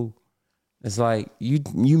vaping, it's cool. It's like,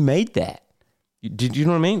 you made that. Did you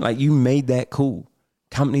know what I mean? Like, you made that cool.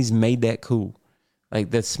 Companies made that cool.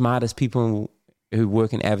 Like, the smartest people who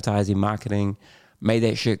work in advertising, marketing, made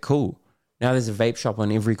that shit cool. Now there's a vape shop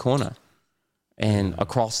on every corner and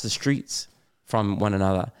across the streets from one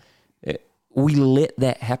another. We let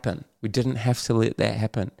that happen. We didn't have to let that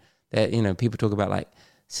happen. That, you know, people talk about, like,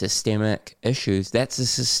 systemic issues. That's a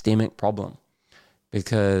systemic problem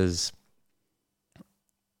because...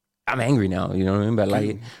 I'm angry now, you know what I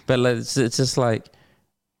mean? But it's just like,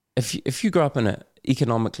 if you grow up in an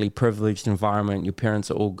economically privileged environment, your parents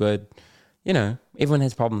are all good, you know, everyone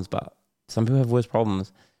has problems, but some people have worse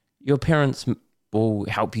problems. Your parents will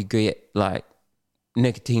help you get like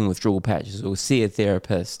nicotine withdrawal patches or see a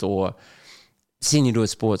therapist or send you to a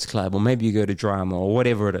sports club or maybe you go to drama or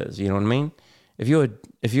whatever it is, you know what I mean? If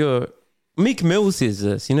you're Meek Mill says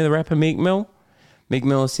this, you know the rapper Meek Mill? Meek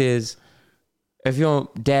Mill says... if your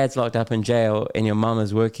dad's locked up in jail and your mum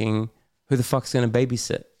is working, who the fuck's going to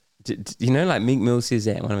babysit? You know, like Meek Mill says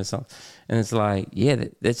that in one of his songs. And it's like, yeah,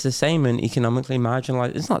 that's the same in economically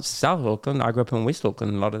marginalised. It's not South Auckland. I grew up in West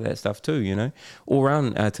Auckland, a lot of that stuff too, you know. All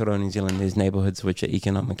around Aotearoa, New Zealand, there's neighbourhoods which are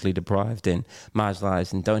economically deprived and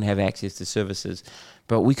marginalised and don't have access to services.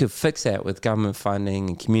 But we could fix that with government funding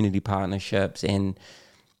and community partnerships and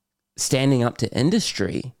standing up to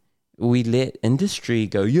industry. We let industry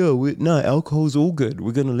go, no, alcohol's all good.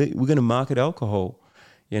 We're gonna market alcohol,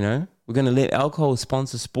 you know. We're gonna let alcohol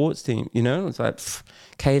sponsor sports team, you know. It's like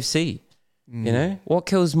KFC, you know. What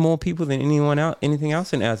kills more people than anything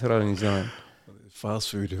else in Aotearoa, New Zealand? Fast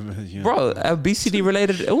food, yeah. Bro, obesity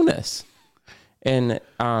related illness, and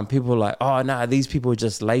people are like, oh no, these people are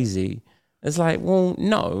just lazy. It's like, well,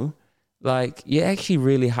 no, like you're actually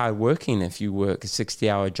really hardworking if you work a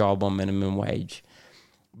 60-hour job on minimum wage.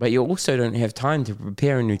 But you also don't have time to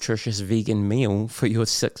prepare a nutritious vegan meal for your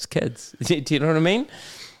 6 kids. Do you know what I mean?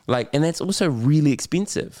 Like, and that's also really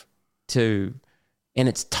expensive and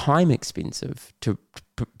it's time expensive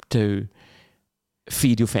to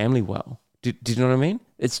feed your family well. Do you know what I mean?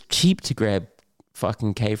 It's cheap to grab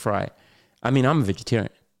fucking K-fry. I mean, I'm a vegetarian,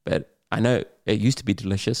 but I know it used to be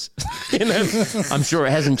delicious. You know, I'm sure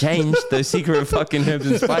it hasn't changed. Those secret fucking herbs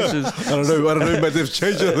and spices. I don't know, but they've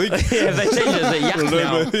changed, I think. Yeah, they changed it. They're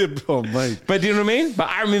yuck now. Oh, mate. But do you know what I mean? But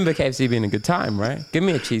I remember KFC being a good time, right? Give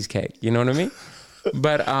me a cheesecake. You know what I mean?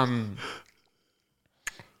 But,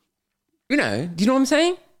 you know, do you know what I'm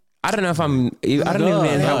saying? I don't know if I don't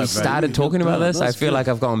even know how we started talking about this. I feel like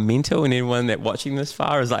I've gone mental and anyone that watching this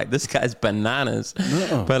far is like, this guy's bananas.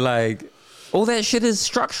 No. But like, all that shit is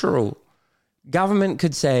structural. Government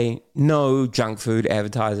could say no junk food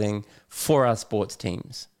advertising for our sports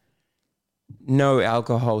teams. No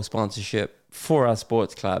alcohol sponsorship for our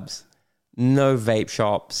sports clubs. No vape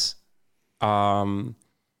shops.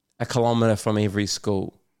 A kilometre from every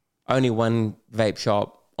school. Only one vape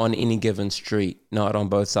shop on any given street, not on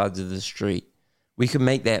both sides of the street. We could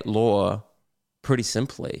make that law pretty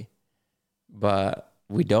simply, but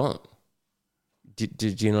we don't. Do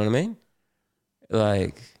you know what I mean?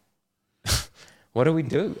 Like, what do we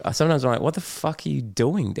do? Sometimes I'm like, what the fuck are you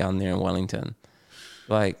doing down there in Wellington?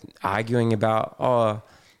 Like, arguing about, oh,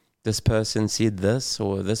 this person said this,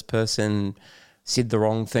 or this person said the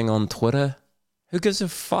wrong thing on Twitter. Who gives a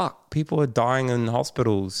fuck? People are dying in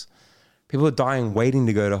hospitals. People are dying waiting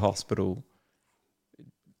to go to hospital.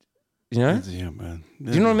 You know? Yeah, man.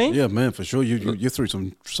 Yeah, do you know what I mean? Yeah, man, for sure. You threw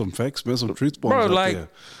some facts, man, some truth bombs Bro, out there.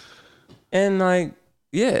 And like,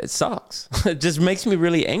 yeah, it sucks. It just makes me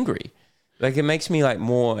really angry. Like, it makes me like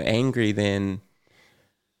more angry than,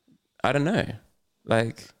 I don't know.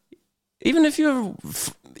 Like, even if you're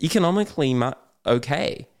economically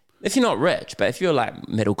okay, if you're not rich, but if you're like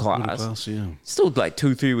middle class, Yeah. still like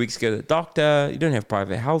 2-3 weeks to go to the doctor, you don't have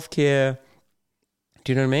private health care.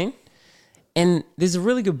 Do you know what I mean? And there's a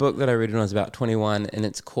really good book that I read when I was about 21, and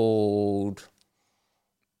it's called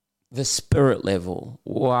The Spirit Level,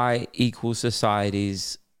 Why Equal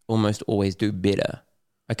Societies Almost Always Do Better.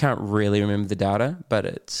 I can't really remember the data, but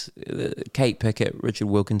it's Kate Pickett, Richard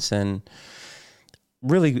Wilkinson.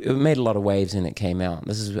 Really, it made a lot of waves when it came out.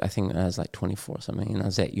 This is, I think I was like 24 or something, and I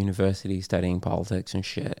was at university studying politics and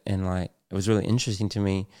shit. And like, it was really interesting to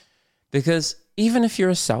me because even if you're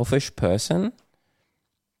a selfish person,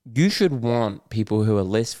 you should want people who are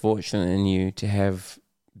less fortunate than you to have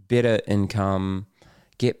better income,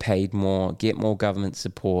 get paid more, get more government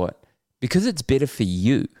support, because it's better for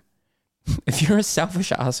you. If you're a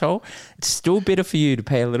selfish asshole, it's still better for you to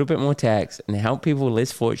pay a little bit more tax and help people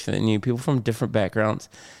less fortunate than you, people from different backgrounds.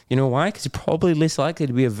 You know why? Because you're probably less likely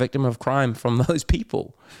to be a victim of crime from those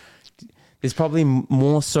people. There's probably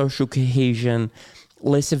more social cohesion,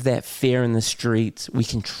 less of that fear in the streets. We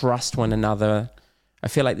can trust one another. I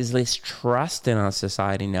feel like there's less trust in our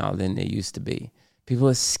society now than there used to be. People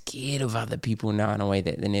are scared of other people now in a way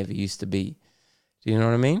that they never used to be. Do you know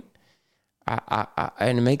what I mean?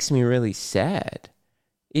 And it makes me really sad.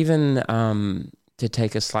 Even to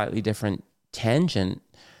take a slightly different tangent,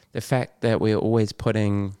 the fact that we're always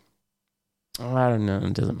putting, I don't know,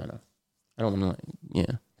 it doesn't matter. I don't want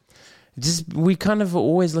to, just, we kind of are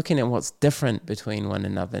always looking at what's different between one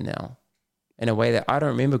another now in a way that I don't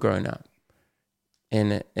remember growing up.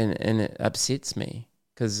 And it upsets me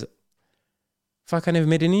because fuck, I never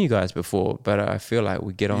met any of you guys before, but I feel like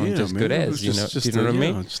we get on just good as, you know, do you know what I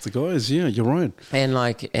mean? Just the guys, yeah, you're right. And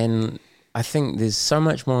like, and I think there's so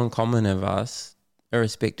much more in common of us,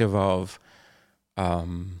 irrespective of where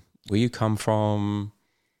you come from,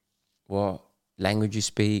 what language you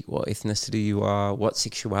speak, what ethnicity you are, what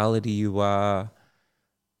sexuality you are,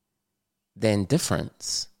 than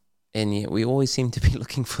difference. And yet we always seem to be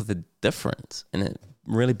looking for the difference, and it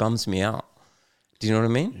really bums me out. Do you know what I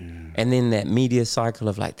mean? Yeah. And then that media cycle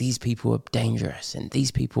of like, these people are dangerous and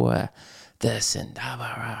these people are this and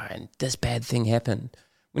and this bad thing happened.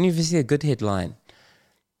 When you see a good headline,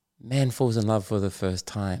 man falls in love for the first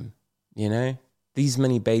time, you know? These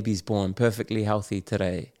many babies born perfectly healthy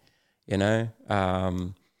today, you know?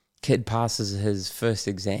 Kid passes his first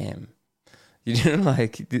exam. You know,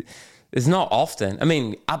 like, it's not often. I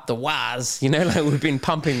mean, up the wires, you know, like we've been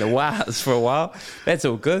pumping the wires for a while. That's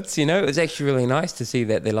all good, you know. It was actually really nice to see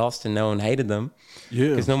that they lost and no one hated them. Yeah.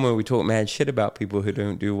 Because normally we talk mad shit about people who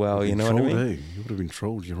don't do well, you know what I mean? Hey, you would have been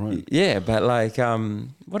trolled, you're right. Yeah, but like,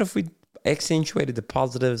 what if we accentuated the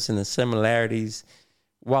positives and the similarities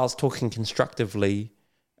whilst talking constructively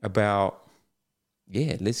about,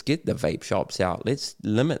 let's get the vape shops out. Let's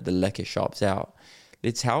limit the liquor shops out.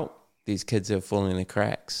 Let's help these kids who are falling in the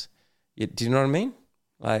cracks. Do you know what I mean?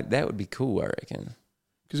 Like, that would be cool, I reckon.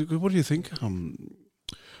 Because what do you think,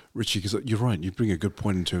 Richie? Because you're right. You bring a good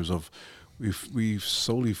point in terms of we've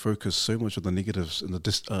solely focused so much on the negatives and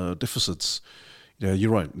the deficits. Yeah,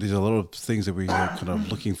 you're right. There's a lot of things that we are kind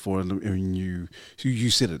of looking for, and you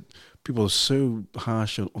said it. People are so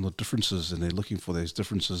harsh on the differences, and they're looking for those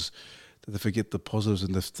differences that they forget the positives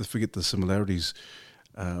and they forget the similarities.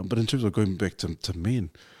 But in terms of going back to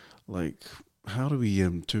men, like, how do we,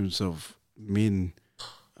 in terms of men,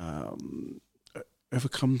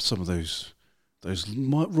 overcome some of those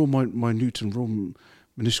real minute and real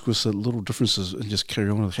minuscule little differences, and just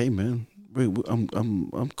carry on with, hey man,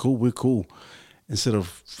 I'm cool, we're cool, instead of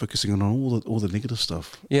focusing on all the negative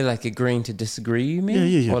stuff. Yeah, like agreeing to disagree, you mean?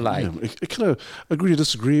 Yeah. Or like, I kind of agree to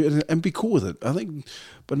disagree and be cool with it, I think.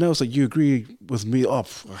 But now it's like, you agree with me, I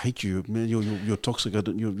hate you, man, you're toxic, you're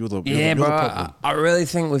the problem. I really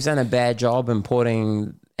think we've done a bad job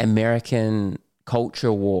importing American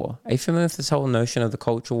culture war. Are you familiar with this whole notion of the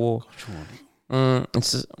culture war?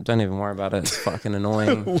 It's just, don't even worry about it. It's fucking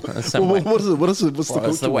annoying. It's Well, what is it? What's the it's the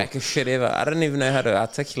culture war? wackest shit ever. I don't even know how to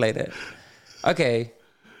articulate it. Okay,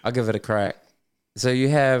 I'll give it a crack. So you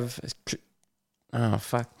have... Oh,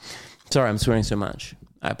 fuck. Sorry, I'm swearing so much.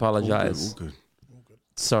 I apologize. All good.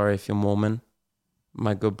 Sorry if you're Mormon.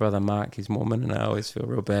 My good brother Mark, he's Mormon, and I always feel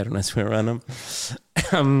real bad when I swear around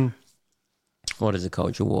him. What is a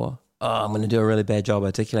culture war? Oh, I'm going to do a really bad job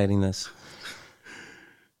articulating this.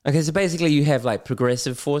 Okay, so basically you have like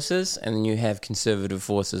progressive forces and then you have conservative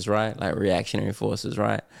forces, right? Like reactionary forces,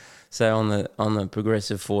 right? So on the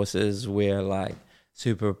progressive forces, we're like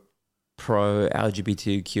super pro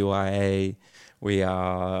LGBTQIA. We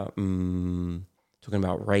are talking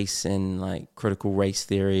about race and like critical race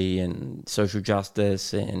theory and social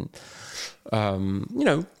justice and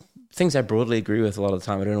things I broadly agree with a lot of the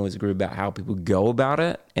time. I don't always agree about how people go about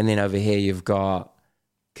it. And then over here you've got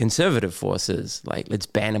conservative forces, like let's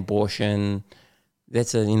ban abortion.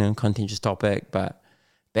 That's a contentious topic, but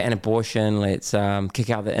ban abortion. Let's kick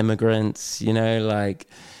out the immigrants.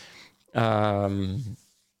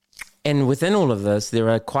 And within all of this, there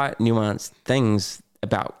are quite nuanced things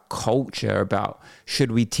about culture. About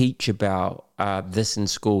should we teach about this in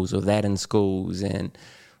schools or that in schools, and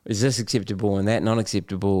is this acceptable and that not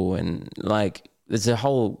acceptable, and like. There's a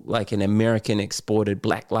whole, like, an American exported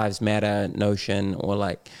Black Lives Matter notion, or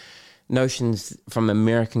like notions from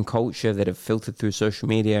American culture that have filtered through social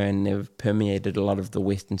media and have permeated a lot of the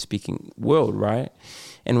Western speaking world, right?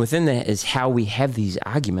 And within that is how we have these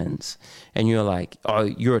arguments. And you're like, oh,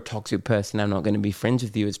 you're a toxic person, I'm not going to be friends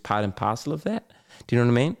with you. It's part and parcel of that. Do you know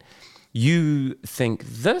what I mean? You think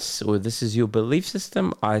this, or this is your belief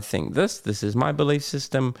system. I think this is my belief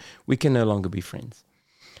system. We can no longer be friends.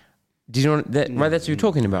 Do you know that? Right, that's what you're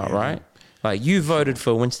talking about, right? Like you voted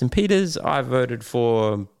for Winston Peters, I voted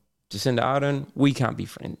for Jacinda Ardern. We can't be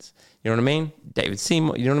friends. You know what I mean? David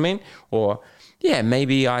Seymour. You know what I mean? Or yeah,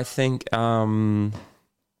 maybe I think I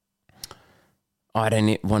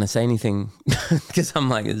don't want to say anything because I'm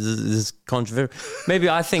like, this is controversial. Maybe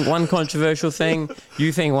I think one controversial thing,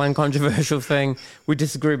 you think one controversial thing. We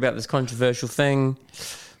disagree about this controversial thing.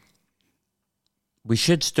 We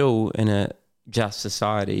should still, in a just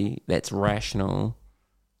society that's rational,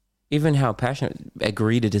 even how passionate,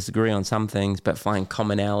 agree to disagree on some things but find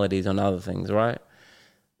commonalities on other things, right?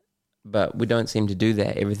 But we don't seem to do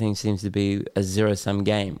that. Everything seems to be a zero-sum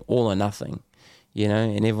game, all or nothing,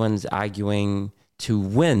 and everyone's arguing to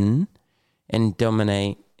win and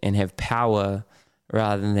dominate and have power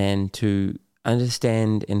rather than to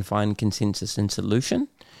understand and find consensus and solution.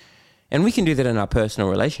 And we can do that in our personal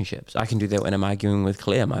relationships. I can do that when I'm arguing with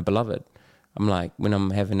Claire, my beloved. I'm like, when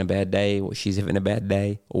I'm having a bad day, or she's having a bad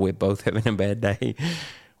day, or we're both having a bad day,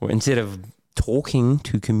 or instead of talking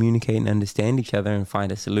to communicate and understand each other and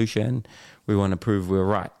find a solution, we want to prove we're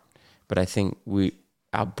right. But I think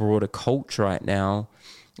our broader culture right now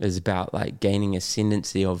is about like gaining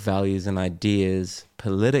ascendancy of values and ideas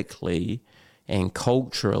politically and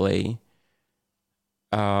culturally,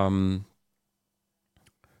 and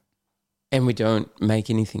we don't make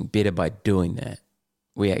anything better by doing that.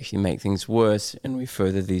 We actually make things worse and we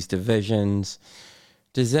further these divisions.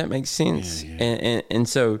 Does that make sense? Yeah. And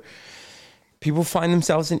so people find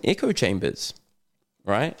themselves in echo chambers,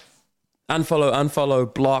 right?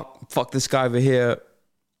 Unfollow, block, fuck this guy over here.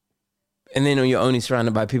 And then you're only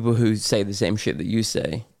surrounded by people who say the same shit that you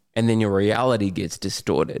say. And then your reality gets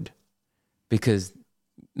distorted because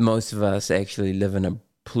most of us actually live in a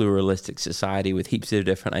pluralistic society with heaps of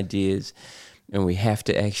different ideas. And we have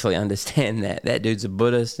to actually understand that dude's a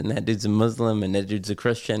Buddhist and that dude's a Muslim and that dude's a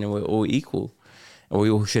Christian, and we're all equal. And we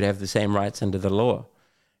all should have the same rights under the law.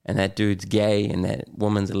 And that dude's gay and that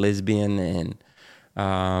woman's a lesbian and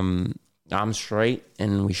I'm straight,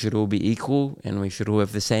 and we should all be equal and we should all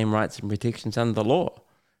have the same rights and protections under the law.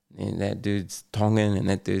 And that dude's Tongan and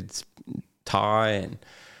that dude's Thai and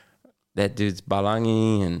that dude's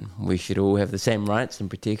Balangi, and we should all have the same rights and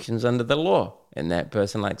protections under the law. And that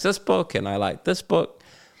person likes this book and I like this book.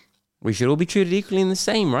 We should all be treated equally and the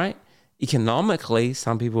same, right? Economically,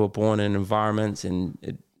 some people are born in environments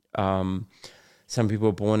and some people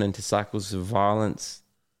are born into cycles of violence.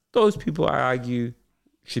 Those people, I argue,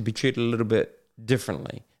 should be treated a little bit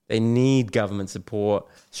differently. They need government support,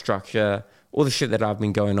 structure, all the shit that I've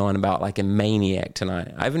been going on about like a maniac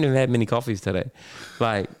tonight. I haven't even had many coffees today.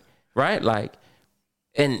 Like, right? Like,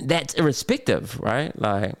 and that's irrespective, right?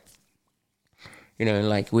 Like,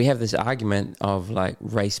 like we have this argument of like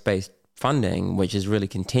race-based funding, which is really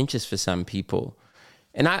contentious for some people.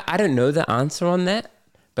 And I don't know the answer on that,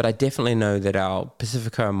 but I definitely know that our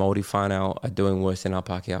Pacifica and Māori whānau are doing worse than our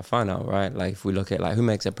Pākehā whānau, right? Like if we look at like who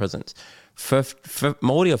makes our prisons,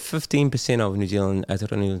 Māori are 15% of New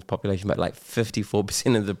Zealand's population, but like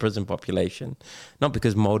 54% of the prison population. Not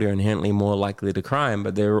because Māori are inherently more likely to crime,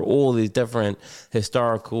 but there are all these different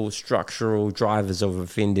historical, structural drivers of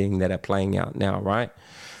offending that are playing out now, right?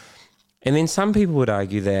 And then some people would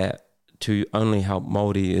argue that to only help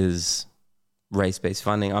Māori is race-based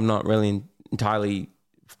funding. I'm not really entirely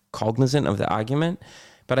cognizant of the argument,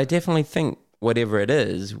 but I definitely think whatever it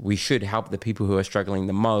is, we should help the people who are struggling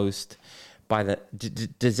the most.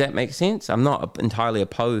 Does that make sense? I'm not entirely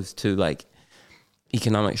opposed to like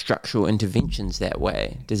economic structural interventions that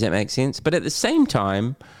way. Does that make sense? But at the same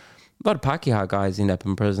time, a lot of Pākehā guys end up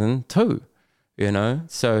in prison too, you know?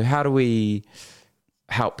 So how do we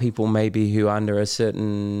help people maybe who are under a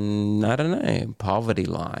certain, I don't know, poverty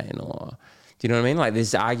line, or do you know what I mean? Like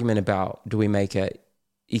there's the argument about, do we make a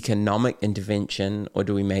economic intervention or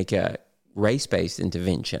do we make a race-based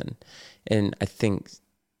intervention? And I think,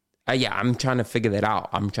 I'm trying to figure that out.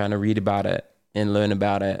 I'm trying to read about it and learn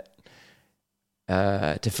about it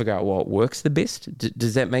to figure out what works the best.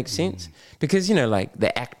 Does that make sense? Because, you know, like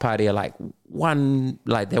the ACT Party are like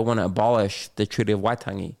they want to abolish the Treaty of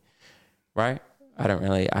Waitangi, right? I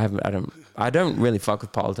don't really fuck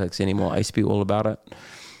with politics anymore. I used to be all about it.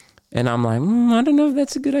 And I'm like, I don't know if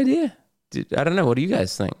that's a good idea. I don't know. What do you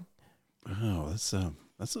guys think? Oh, that's a...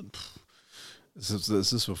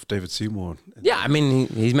 This is with David Seymour. Yeah, I mean,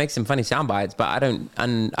 he makes some funny sound bites, but I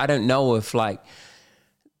don't know if like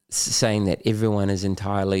saying that everyone is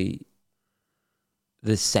entirely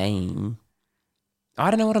the same. I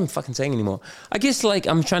don't know what I'm fucking saying anymore. I guess like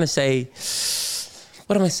I'm trying to say,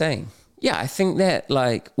 what am I saying? Yeah, I think that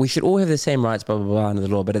like we should all have the same rights, blah, blah, blah, under the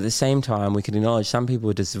law, but at the same time, we can acknowledge some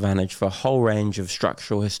people are disadvantaged for a whole range of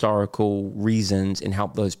structural, historical reasons and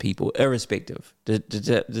help those people irrespective. Does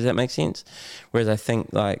that make sense? Whereas I think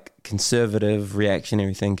like conservative,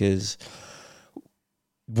 reactionary thinkers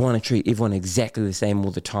want to treat everyone exactly the same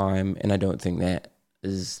all the time, and I don't think that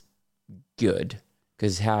is good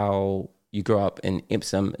because how you grow up in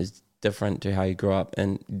Epsom is different to how you grow up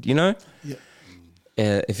in, you know? Yeah.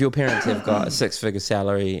 If your parents have got a 6-figure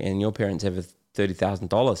salary and your parents have a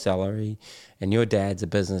 $30,000 salary and your dad's a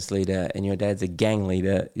business leader and your dad's a gang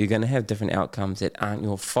leader, you're going to have different outcomes that aren't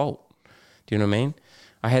your fault. Do you know what I mean?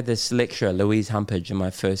 I had this lecturer, Louise Humpage, in my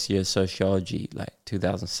first year of sociology, like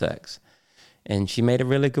 2006, and she made a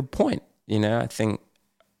really good point. You know, I think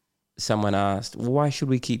someone asked, why should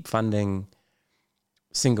we keep funding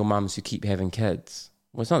single mums who keep having kids?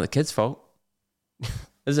 Well, it's not the kid's fault,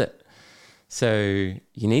 is it? So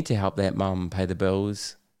you need to help that mum pay the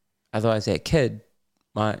bills. Otherwise, that kid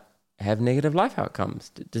might have negative life outcomes.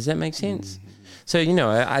 Does that make sense? Mm-hmm. So, you know,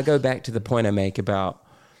 I go back to the point I make about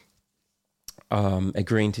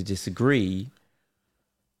agreeing to disagree.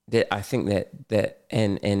 That I think that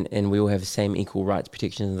and we all have the same equal rights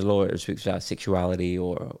protections in the law with respect to our sexuality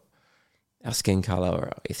or our skin color or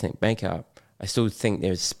our ethnic makeup. I still think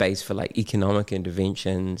there's space for like economic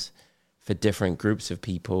interventions for different groups of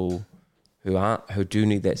people who do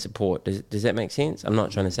need that support. Does that make sense? I'm not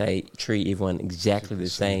trying to say treat everyone exactly the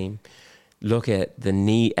same. Look at the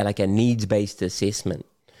need, like a needs-based assessment,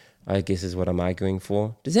 I guess is what I'm arguing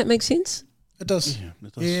for. Does that make sense? It does. Yeah,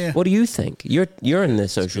 it does. Yeah. What do you think? You're in the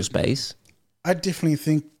social space. I definitely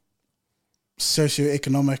think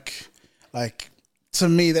socioeconomic, like to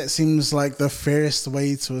me, that seems like the fairest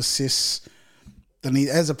way to assess the need,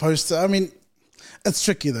 as opposed to, I mean, it's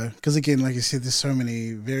tricky though, because again, like you said, there's so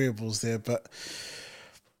many variables there, but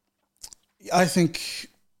I think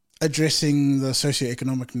addressing the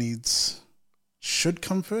socioeconomic needs should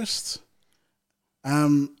come first.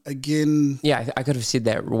 Again... Yeah, I could have said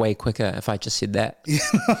that way quicker if I just said that.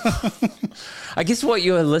 I guess what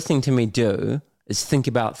you're listening to me do is think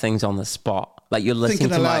about things on the spot. Like you're listening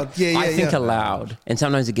Thinking to aloud. I think aloud. And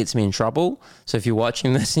sometimes it gets me in trouble. So if you're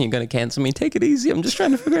watching this and you're going to cancel me, take it easy. I'm just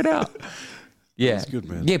trying to figure it out. Yeah. That's good,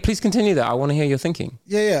 man. Yeah, please continue that. I want to hear your thinking.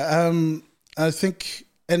 Yeah. I think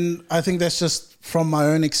that's just from my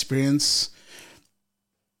own experience.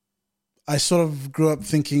 I sort of grew up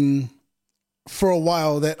thinking for a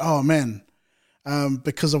while that, oh man,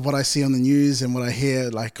 because of what I see on the news and what I hear,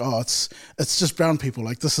 like, oh, it's just brown people.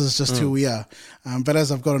 Like this is just who we are. But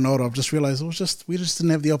as I've gotten older, I've just realized we just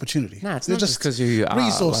didn't have the opportunity. No, it's not just because who you are.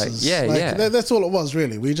 Resources. Like, That's all it was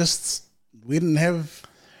really. We didn't have.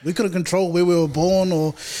 We couldn't control where we were born,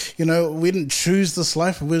 or, you know, we didn't choose this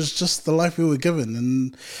life. It was just the life we were given.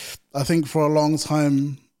 And I think for a long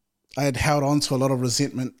time, I had held on to a lot of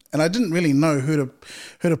resentment, and I didn't really know who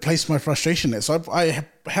to place my frustration at. So I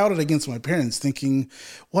held it against my parents, thinking,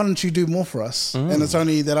 "Why don't you do more for us?" And it's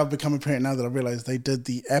only that I've become a parent now that I realized they did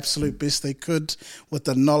the absolute best they could with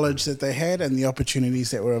the knowledge that they had and the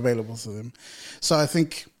opportunities that were available to them. So I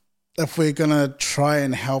think if we're gonna try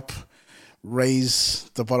and help raise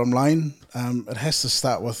the bottom line, it has to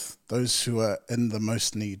start with those who are in the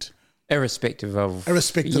most need. Irrespective of...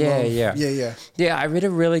 Yeah, I read a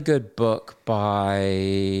really good book by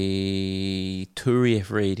Turi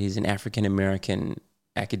Reid. He's an African-American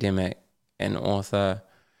academic and author.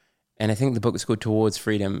 And I think the book was called Towards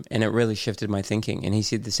Freedom. And it really shifted my thinking. And he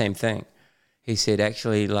said the same thing. He said,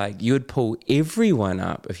 actually, like, you would pull everyone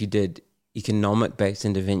up if you did economic-based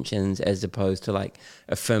interventions as opposed to, like,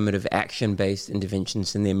 affirmative action-based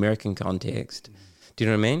interventions in the American context. Do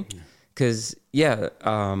you know what I mean? Because,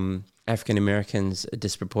 African Americans are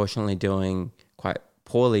disproportionately doing quite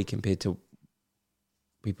poorly compared to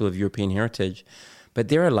people of European heritage. But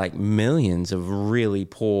there are like millions of really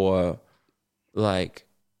poor, like,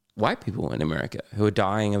 white people in America who are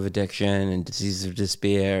dying of addiction and diseases of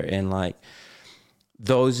despair. And like,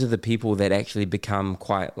 those are the people that actually become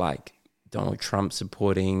quite like Donald Trump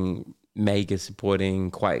supporting, MAGA supporting,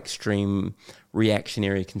 quite extreme,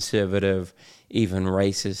 reactionary, conservative, even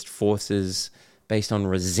racist forces based on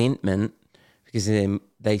resentment, because then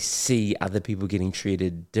they see other people getting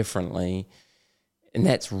treated differently, and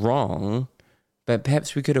that's wrong. But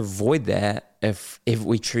perhaps we could avoid that if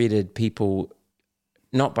we treated people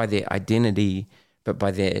not by their identity, but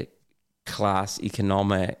by their class,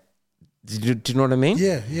 economic. Do you know what I mean?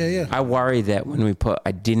 Yeah. I worry that when we put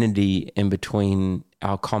identity in between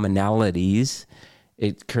our commonalities,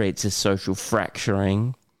 it creates a social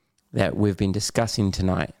fracturing that we've been discussing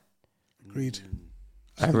tonight. Agreed.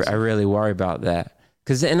 I really worry about that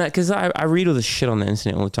because I read all this shit on the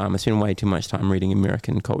internet all the time. I spend way too much time reading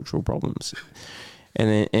American cultural problems, but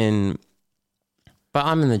I'm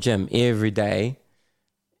in the gym every day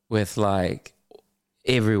with like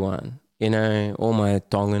everyone, you know, all my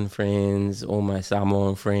Tongan friends, all my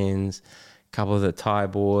Samoan friends, a couple of the Thai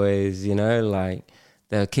boys, you know, like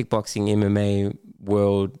the kickboxing MMA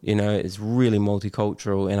world, you know, is really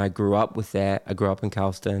multicultural, and I grew up with that. I grew up in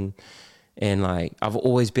Carlston. And like, I've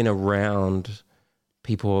always been around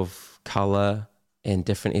people of color and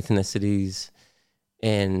different ethnicities,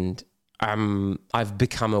 and I've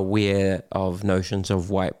become aware of notions of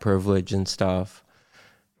white privilege and stuff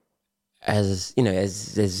as, you know,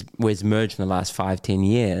 as was merged in the last 5-10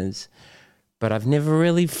 years. But I've never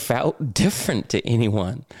really felt different to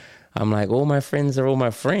anyone. I'm like, all my friends are all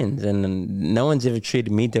my friends, and no one's ever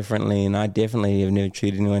treated me differently, and I definitely have never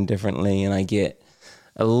treated anyone differently. And I get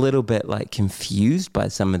a little bit like confused by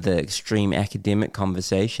some of the extreme academic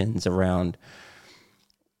conversations around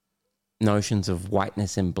notions of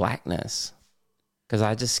whiteness and blackness, because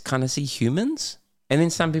I just kind of see humans. And then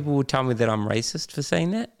some people will tell me that I'm racist for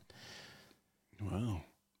saying that. Wow.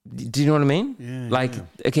 Do you know what I mean? Yeah. Like,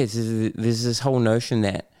 okay, so there's this whole notion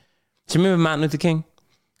that, do you remember Martin Luther King?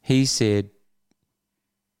 He said,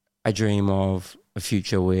 I dream of a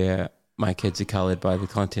future where my kids are colored by the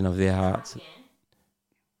content of their hearts,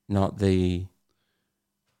 not the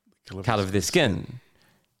color of their skin,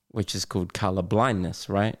 which is called color blindness,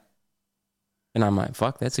 right? And I'm like,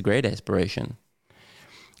 fuck, that's a great aspiration.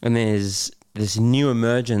 And there's this new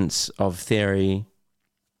emergence of theory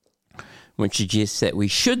which suggests that we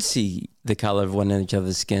should see the color of one of each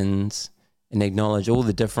other's skins and acknowledge all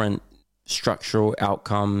the different structural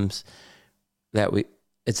outcomes that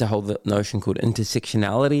it's a whole notion called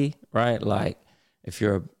intersectionality, right? Like, if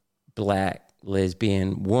you're a black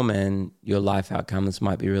lesbian woman, your life outcomes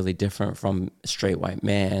might be really different from a straight white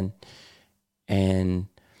man. And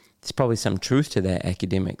there's probably some truth to that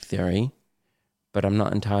academic theory, but I'm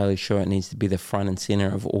not entirely sure it needs to be the front and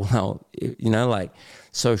center of all our, you know, like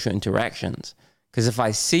social interactions. Because if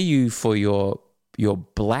I see you for your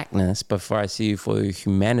blackness before I see you for your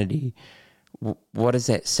humanity, what is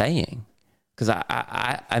that saying? Because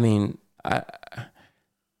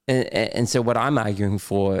and so what I'm arguing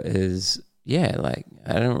for is, yeah, like,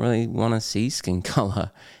 I don't really want to see skin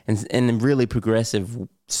color. And in really progressive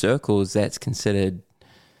circles, that's considered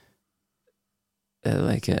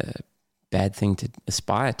like a bad thing to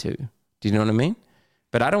aspire to. Do you know what I mean?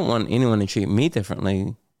 But I don't want anyone to treat me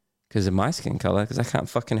differently because of my skin color, because I can't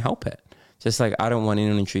fucking help it. Just like I don't want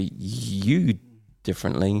anyone to treat you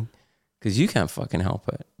differently because you can't fucking help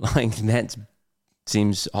it. Like, that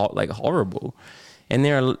seems like horrible. And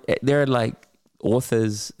there are like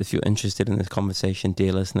authors, if you're interested in this conversation,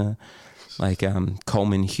 dear listener, like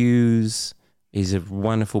Coleman Hughes. He's a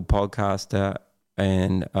wonderful podcaster.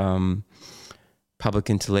 and public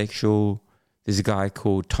intellectual. There's a guy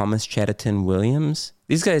called Thomas Chatterton Williams.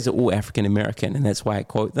 These guys are all African American, and that's why I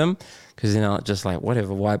quote them, because they're not just like,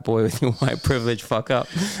 whatever, white boy with your white privilege, fuck up.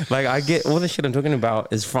 Like, I get all the shit I'm talking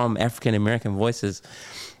about is from African American voices.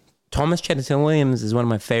 Thomas Chatterton Williams is one of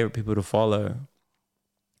my favorite people to follow,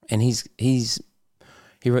 and he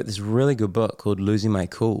wrote this really good book called Losing My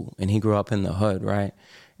Cool, and he grew up in the hood, right?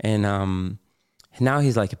 And now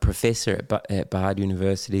he's like a professor at Bard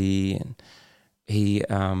University, and he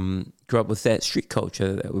grew up with that street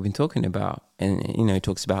culture that we've been talking about. And, you know, he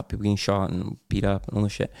talks about people getting shot and beat up and all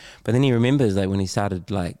this shit. But then he remembers, like, when he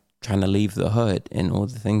started, like, trying to leave the hood and all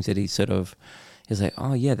the things that he's like,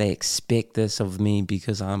 oh, yeah, they expect this of me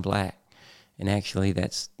because I'm black. And actually,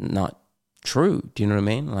 that's not true. Do you know what I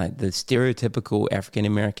mean? Like, the stereotypical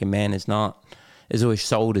African-American man is always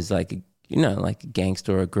sold as, like, like a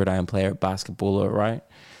gangster or a gridiron player at basketball, right?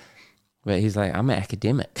 But he's like, I'm an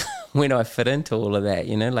academic. Where do I fit into all of that?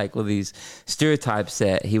 Like all these stereotypes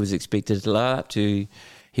that he was expected to live up to,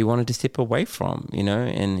 he wanted to step away from,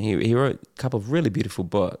 and he wrote a couple of really beautiful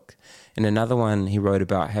books. And another one he wrote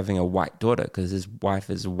about having a white daughter because his wife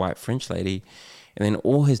is a white French lady. And then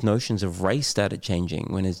all his notions of race started changing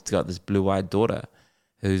when he's got this blue-eyed daughter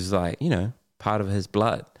who's like, part of his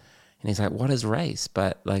blood. And he's like, what is race?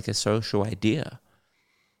 But like a social idea.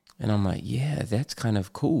 And I'm like, yeah, that's kind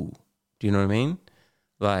of cool. Do you know what I mean?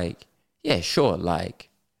 Like, yeah, sure, like,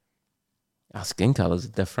 our skin colors are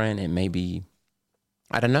different and maybe,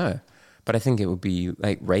 I don't know. But I think it would be,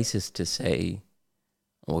 like, racist to say,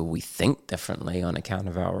 well, we think differently on account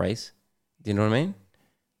of our race. Do you know what I mean?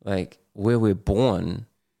 Like, where we're born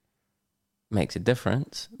makes a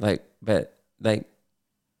difference. Like, but, like,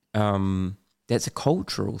 that's a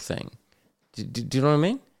cultural thing. Do you know what I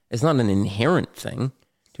mean? It's not an inherent thing.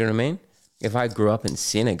 Do you know what I mean? If I grew up in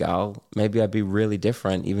Senegal, maybe I'd be really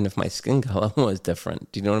different, even if my skin color was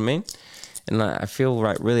different. Do you know what I mean? And like, I feel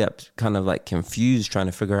like really kind of like confused trying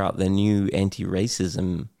to figure out the new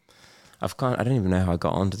anti-racism. I don't even know how I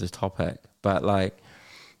got onto this topic, but like,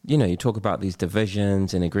 you talk about these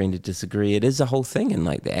divisions and agreeing to disagree. It is a whole thing in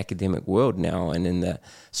like the academic world now and in the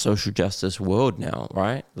social justice world now,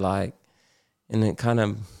 right? Like, and it kind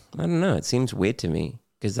of, I don't know, it seems weird to me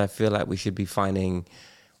because I feel like we should be finding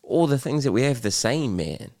all the things that we have the same,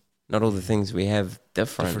 man. Not all the things we have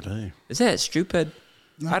different. Is that stupid?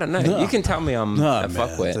 No, I don't know. No. You can tell me I'm a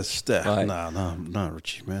fuckwit. No,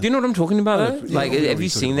 Richie, man. Do you know what I'm talking about? Like, have you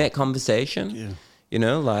seen that conversation?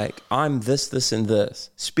 Yeah. Like, I'm this, and this.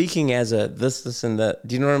 Speaking as a this, and that.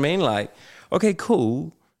 Do you know what I mean? Like, okay,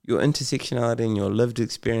 cool. Your intersectionality and your lived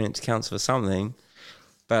experience counts for something.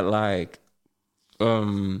 But, like,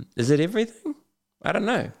 is it everything? I don't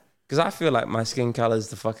know. Because I feel like my skin color is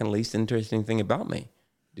the fucking least interesting thing about me.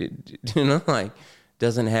 Like,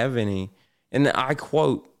 doesn't have any. And I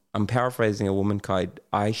quote, I'm paraphrasing a woman called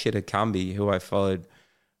Aisha Kambi, who I followed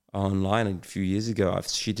online a few years ago.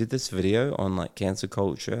 She did this video on like cancel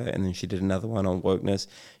culture, and then she did another one on wokeness.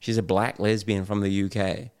 She's a black lesbian from the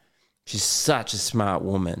UK. She's such a smart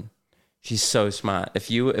woman. She's so smart.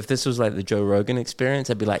 If this was like the Joe Rogan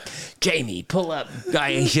experience, I'd be like, Jamie, pull up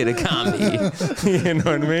Aisha Kambi. You know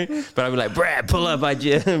what I mean? But I'd be like, Brad, pull up my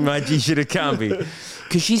Aisha Kambi.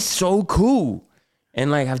 Because she's so cool.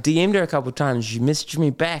 And like, I've DM'd her a couple of times. She messaged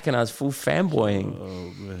me back and I was full fanboying.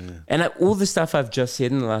 Oh, man. And all the stuff I've just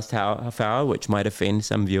said in the last half hour, which might offend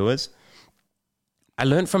some viewers, I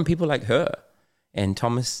learned from people like her and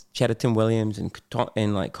Thomas Chatterton Williams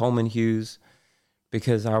and like Coleman Hughes.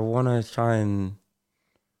 Because I want to try and,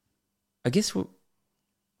 I guess,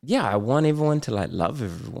 I want everyone to like love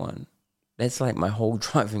everyone. That's like my whole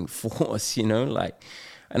driving force, like,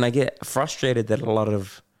 and I get frustrated that a lot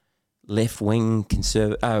of left-wing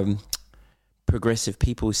progressive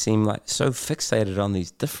people seem like so fixated on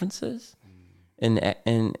these differences in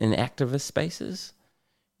activist spaces.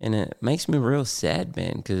 And it makes me real sad,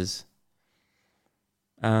 man, because,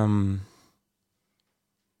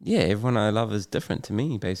 everyone I love is different to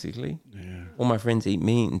me, basically. Yeah. All my friends eat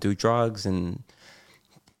meat and do drugs and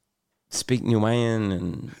speak Niuean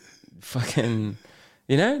and fucking,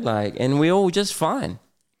 and we're all just fine.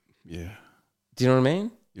 Yeah. Do you know what I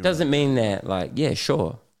mean? You're Doesn't right. mean that, like, yeah,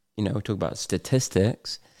 sure. We talk about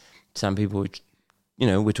statistics. Some people,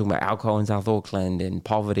 we're talking about alcohol in South Auckland and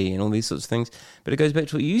poverty and all these sorts of things. But it goes back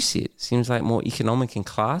to what you said. It seems like more economic and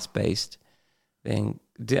class-based than...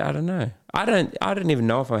 I don't know. I don't even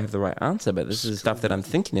know if I have the right answer, but this is the stuff that I'm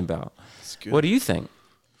thinking about. What do you think?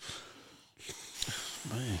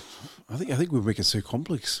 Man, I think we make it so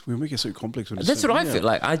complex. We make it so complex. That's what I feel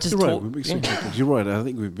like. I just You're right. We make it so complex. You're right. I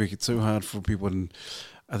think we make it so hard for people, and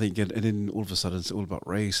I think, and then all of a sudden it's all about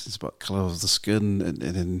race. It's about color of the skin, and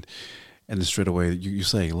then straight away you're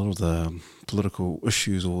saying a lot of the political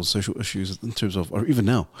issues or social issues in terms of, or even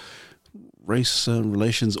now, race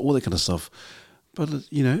relations, all that kind of stuff. But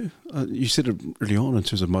you said it early on in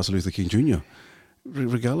terms of Martin Luther King Jr.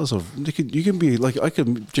 Regardless of, you can be like, I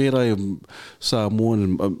can Jedi and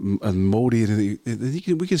Samoan and Māori,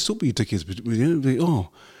 and we can still be dickheads, but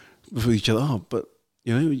with each other. But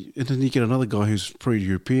and then you get another guy who's pretty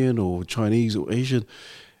European or Chinese or Asian,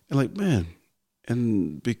 and like, man,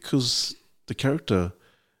 and because the character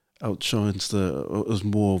outshines is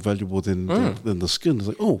more valuable than the skin. It's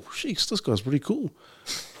like, oh, sheesh, this guy's pretty cool.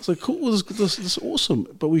 It's like, cool, this is awesome.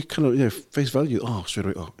 But we kind of face value. Oh,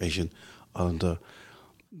 straight away, Asian, Islander.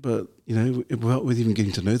 But without even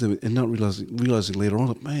getting to know them and not realizing later on,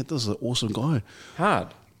 like, man, this is an awesome guy. Hard.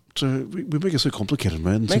 So we make it so complicated,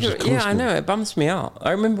 man. I know, it bums me out.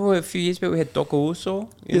 I remember a few years back we had Toko Uso.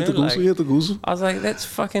 Toko Uso. I was like, that's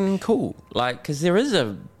fucking cool. Like, because there is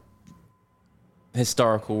a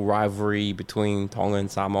historical rivalry between Tonga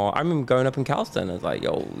and Samoa. I remember going up in Carlston. I was like,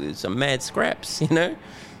 yo, there's some mad scraps, And I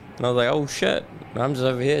was like, oh shit, I'm just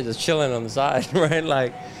over here just chilling on the side, right?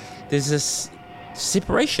 Like, there's this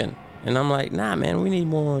separation. And I'm like, nah, man, we need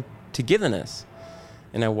more togetherness.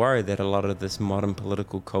 And I worry that a lot of this modern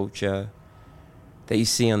political culture that you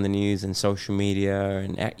see on the news and social media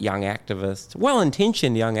and young activists,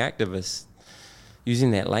 well-intentioned young activists,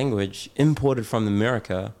 using that language imported from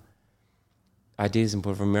America, ideas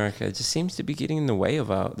imported from America, it just seems to be getting in the way of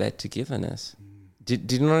that togetherness. Do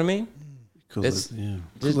you know what I mean? Because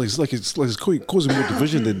it's like it's causing more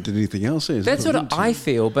division than anything else. That's what I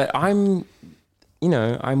feel, but I'm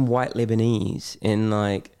white Lebanese, and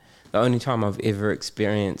like the only time I've ever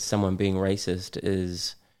experienced someone being racist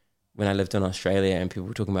is when I lived in Australia and people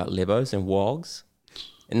were talking about lebos and wogs,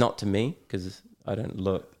 and not to me because I don't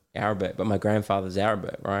look Arabic, but my grandfather's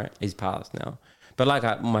Arabic, right? He's passed now. But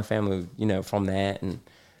like my family, from that and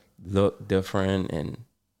look different and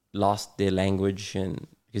lost their language and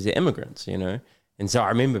because they're immigrants, And so I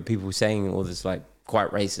remember people saying all this like quite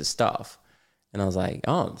racist stuff. And I was like,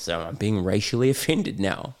 oh, so I'm being racially offended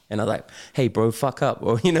now. And I was like, hey, bro, fuck up.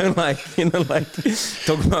 Or, talk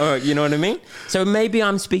about, you know what I mean? So maybe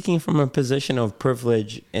I'm speaking from a position of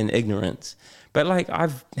privilege and ignorance. But like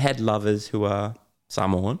I've had lovers who are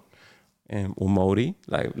Samoan or Māori,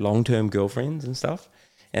 like long-term girlfriends and stuff.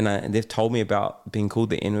 And they've told me about being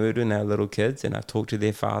called the N-word when they were little kids. And I talked to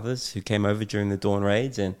their fathers who came over during the Dawn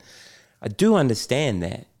Raids. And I do understand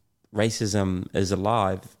that racism is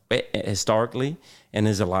alive historically and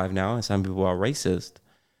is alive now. And some people are racist.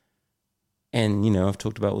 And, I've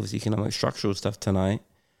talked about all this economic structural stuff tonight.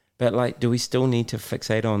 But like, do we still need to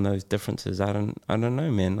fixate on those differences? I don't know,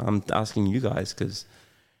 man. I'm asking you guys because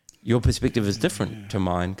your perspective is different to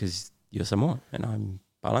mine because you're Samoan and I'm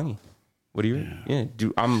Palangi. What do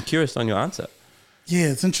you? I'm curious on your answer. Yeah,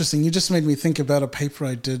 it's interesting. You just made me think about a paper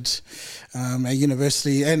I did at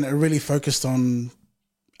university, and it really focused on,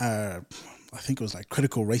 I think it was like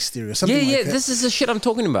critical race theory or something like that. Yeah, this is the shit I'm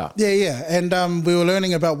talking about. Yeah. And we were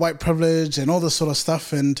learning about white privilege and all this sort of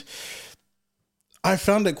stuff, and I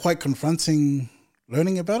found it quite confronting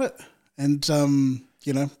learning about it. And,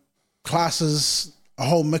 classes, a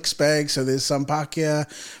whole mixed bag. So there's some Pākehā,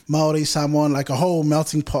 Māori, Samoan, like a whole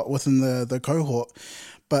melting pot within the cohort.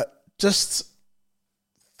 But just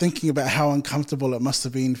thinking about how uncomfortable it must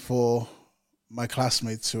have been for my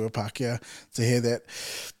classmates who are Pākehā to hear that,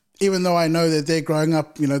 even though I know that they're growing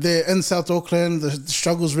up, they're in South Auckland, the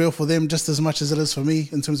struggle's real for them just as much as it is for me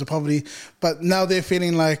in terms of poverty. But now they're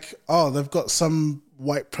feeling like, they've got some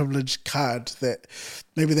white privilege card that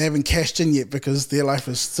maybe they haven't cashed in yet because their life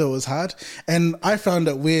is still as hard. And I found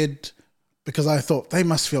it weird because I thought they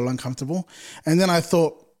must feel uncomfortable. And then I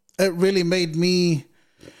thought it really made me,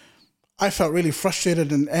 I felt really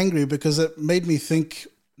frustrated and angry because it made me think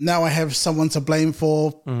now I have someone to blame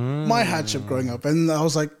for my hardship growing up. And I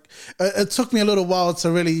was like, it took me a little while to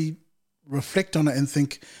really reflect on it and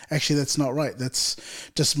think, actually, that's not right. That's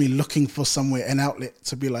just me looking for somewhere, an outlet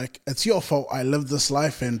to be like, it's your fault. I lived this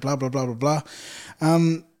life and blah, blah, blah, blah, blah.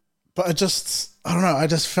 But I don't know. I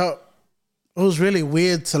just felt it was really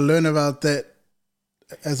weird to learn about that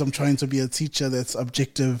as I'm trying to be a teacher that's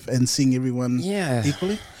objective and seeing everyone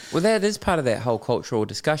equally. Well, that is part of that whole cultural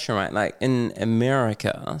discussion, right? Like in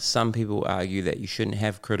America, some people argue that you shouldn't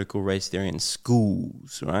have critical race theory in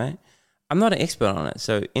schools, right? I'm not an expert on it,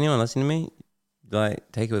 so anyone listening to me,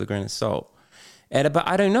 like, take it with a grain of salt. But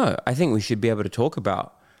I don't know. I think we should be able to talk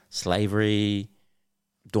about slavery,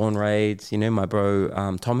 Dawn Raids. My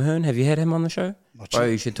bro, Tom Hearn. Have you had him on the show? Bro,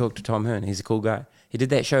 you should talk to Tom Hearn. He's a cool guy. He did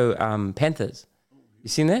that show, Panthers. You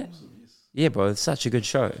seen that? Yeah, bro, it's such a good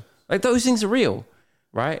show. Like, those things are real,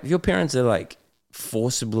 right? If your parents are like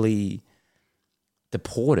forcibly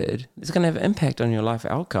deported, it's going to have an impact on your life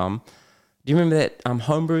outcome. Do you remember that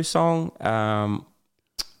Homebrew song?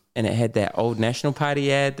 And it had that old National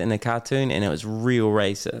Party ad in the cartoon, and it was real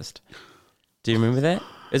racist. Do you remember that?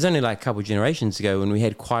 It was only like a couple of generations ago when we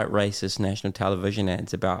had quite racist national television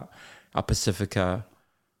ads about our Pacifica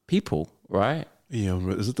people, right? Yeah,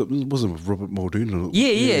 wasn't it Robert Muldoon?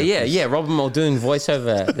 Yeah. Robert Muldoon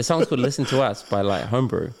voiceover. The song's called "Listen to Us" by like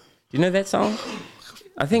Homebrew. Do you know that song?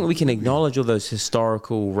 I think we can acknowledge all those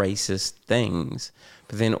historical racist things,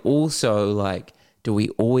 but then also like, do we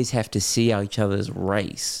always have to see each other's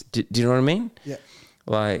race? Do you know what I mean? Yeah.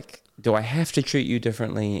 Like, do I have to treat you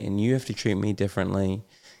differently and you have to treat me differently?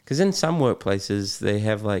 Because in some workplaces, they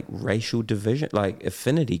have like racial division, like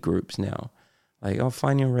affinity groups now. Like, I'll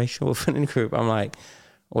find your racial affinity group. I'm like,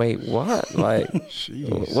 wait, what? Like,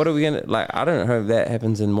 what are we going to, like, I don't know if that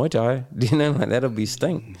happens in Muay Thai. Do you know, like, that'll be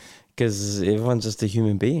stink. Because everyone's just a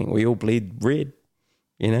human being. We all bleed red,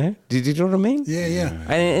 you know? Do you know what I mean? Yeah.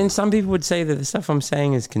 And some people would say that the stuff I'm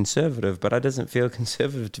saying is conservative, but it doesn't feel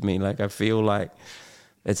conservative to me. Like, I feel like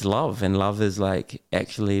it's love, and love is like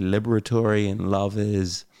actually liberatory, and love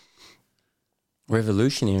is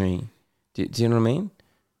revolutionary. Do you know what I mean?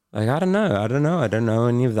 Like, I don't know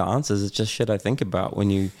any of the answers. It's just shit I think about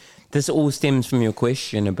this all stems from your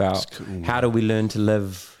question about how do we learn to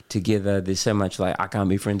live together. There's so much like, I can't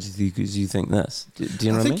be friends with you because you think this. Do you know what I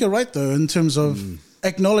mean? I think you're right though, in terms of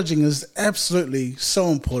acknowledging is absolutely so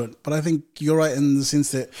important, but I think you're right in the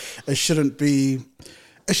sense that it shouldn't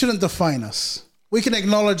define us. We can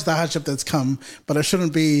acknowledge the hardship that's come, but it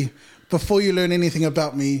shouldn't be, before you learn anything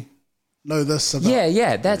about me, know this about me.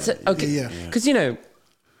 Yeah, that's it. Okay. Yeah. Because, you know,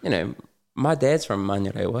 my dad's from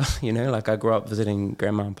Manurewa, you know, like I grew up visiting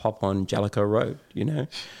Grandma and Pop on Jellicoe Road, you know,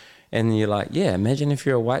 and you're like, yeah, imagine if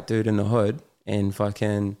you're a white dude in the hood and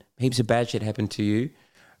fucking heaps of bad shit happened to you,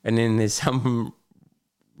 and then there's some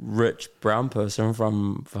rich brown person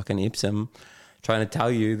from fucking Epsom trying to tell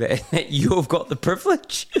you that you've got the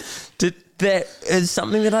privilege. That is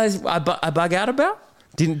something that I bug out about.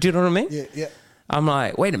 Do you know what I mean? Yeah. I'm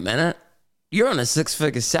like, wait a minute, you're on a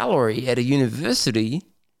 6-figure salary at a university,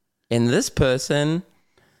 and this person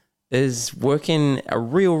is working a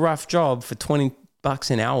real rough job for $20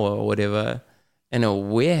 an hour or whatever in a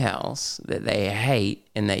warehouse that they hate,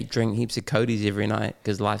 and they drink heaps of Cody's every night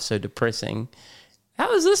because life's so depressing.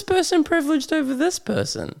 How is this person privileged over this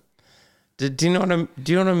person? Do you know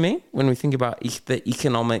what I mean? When we think about the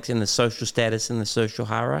economics and the social status and the social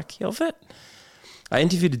hierarchy of it. I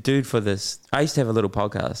interviewed a dude for this. I used to have a little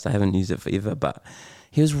podcast. I haven't used it forever, but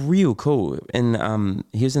he was real cool. And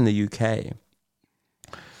he was in the UK.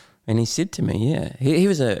 And he said to me, yeah, he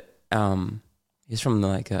was he's from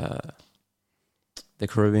like the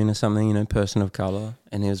Caribbean or something, you know, person of color.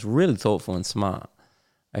 And he was really thoughtful and smart.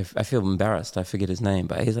 I feel embarrassed. I forget his name,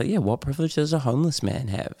 but he's like, yeah, what privilege does a homeless man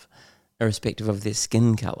have, irrespective of their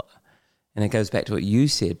skin color? And it goes back to what you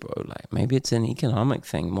said, bro. Like, maybe it's an economic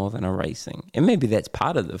thing more than a race thing. And maybe that's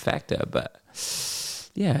part of the factor, but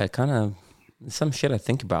yeah, kind of some shit I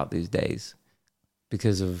think about these days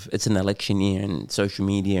because of it's an election year and social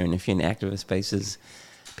media. And if you're in activist spaces,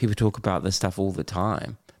 people talk about this stuff all the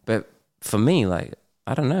time. But for me, like,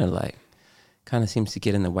 I don't know, like, kind of seems to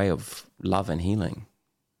get in the way of love and healing.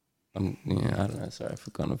 I don't know. Sorry, I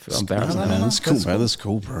forgot. I feel embarrassed. That's cool, man. That's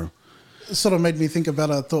cool, bro. It sort of made me think about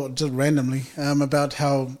a thought just randomly about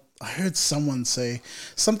how I heard someone say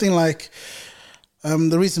something like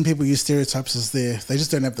the reason people use stereotypes is they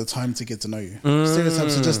just don't have the time to get to know you.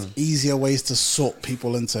 Stereotypes are just easier ways to sort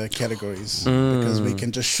people into categories because we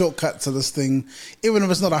can just shortcut to this thing. Even if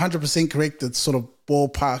it's not 100% correct, it's sort of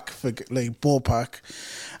ballpark.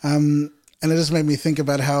 And it just made me think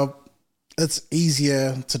about how it's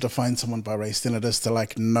easier to define someone by race than it is to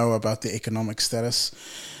like know about their economic status.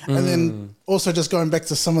 And then also just going back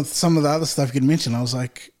to some of the other stuff you'd mentioned, I was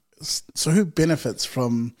like, so who benefits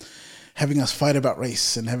from having us fight about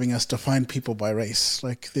race and having us define people by race?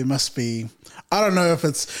 Like, there must be, I don't know if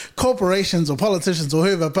it's corporations or politicians or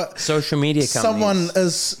whoever, but social media companies. Someone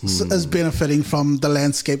is benefiting from the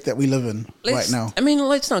landscape that we live in right now. I mean,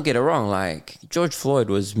 let's not get it wrong. Like, George Floyd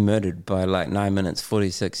was murdered by like 9 minutes,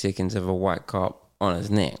 46 seconds of a white cop on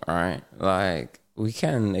his neck, right? Like, we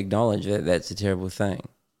can acknowledge that that's a terrible thing.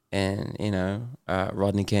 And, you know,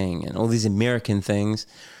 Rodney King and all these American things.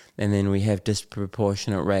 And then we have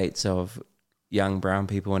disproportionate rates of young brown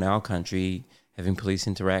people in our country having police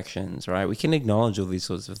interactions, right? We can acknowledge all these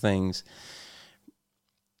sorts of things.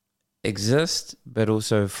 exist, but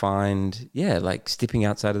also find, like stepping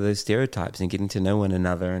outside of those stereotypes and getting to know one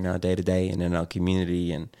another in our day-to-day and in our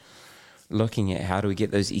community, and looking at how do we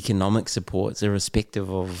get those economic supports irrespective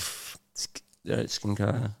of skin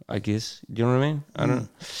color, I guess. Do you know what I mean?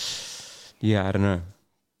 I don't know.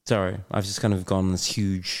 Sorry, I've just kind of gone on this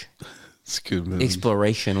huge It's good, man.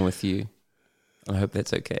 exploration with you. I hope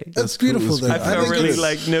that's okay. That's beautiful, though. I feel really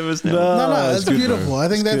nervous now. No, it's good, beautiful. man. I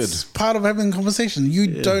think It's that's part of having a conversation.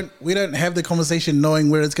 We don't have the conversation knowing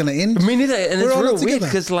where it's going to end. Me neither, and We're it's all real together.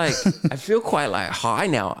 weird because I feel quite high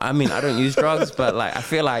now. I mean, I don't use drugs, but I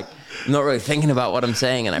feel like I'm not really thinking about what I'm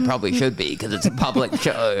saying, and I probably should be because it's a public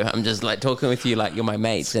show. I'm just talking with you like you're my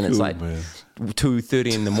mates, and it's Cool, like man.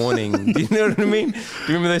 2:30 in the morning. Do you know what I mean? Do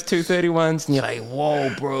you remember those 2:30 ones? And you're like,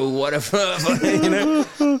 whoa, bro, what if, you know?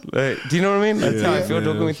 Do you know what I mean? That's how I feel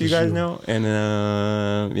talking with you guys now. And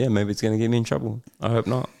maybe it's going to get me in trouble. I hope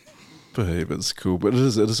not. But hey, it's cool. But it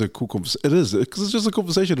is a cool conversation. It is, because it's just a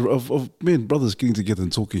conversation of men, brothers getting together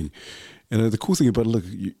and talking. And the cool thing about it, look,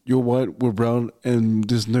 you're white, we're brown, and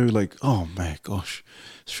there's no oh my gosh.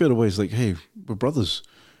 Straight away, it's like, hey, we're brothers.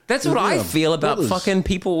 That's what I feel about brothers. fucking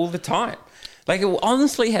people all the time. It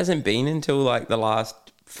honestly hasn't been until the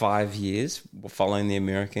last 5 years following the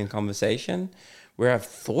American conversation where I've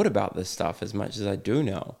thought about this stuff as much as I do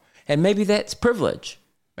now. And maybe that's privilege.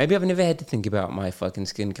 Maybe I've never had to think about my fucking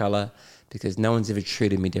skin color because no one's ever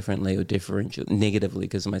treated me differently or negatively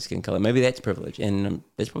because of my skin color. Maybe that's privilege, and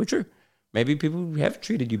that's probably true. Maybe people have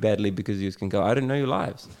treated you badly because of your skin color. I don't know your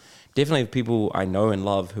lives. Definitely people I know and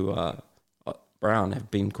love who are brown have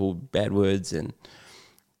been called bad words and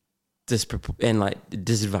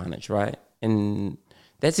disadvantage, right? And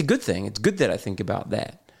that's a good thing. It's good that I think about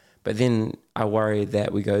that. But then I worry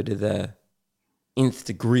that we go to the nth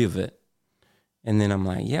degree of it. And then I'm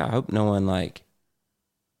like, I hope no one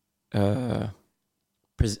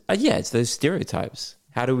it's those stereotypes.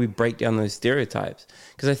 How do we break down those stereotypes?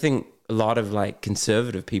 Because I think a lot of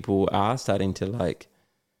conservative people are starting to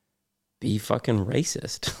be fucking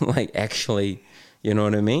racist. Actually, you know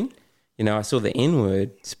what I mean? I saw the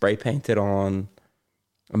N-word spray painted on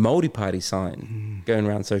a Māori party sign going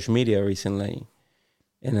around social media recently.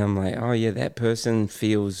 And I'm like, oh yeah, that person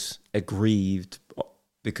feels aggrieved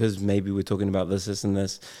because maybe we're talking about this and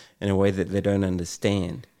this in a way that they don't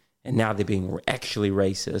understand. And now they're being actually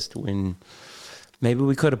racist when maybe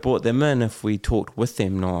we could have brought them in if we talked with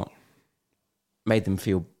them, not made them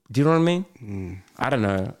feel. Do you know what I mean? I don't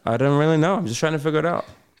know. I don't really know. I'm just trying to figure it out.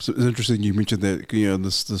 So it's interesting you mentioned that.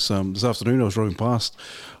 This afternoon I was driving past.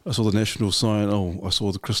 I saw the national sign. I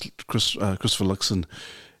saw the Christopher Luxon,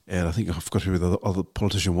 and I think I forgot who the other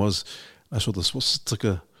politician was. I saw this. What's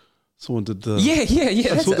a someone did. Yeah.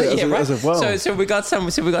 That's right. I said, wow. So we got some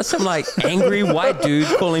angry white dude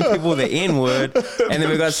calling people the N word, and then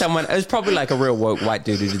we got someone. It was probably a real woke white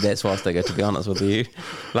dude who did that swastika. To be honest with you,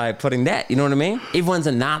 putting that. You know what I mean? Everyone's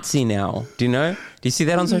a Nazi now. Do you know? Do you see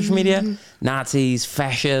that on social media? Nazis,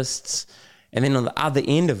 fascists. And then on the other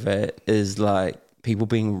end of it is people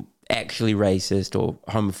being actually racist or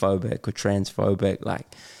homophobic or transphobic,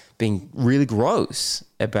 being really gross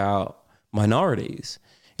about minorities.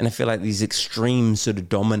 And I feel like these extremes sort of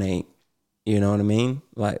dominate, you know what I mean?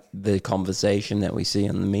 The conversation that we see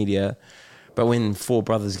on the media. But when four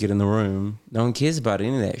brothers get in the room, no one cares about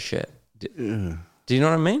any of that shit. Do you know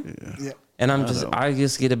what I mean? Yeah. And I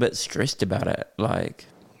just get a bit stressed about it,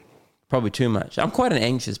 probably too much. I'm quite an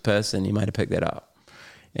anxious person. You might have picked that up.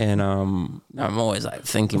 And I'm always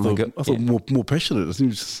thinking. I thought more passionate. I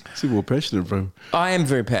seem more passionate, bro. I am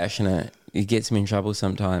very passionate. It gets me in trouble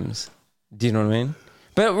sometimes. Do you know what I mean?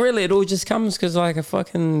 But really, it all just comes because I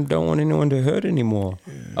fucking don't want anyone to hurt anymore.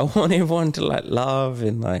 Yeah. I want everyone to love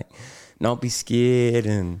and not be scared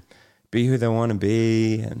and be who they want to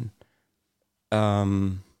be, and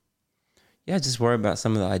I just worry about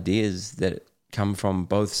some of the ideas that come from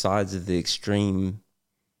both sides of the extreme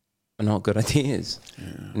are not good ideas. Yeah.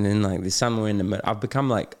 And then there's somewhere in the middle. I've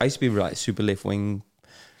become I used to be super left wing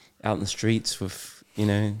out in the streets with,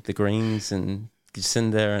 the Greens and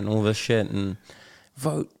Jacinda and all this shit and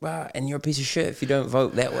vote, and you're a piece of shit if you don't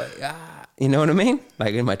vote that way. You know what I mean?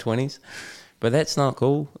 In my 20s. But that's not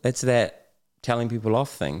cool. That's that telling people off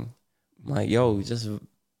thing. Just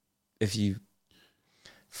if you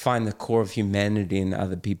find the core of humanity in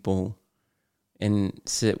other people and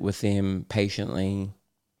sit with them patiently,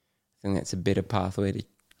 I think that's a better pathway to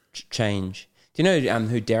change. Do you know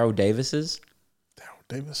who Daryl Davis is? Daryl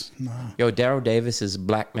Davis? No. Daryl Davis is a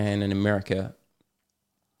black man in America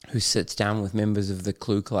who sits down with members of the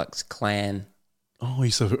Ku Klux Klan. Oh,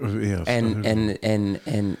 he's and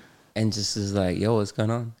just is what's going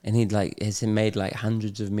on? And he'd has made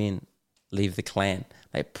hundreds of men leave the clan,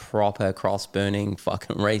 like proper cross-burning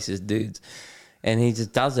fucking racist dudes. And he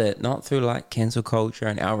just does it, not through like cancel culture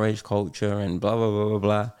and outrage culture and blah, blah, blah, blah,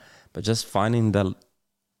 blah, but just finding the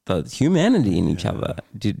humanity in each other.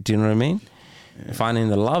 Do you know what I mean? Yeah. Finding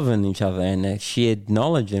the love in each other and the shared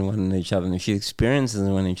knowledge in one each other and the shared experiences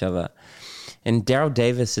in one each other. And Daryl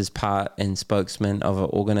Davis is part and spokesman of an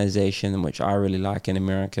organization which I really like in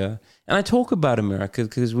America. And I talk about America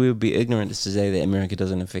because we would be ignorant to say that America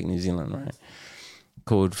doesn't affect New Zealand, right?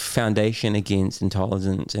 Called Foundation Against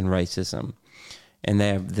Intolerance and Racism. And they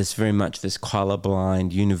have this very much this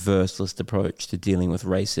colorblind, universalist approach to dealing with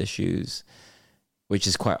race issues, which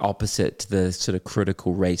is quite opposite to the sort of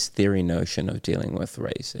critical race theory notion of dealing with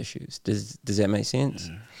race issues. Does that make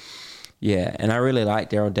sense? Yeah, and I really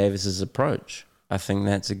like Daryl Davis's approach. I think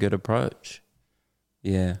that's a good approach.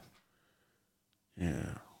 Yeah. Yeah,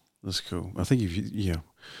 that's cool. I think when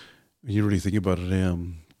you really think about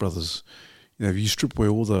it, brothers, if you strip away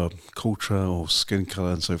all the culture or skin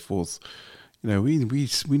color and so forth, we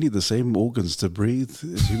need the same organs to breathe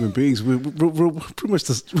as human beings. We're pretty much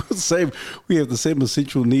the same. We have the same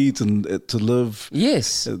essential needs and to live.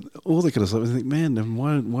 Yes, and all that kind of stuff. I think, man, and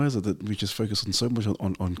why is it that we just focus on so much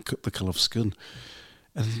on the color of skin?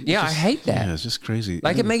 And I hate that. Yeah, it's just crazy.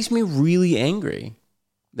 Like it makes me really angry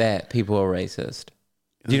that people are racist.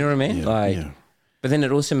 Do you know what I mean? But then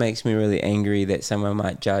it also makes me really angry that someone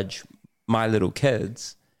might judge my little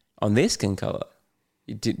kids on their skin color.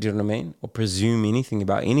 Do you know what I mean? Or presume anything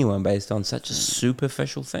about anyone based on such a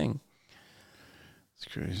superficial thing. It's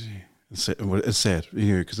crazy. It's sad,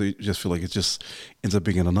 because I just feel like it just ends up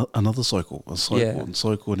being another cycle, and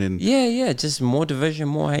then... Yeah, just more division,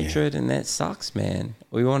 more hatred, and that sucks, man.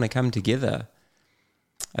 We want to come together.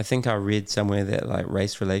 I think I read somewhere that, like,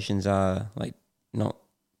 race relations are, like, not...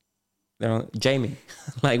 They're on... Jamie.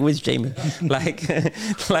 Like, where's Jamie? like...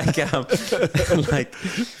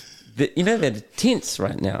 they're tense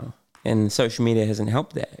right now, and social media hasn't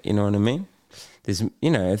helped that. You know what I mean? There's,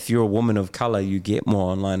 if you're a woman of color, you get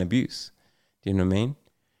more online abuse. Do you know what I mean?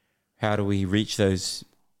 How do we reach those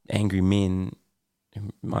angry men? It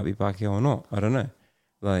might be Pākehā or not. I don't know.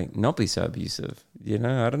 Like, not be so abusive.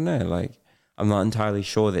 I don't know. Like, I'm not entirely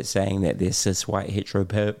sure that saying that they're cis white hetero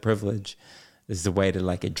privilege is the way to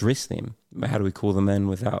like address them. How do we call them in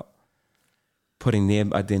without putting their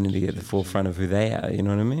identity at the forefront of who they are? You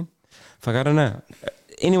know what I mean? Fuck, I don't know.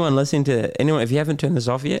 Anyone listening to if you haven't turned this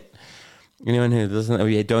off yet, anyone who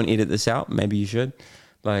doesn't, don't edit this out, maybe you should.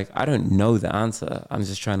 Like, I don't know the answer. I'm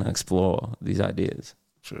just trying to explore these ideas.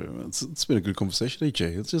 Sure, it's been a good conversation,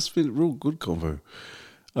 AJ. It's just been a real good convo.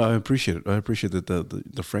 I appreciate it. I appreciate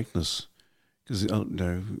the frankness, because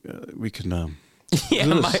we can.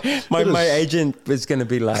 My agent was going to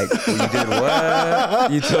be like, you did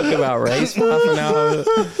what? You talk about race for half an hour?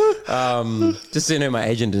 Just so you know, my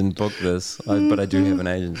agent didn't book this, but I do have an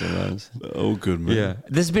agent sometimes. Oh, good, man. Yeah.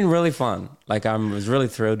 This has been really fun. Like, I was really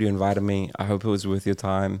thrilled you invited me. I hope it was worth your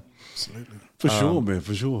time. Absolutely. For sure, man,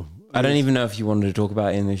 for sure. I don't even know if you wanted to talk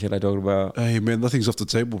about anything shit I talked about. Hey, man, nothing's off the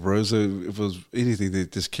table, bro. So if it was anything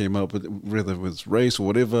that just came up, whether it was race or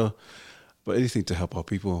whatever, but anything to help our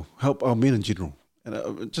people, help our men in general.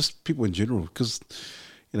 And just people in general, because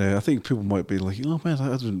I think people might be like, oh man, I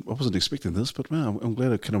wasn't expecting this, but man, I'm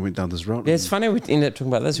glad I kind of went down this route. Yeah, it's funny we ended up talking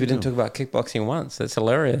about this. We didn't talk about kickboxing once. That's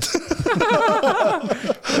hilarious. This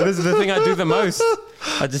is the thing I do the most.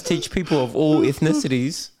 I just teach people of all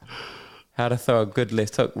ethnicities how to throw a good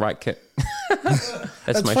left hook, right kick.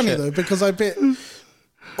 That's my funny shit. Though, because I bet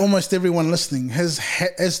almost everyone listening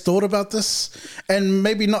has thought about this and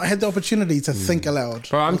maybe not had the opportunity to think aloud.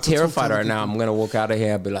 Bro, I'm terrified right now. I'm going to walk out of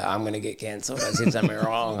here and be like, I'm going to get cancelled. I said something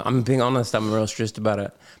wrong. I'm being honest. I'm real stressed about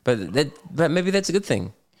it. But maybe that's a good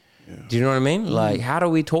thing. Yeah. Do you know what I mean? Like, how do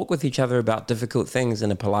we talk with each other about difficult things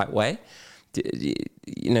in a polite way?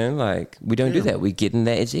 Like, we don't do that. We get in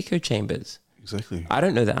those echo chambers. Exactly. I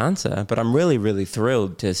don't know the answer, but I'm really, really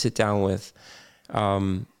thrilled to sit down with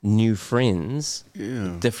new friends,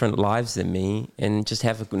 different lives than me, and just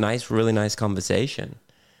have a really nice conversation.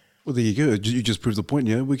 Well, there you go. You just proved the point.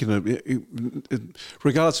 Yeah, we can,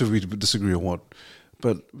 regardless if we disagree or what,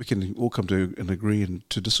 but we can all come to and agree and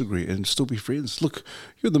to disagree and still be friends. Look,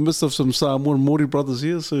 you're in the midst of some Samoan Māori brothers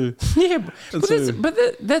here, so yeah.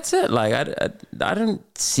 But that's it. Like, I don't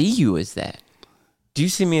see you as that. Do you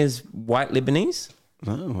see me as white Lebanese?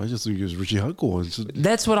 No, I just think you as Richie Hardcore.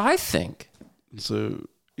 That's what I think. So,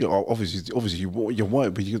 obviously you're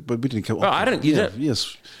white, but we didn't come. Bro, I don't.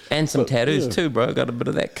 Yes, and some tattoos too, bro. Got a bit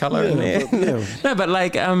of that color in there. But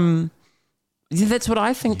like, that's what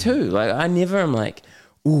I think too. Like, I never am like,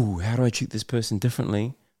 ooh, how do I treat this person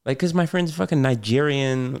differently? Like, because my friend's fucking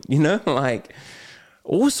Nigerian, you know, like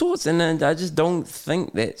all sorts. And then I just don't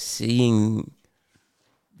think that seeing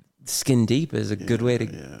skin deep is a good way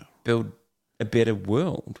to build a better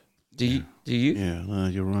world. Do you? Yeah, no,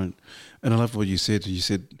 you're right. And I love what you said. You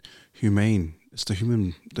said humane. It's the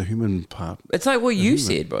human part. It's like what you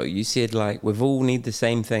said, bro. You said like we've all need the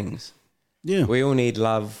same things. Yeah. We all need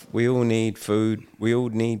love. We all need food. We all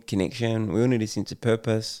need connection. We all need a sense of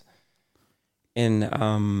purpose.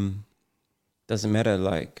 And doesn't matter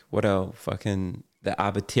like what our fucking the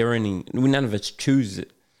arbitrary. None of us choose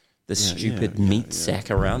it. The stupid meat sack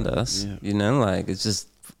around us. Yeah. You know, like it's just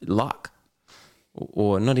luck,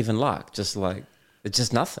 or not even luck. Just like it's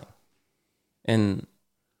just nothing. And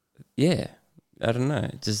yeah, I don't know.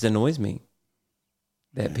 It just annoys me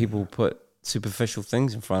that people put superficial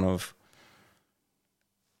things in front of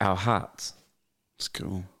our hearts. It's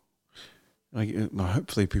cool. Like,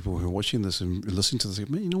 hopefully people who are watching this and listening to this, like,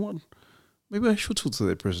 man, you know what? Maybe I should talk to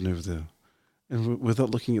that person over there, and without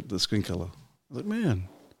looking at the skin color. I was like, man,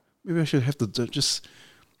 maybe I should have to just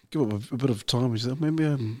give up a bit of time. And say, maybe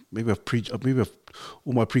I've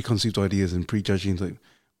all my preconceived ideas and prejudging. Like,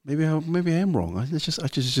 maybe I am wrong. I just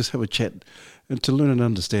have a chat and to learn and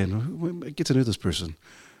understand. Get to know this person.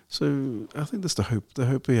 So I think that's the hope. The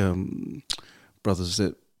hope, brothers,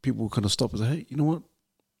 that people kind of stop and say, hey, you know what?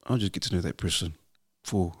 I'll just get to know that person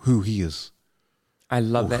for who he is. I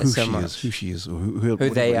love that so much. Who she is, or who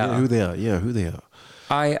they are. Who they are. Yeah, who they are.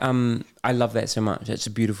 I love that so much. It's a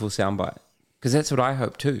beautiful soundbite because that's what I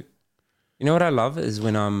hope too. You know what I love is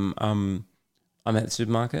when I'm at the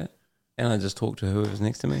supermarket and I just talk to whoever's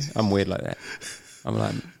next to me. I'm weird like that. I'm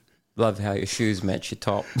like, love how your shoes match your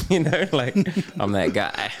top. You know, like I'm that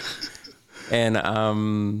guy.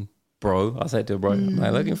 And bro, I'll say to a bro, I'm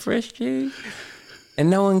like, looking fresh, G. And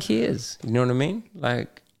no one cares. You know what I mean?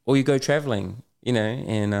 Like, or you go traveling, you know,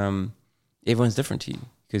 and everyone's different to you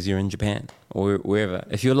because you're in Japan or wherever.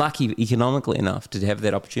 If you're lucky economically enough to have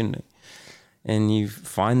that opportunity and you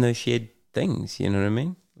find those shared things, you know what I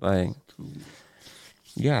mean? Like,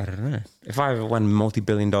 yeah, I don't know. If I ever won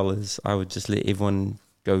multi-billion dollars, I would just let everyone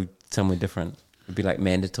go somewhere different. It'd be like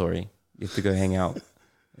mandatory. You have to go hang out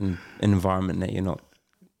in an environment that you're not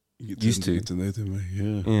used to. Get to know them,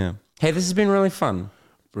 yeah. Yeah. Hey, this has been really fun.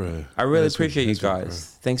 Bro. I really appreciate you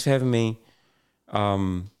guys. Thanks for having me.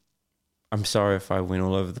 I'm sorry if I went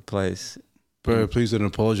all over the place. Bro, please don't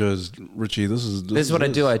apologize, Richie. This is what I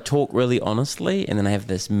do. I talk really honestly, and then I have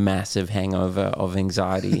this massive hangover of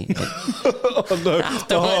anxiety. Oh,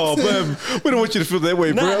 no. Man. We don't want you to feel that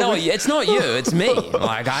way, bro. No, it's not you. It's me.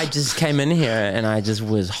 Like, I just came in here, and I just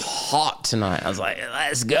was hot tonight. I was like,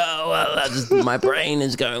 let's go. My brain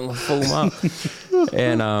is going full up.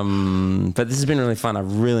 And but this has been really fun. I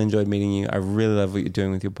really enjoyed meeting you. I really love what you're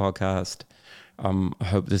doing with your podcast. I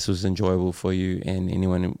hope this was enjoyable for you and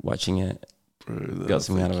anyone watching it. Bro, got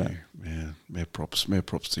something out of it. Man, mere props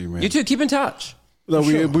to you, man. You too, keep in touch. No,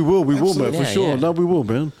 we will, man, for sure. Yeah. No, we will,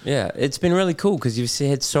 man. Yeah, it's been really cool because you've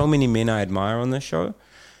had so many men I admire on this show,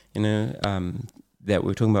 you know, that we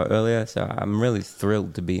were talking about earlier. So I'm really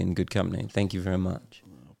thrilled to be in good company. Thank you very much.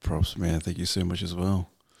 Props, man. Thank you so much as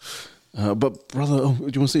well. But brother, do you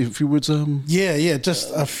want to say a few words? Yeah,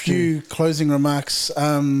 just a few closing remarks.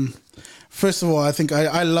 First of all, I think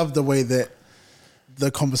I love the way that the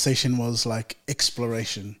conversation was like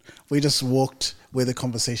exploration. We just walked where the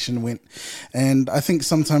conversation went. And I think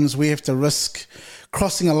sometimes we have to risk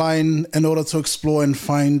crossing a line in order to explore and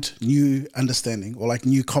find new understanding or like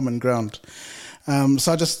new common ground.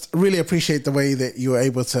 So I just really appreciate the way that you were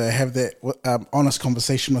able to have that honest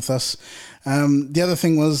conversation with us. The other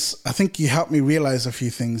thing was, I think you helped me realize a few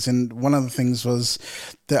things. And one of the things was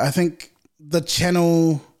that I think the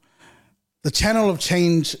channel of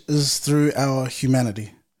change is through our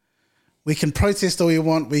humanity. We can protest all we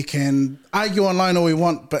want, we can argue online all we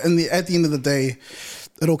want, but at the end of the day,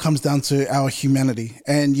 it all comes down to our humanity.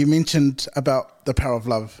 And you mentioned about the power of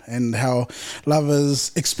love and how love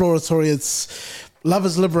is exploratory, love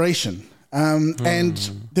is liberation. And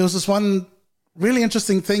there was this one really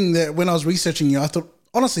interesting thing that when I was researching you, I thought,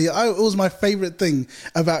 honestly, it was my favorite thing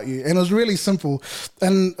about you. And it was really simple.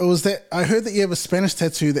 And it was that I heard that you have a Spanish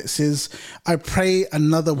tattoo that says, I pray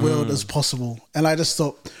another world is possible. And I just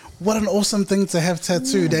thought, what an awesome thing to have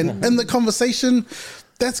tattooed. And in the conversation,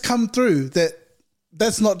 that's come through.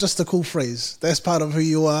 That's not just a cool phrase. That's part of who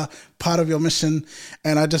you are, part of your mission.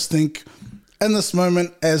 And I just think in this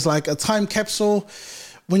moment as like a time capsule,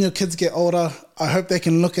 when your kids get older, I hope they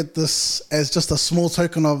can look at this as just a small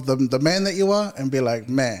token of the man that you are and be like,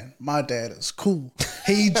 man, my dad is cool.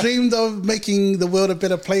 He dreamed of making the world a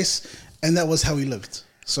better place, and that was how he lived.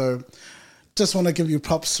 So just want to give you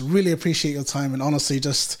props. Really appreciate your time, and honestly,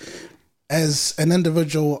 just as an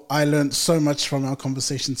individual, I learned so much from our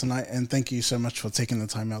conversation tonight, and thank you so much for taking the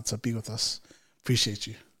time out to be with us. Appreciate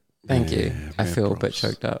you. Thank you. I feel a bit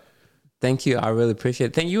choked up. Thank you. I really appreciate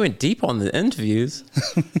it. Thank you. Went deep on the interviews.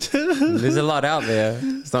 There's a lot out there.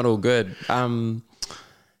 It's not all good.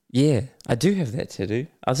 Yeah, I do have that tattoo.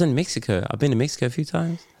 I was in Mexico. I've been to Mexico a few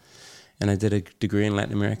times, and I did a degree in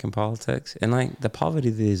Latin American politics. And like the poverty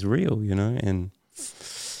there is real, you know. And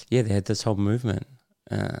yeah, they had this whole movement.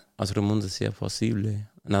 Otro mundo sea posible.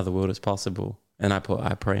 Another world is possible. And I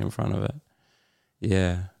pray in front of it.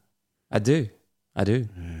 Yeah, I do. Yeah.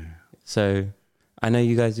 So I know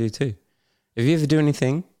you guys do too. If you ever do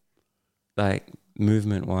anything like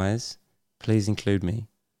movement wise, please include me.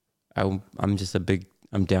 I'm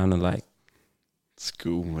down to like It's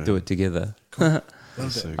cool, man. do it together. Cool.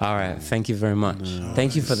 All right. Thank you very much.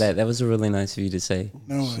 Thank you for that. That was a really nice of you to say.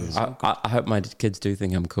 No worries. I hope my kids do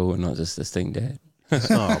think I'm cool and not just this thing dad.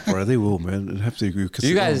 Oh, bro, they will, man. They have to agree.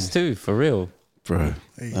 You guys too, for real. Bro.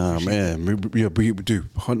 Hey, Man. We do.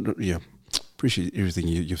 Appreciate everything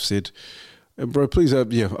you've said. And bro, please,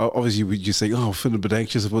 obviously we just say, I'm feeling a bit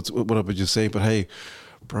anxious of what I've been just saying, but hey,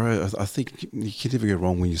 bro, I think you can never go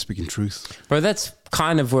wrong when you're speaking truth. Bro, that's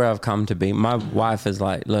kind of where I've come to be. My wife is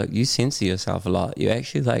like, look, you censor yourself a lot. You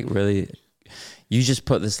actually like really, you just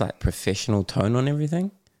put this like professional tone on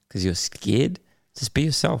everything because you're scared. Just be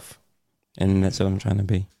yourself. And that's what I'm trying to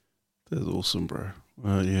be. That's awesome, bro.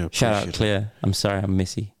 Shout out Claire. I'm sorry, I'm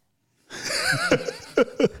messy.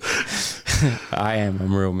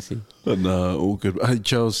 I'm real messy. No, all good. Hey,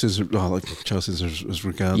 Charles says his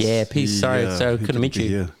regards. Yeah, peace. Sorry, so couldn't meet you.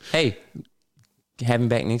 Here. Hey, have him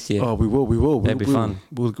back next year. Oh, we will. That'd be fun.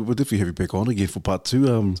 We'll definitely have you back on again for part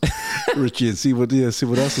 2, Richie, and see what else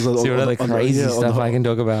is on, See what other crazy stuff I can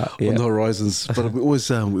talk about. On the horizons. But we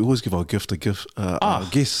always give our guest a gift. Our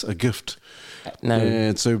guests a gift. No.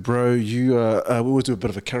 And so, bro, we always do a bit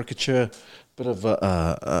of a caricature, bit of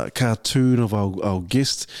a cartoon of our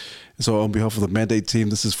guest. So on behalf of the Mandate team,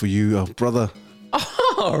 this is for you, brother.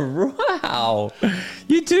 Oh, wow.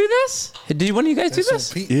 You do this? Did one of you guys do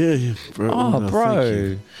this? Yeah, bro. Oh, No,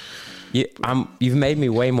 bro. You've made me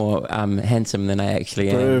way more handsome than I actually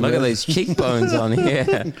am. Bro, Look man. at those cheekbones on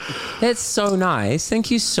here. That's so nice. Thank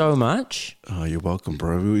you so much. Oh, you're welcome,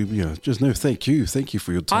 bro. Just no, thank you. Thank you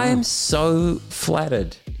for your time. I am so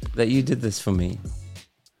flattered that you did this for me.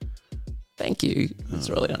 Thank you. It's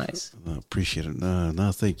really nice. I appreciate it.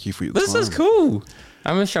 No, thank you for your This time. is cool.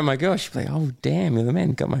 I'm going to show my girl. She'll be like, oh, damn, you're the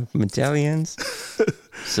man. Got my medallions.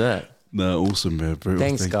 Sick. No, awesome, man, bro.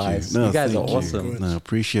 Thanks, Thank guys. You. No, You guys are thank awesome. No,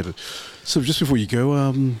 appreciate it. So just before you go,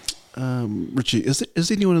 Richie, is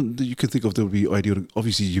there anyone that you can think of that would be ideal?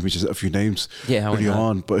 Obviously, you mentioned a few names early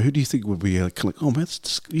on, but who do you think would be like, oh man,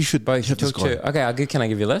 you should Bro, you should have talk this guy. to. Okay, can I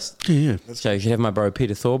give you a list? Yeah. So you should have my bro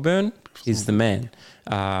Peter Thorburn. He's the man.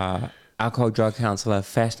 Alcohol drug counselor,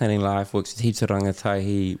 fascinating life, works with heaps of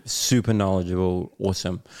rangatahi, super knowledgeable,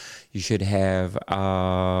 awesome. You should have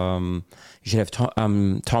Tom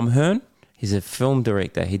Hearn. He's a film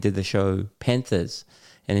director. He did the show Panthers,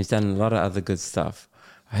 and he's done a lot of other good stuff.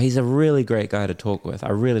 He's a really great guy to talk with. I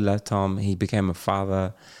really love Tom. He became a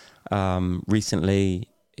father recently.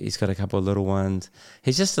 He's got a couple of little ones.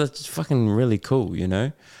 He's just fucking really cool, you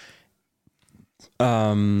know.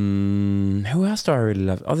 Who else do I really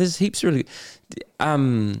love? Oh, there's heaps really.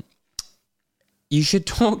 You should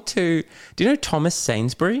talk to. Do you know Thomas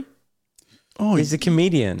Sainsbury? Oh, he's a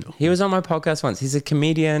comedian. He was on my podcast once. He's a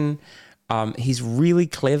comedian. He's really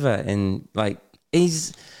clever and like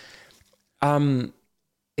he's probably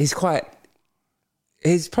quite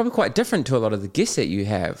different to a lot of the guests that you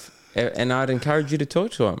have. And I'd encourage you to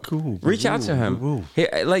talk to him. Cool. Reach out to him.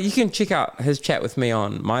 You can check out his chat with me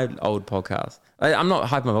on my old podcast. I'm not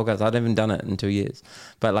hyping my podcast. I haven't done it in 2 years.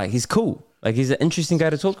 But like, he's cool. Like, he's an interesting guy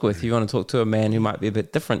to talk with. You want to talk to a man who might be a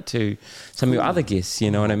bit different to some of your other guests. You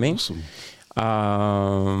know what I mean? Awesome.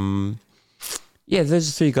 Yeah,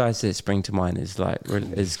 those 3 guys that spring to mind is like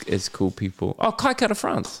is cool people. Oh, Kai Kara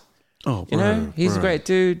France. Oh, bro, you know, he's a great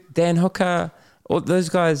dude. Dan Hooker. All those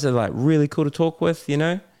guys are like really cool to talk with. You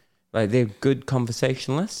know, like they're good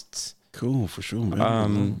conversationalists. Cool, for sure,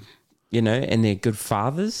 man. You know, and they're good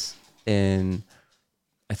fathers, and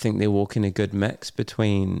I think they walk in a good mix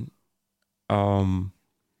between old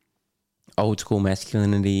school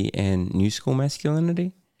masculinity and new school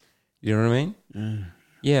masculinity. You know what I mean?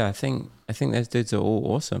 Yeah, I think those dudes are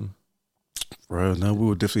all awesome. Bro, no, we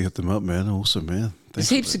will definitely hit them up, man. Awesome, man. There's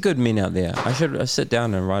heaps of good men out there. I should sit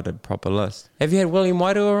down and write a proper list. Have you had William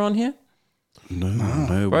Wairua on here?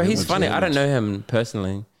 No. Bro, he's funny. I don't know him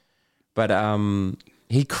personally, but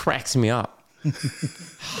he cracks me up.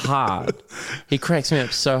 hard. He cracks me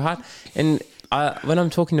up so hard. And when I'm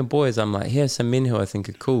talking to boys, I'm like, here's some men who I think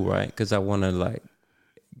are cool, right? Because I want to like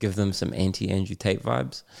give them some anti-Andrew Tate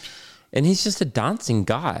vibes. And he's just a dancing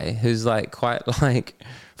guy who's like quite like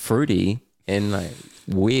fruity and like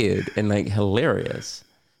weird and like hilarious.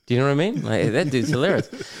 Do you know what I mean? Like that dude's hilarious.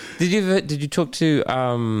 Did you talk to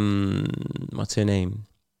what's her name?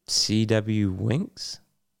 CW Winks?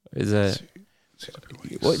 Is it?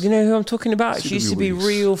 What, you know who I'm talking about? She used to be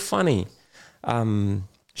real funny.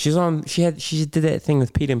 She's on. She did that thing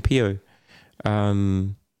with Pete and Pio.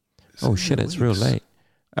 Oh shit! It's real late.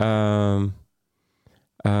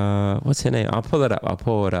 What's her name? I'll pull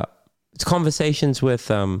it up. It's conversations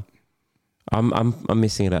with I'm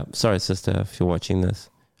messing it up. Sorry, sister, if you're watching this.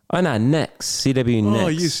 Oh no, Next CW Next. Oh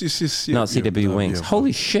yes. Not CW Wings.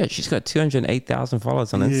 Holy shit, she's got 208,000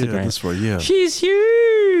 followers on Instagram. Yeah, that's right. Yeah, she's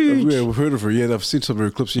huge. Yeah, we've heard of her. Yeah, I've seen some of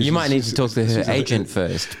her clips. You might need to talk to her agent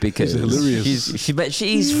first because she's hilarious. But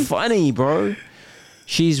she's funny, bro.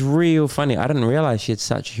 She's real funny. I didn't realize she had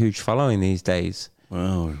such a huge following these days.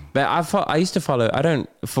 Wow. But I used to follow. I don't,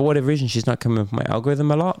 for whatever reason, she's not coming with my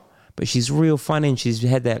algorithm a lot. But she's real funny and she's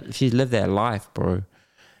lived that life, bro.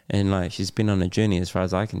 And like she's been on a journey as far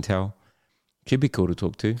as I can tell. She'd be cool to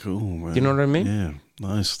talk to. Cool, man. Do you know what I mean? Yeah.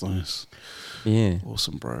 Nice. Yeah.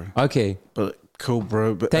 Awesome, bro. Okay. But cool,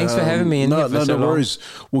 bro. But, thanks for having me in here for so no long. worries.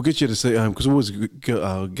 We'll get you to say, because we always get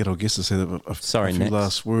our guests to say a few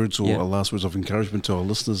last words or last words of encouragement to our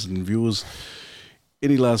listeners and viewers.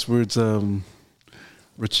 Any last words,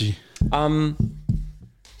 Richie?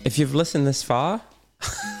 If you've listened this far,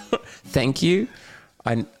 thank you.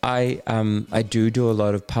 I do a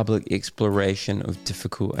lot of public exploration of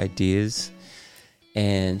difficult ideas,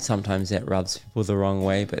 and sometimes that rubs people the wrong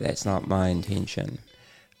way, but that's not my intention.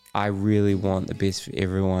 I really want the best for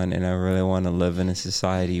everyone, and I really want to live in a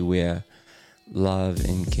society where love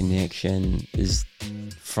and connection is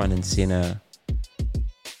front and center,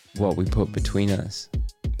 what we put between us.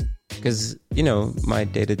 Because, you know, my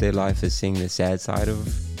day-to-day life is seeing the sad side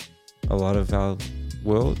of a lot of our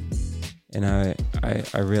world. And I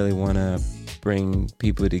really want to bring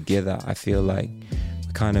people together. I feel like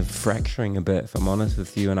we're kind of fracturing a bit, if I'm honest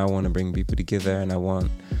with you, and I want to bring people together, and I want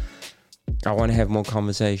to have more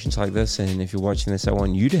conversations like this. And if you're watching this, I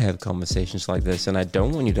want you to have conversations like this, and I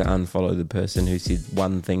don't want you to unfollow the person who said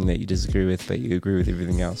one thing that you disagree with, but you agree with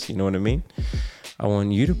everything else. You know what I mean? I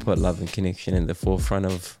want you to put love and connection in the forefront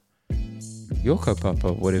of your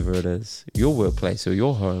kaupapa, whatever it is, your workplace or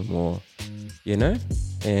your home, or, you know?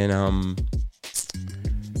 And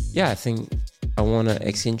I think I want to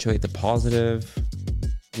accentuate the positive.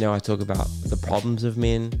 You know, I talk about the problems of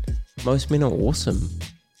men. Most men are awesome.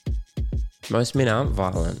 Most men aren't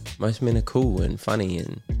violent. Most men are cool and funny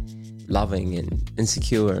and loving and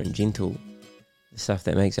insecure and gentle. The stuff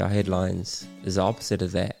that makes our headlines is the opposite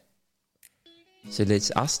of that. So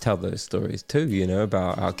let's us tell those stories too, you know,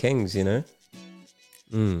 about our kings, you know.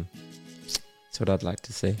 That's what I'd like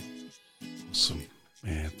to see. Awesome.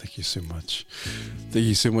 Man, thank you so much. Thank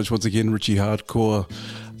you so much once again, Richie Hardcore.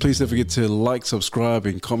 Please don't forget to like, subscribe,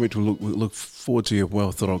 and comment. We look forward to your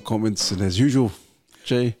well thought out comments. And as usual,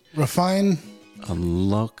 Jay, refine,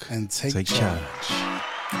 unlock, and take charge.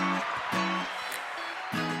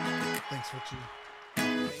 Thanks, Richie.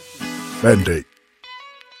 Mandate.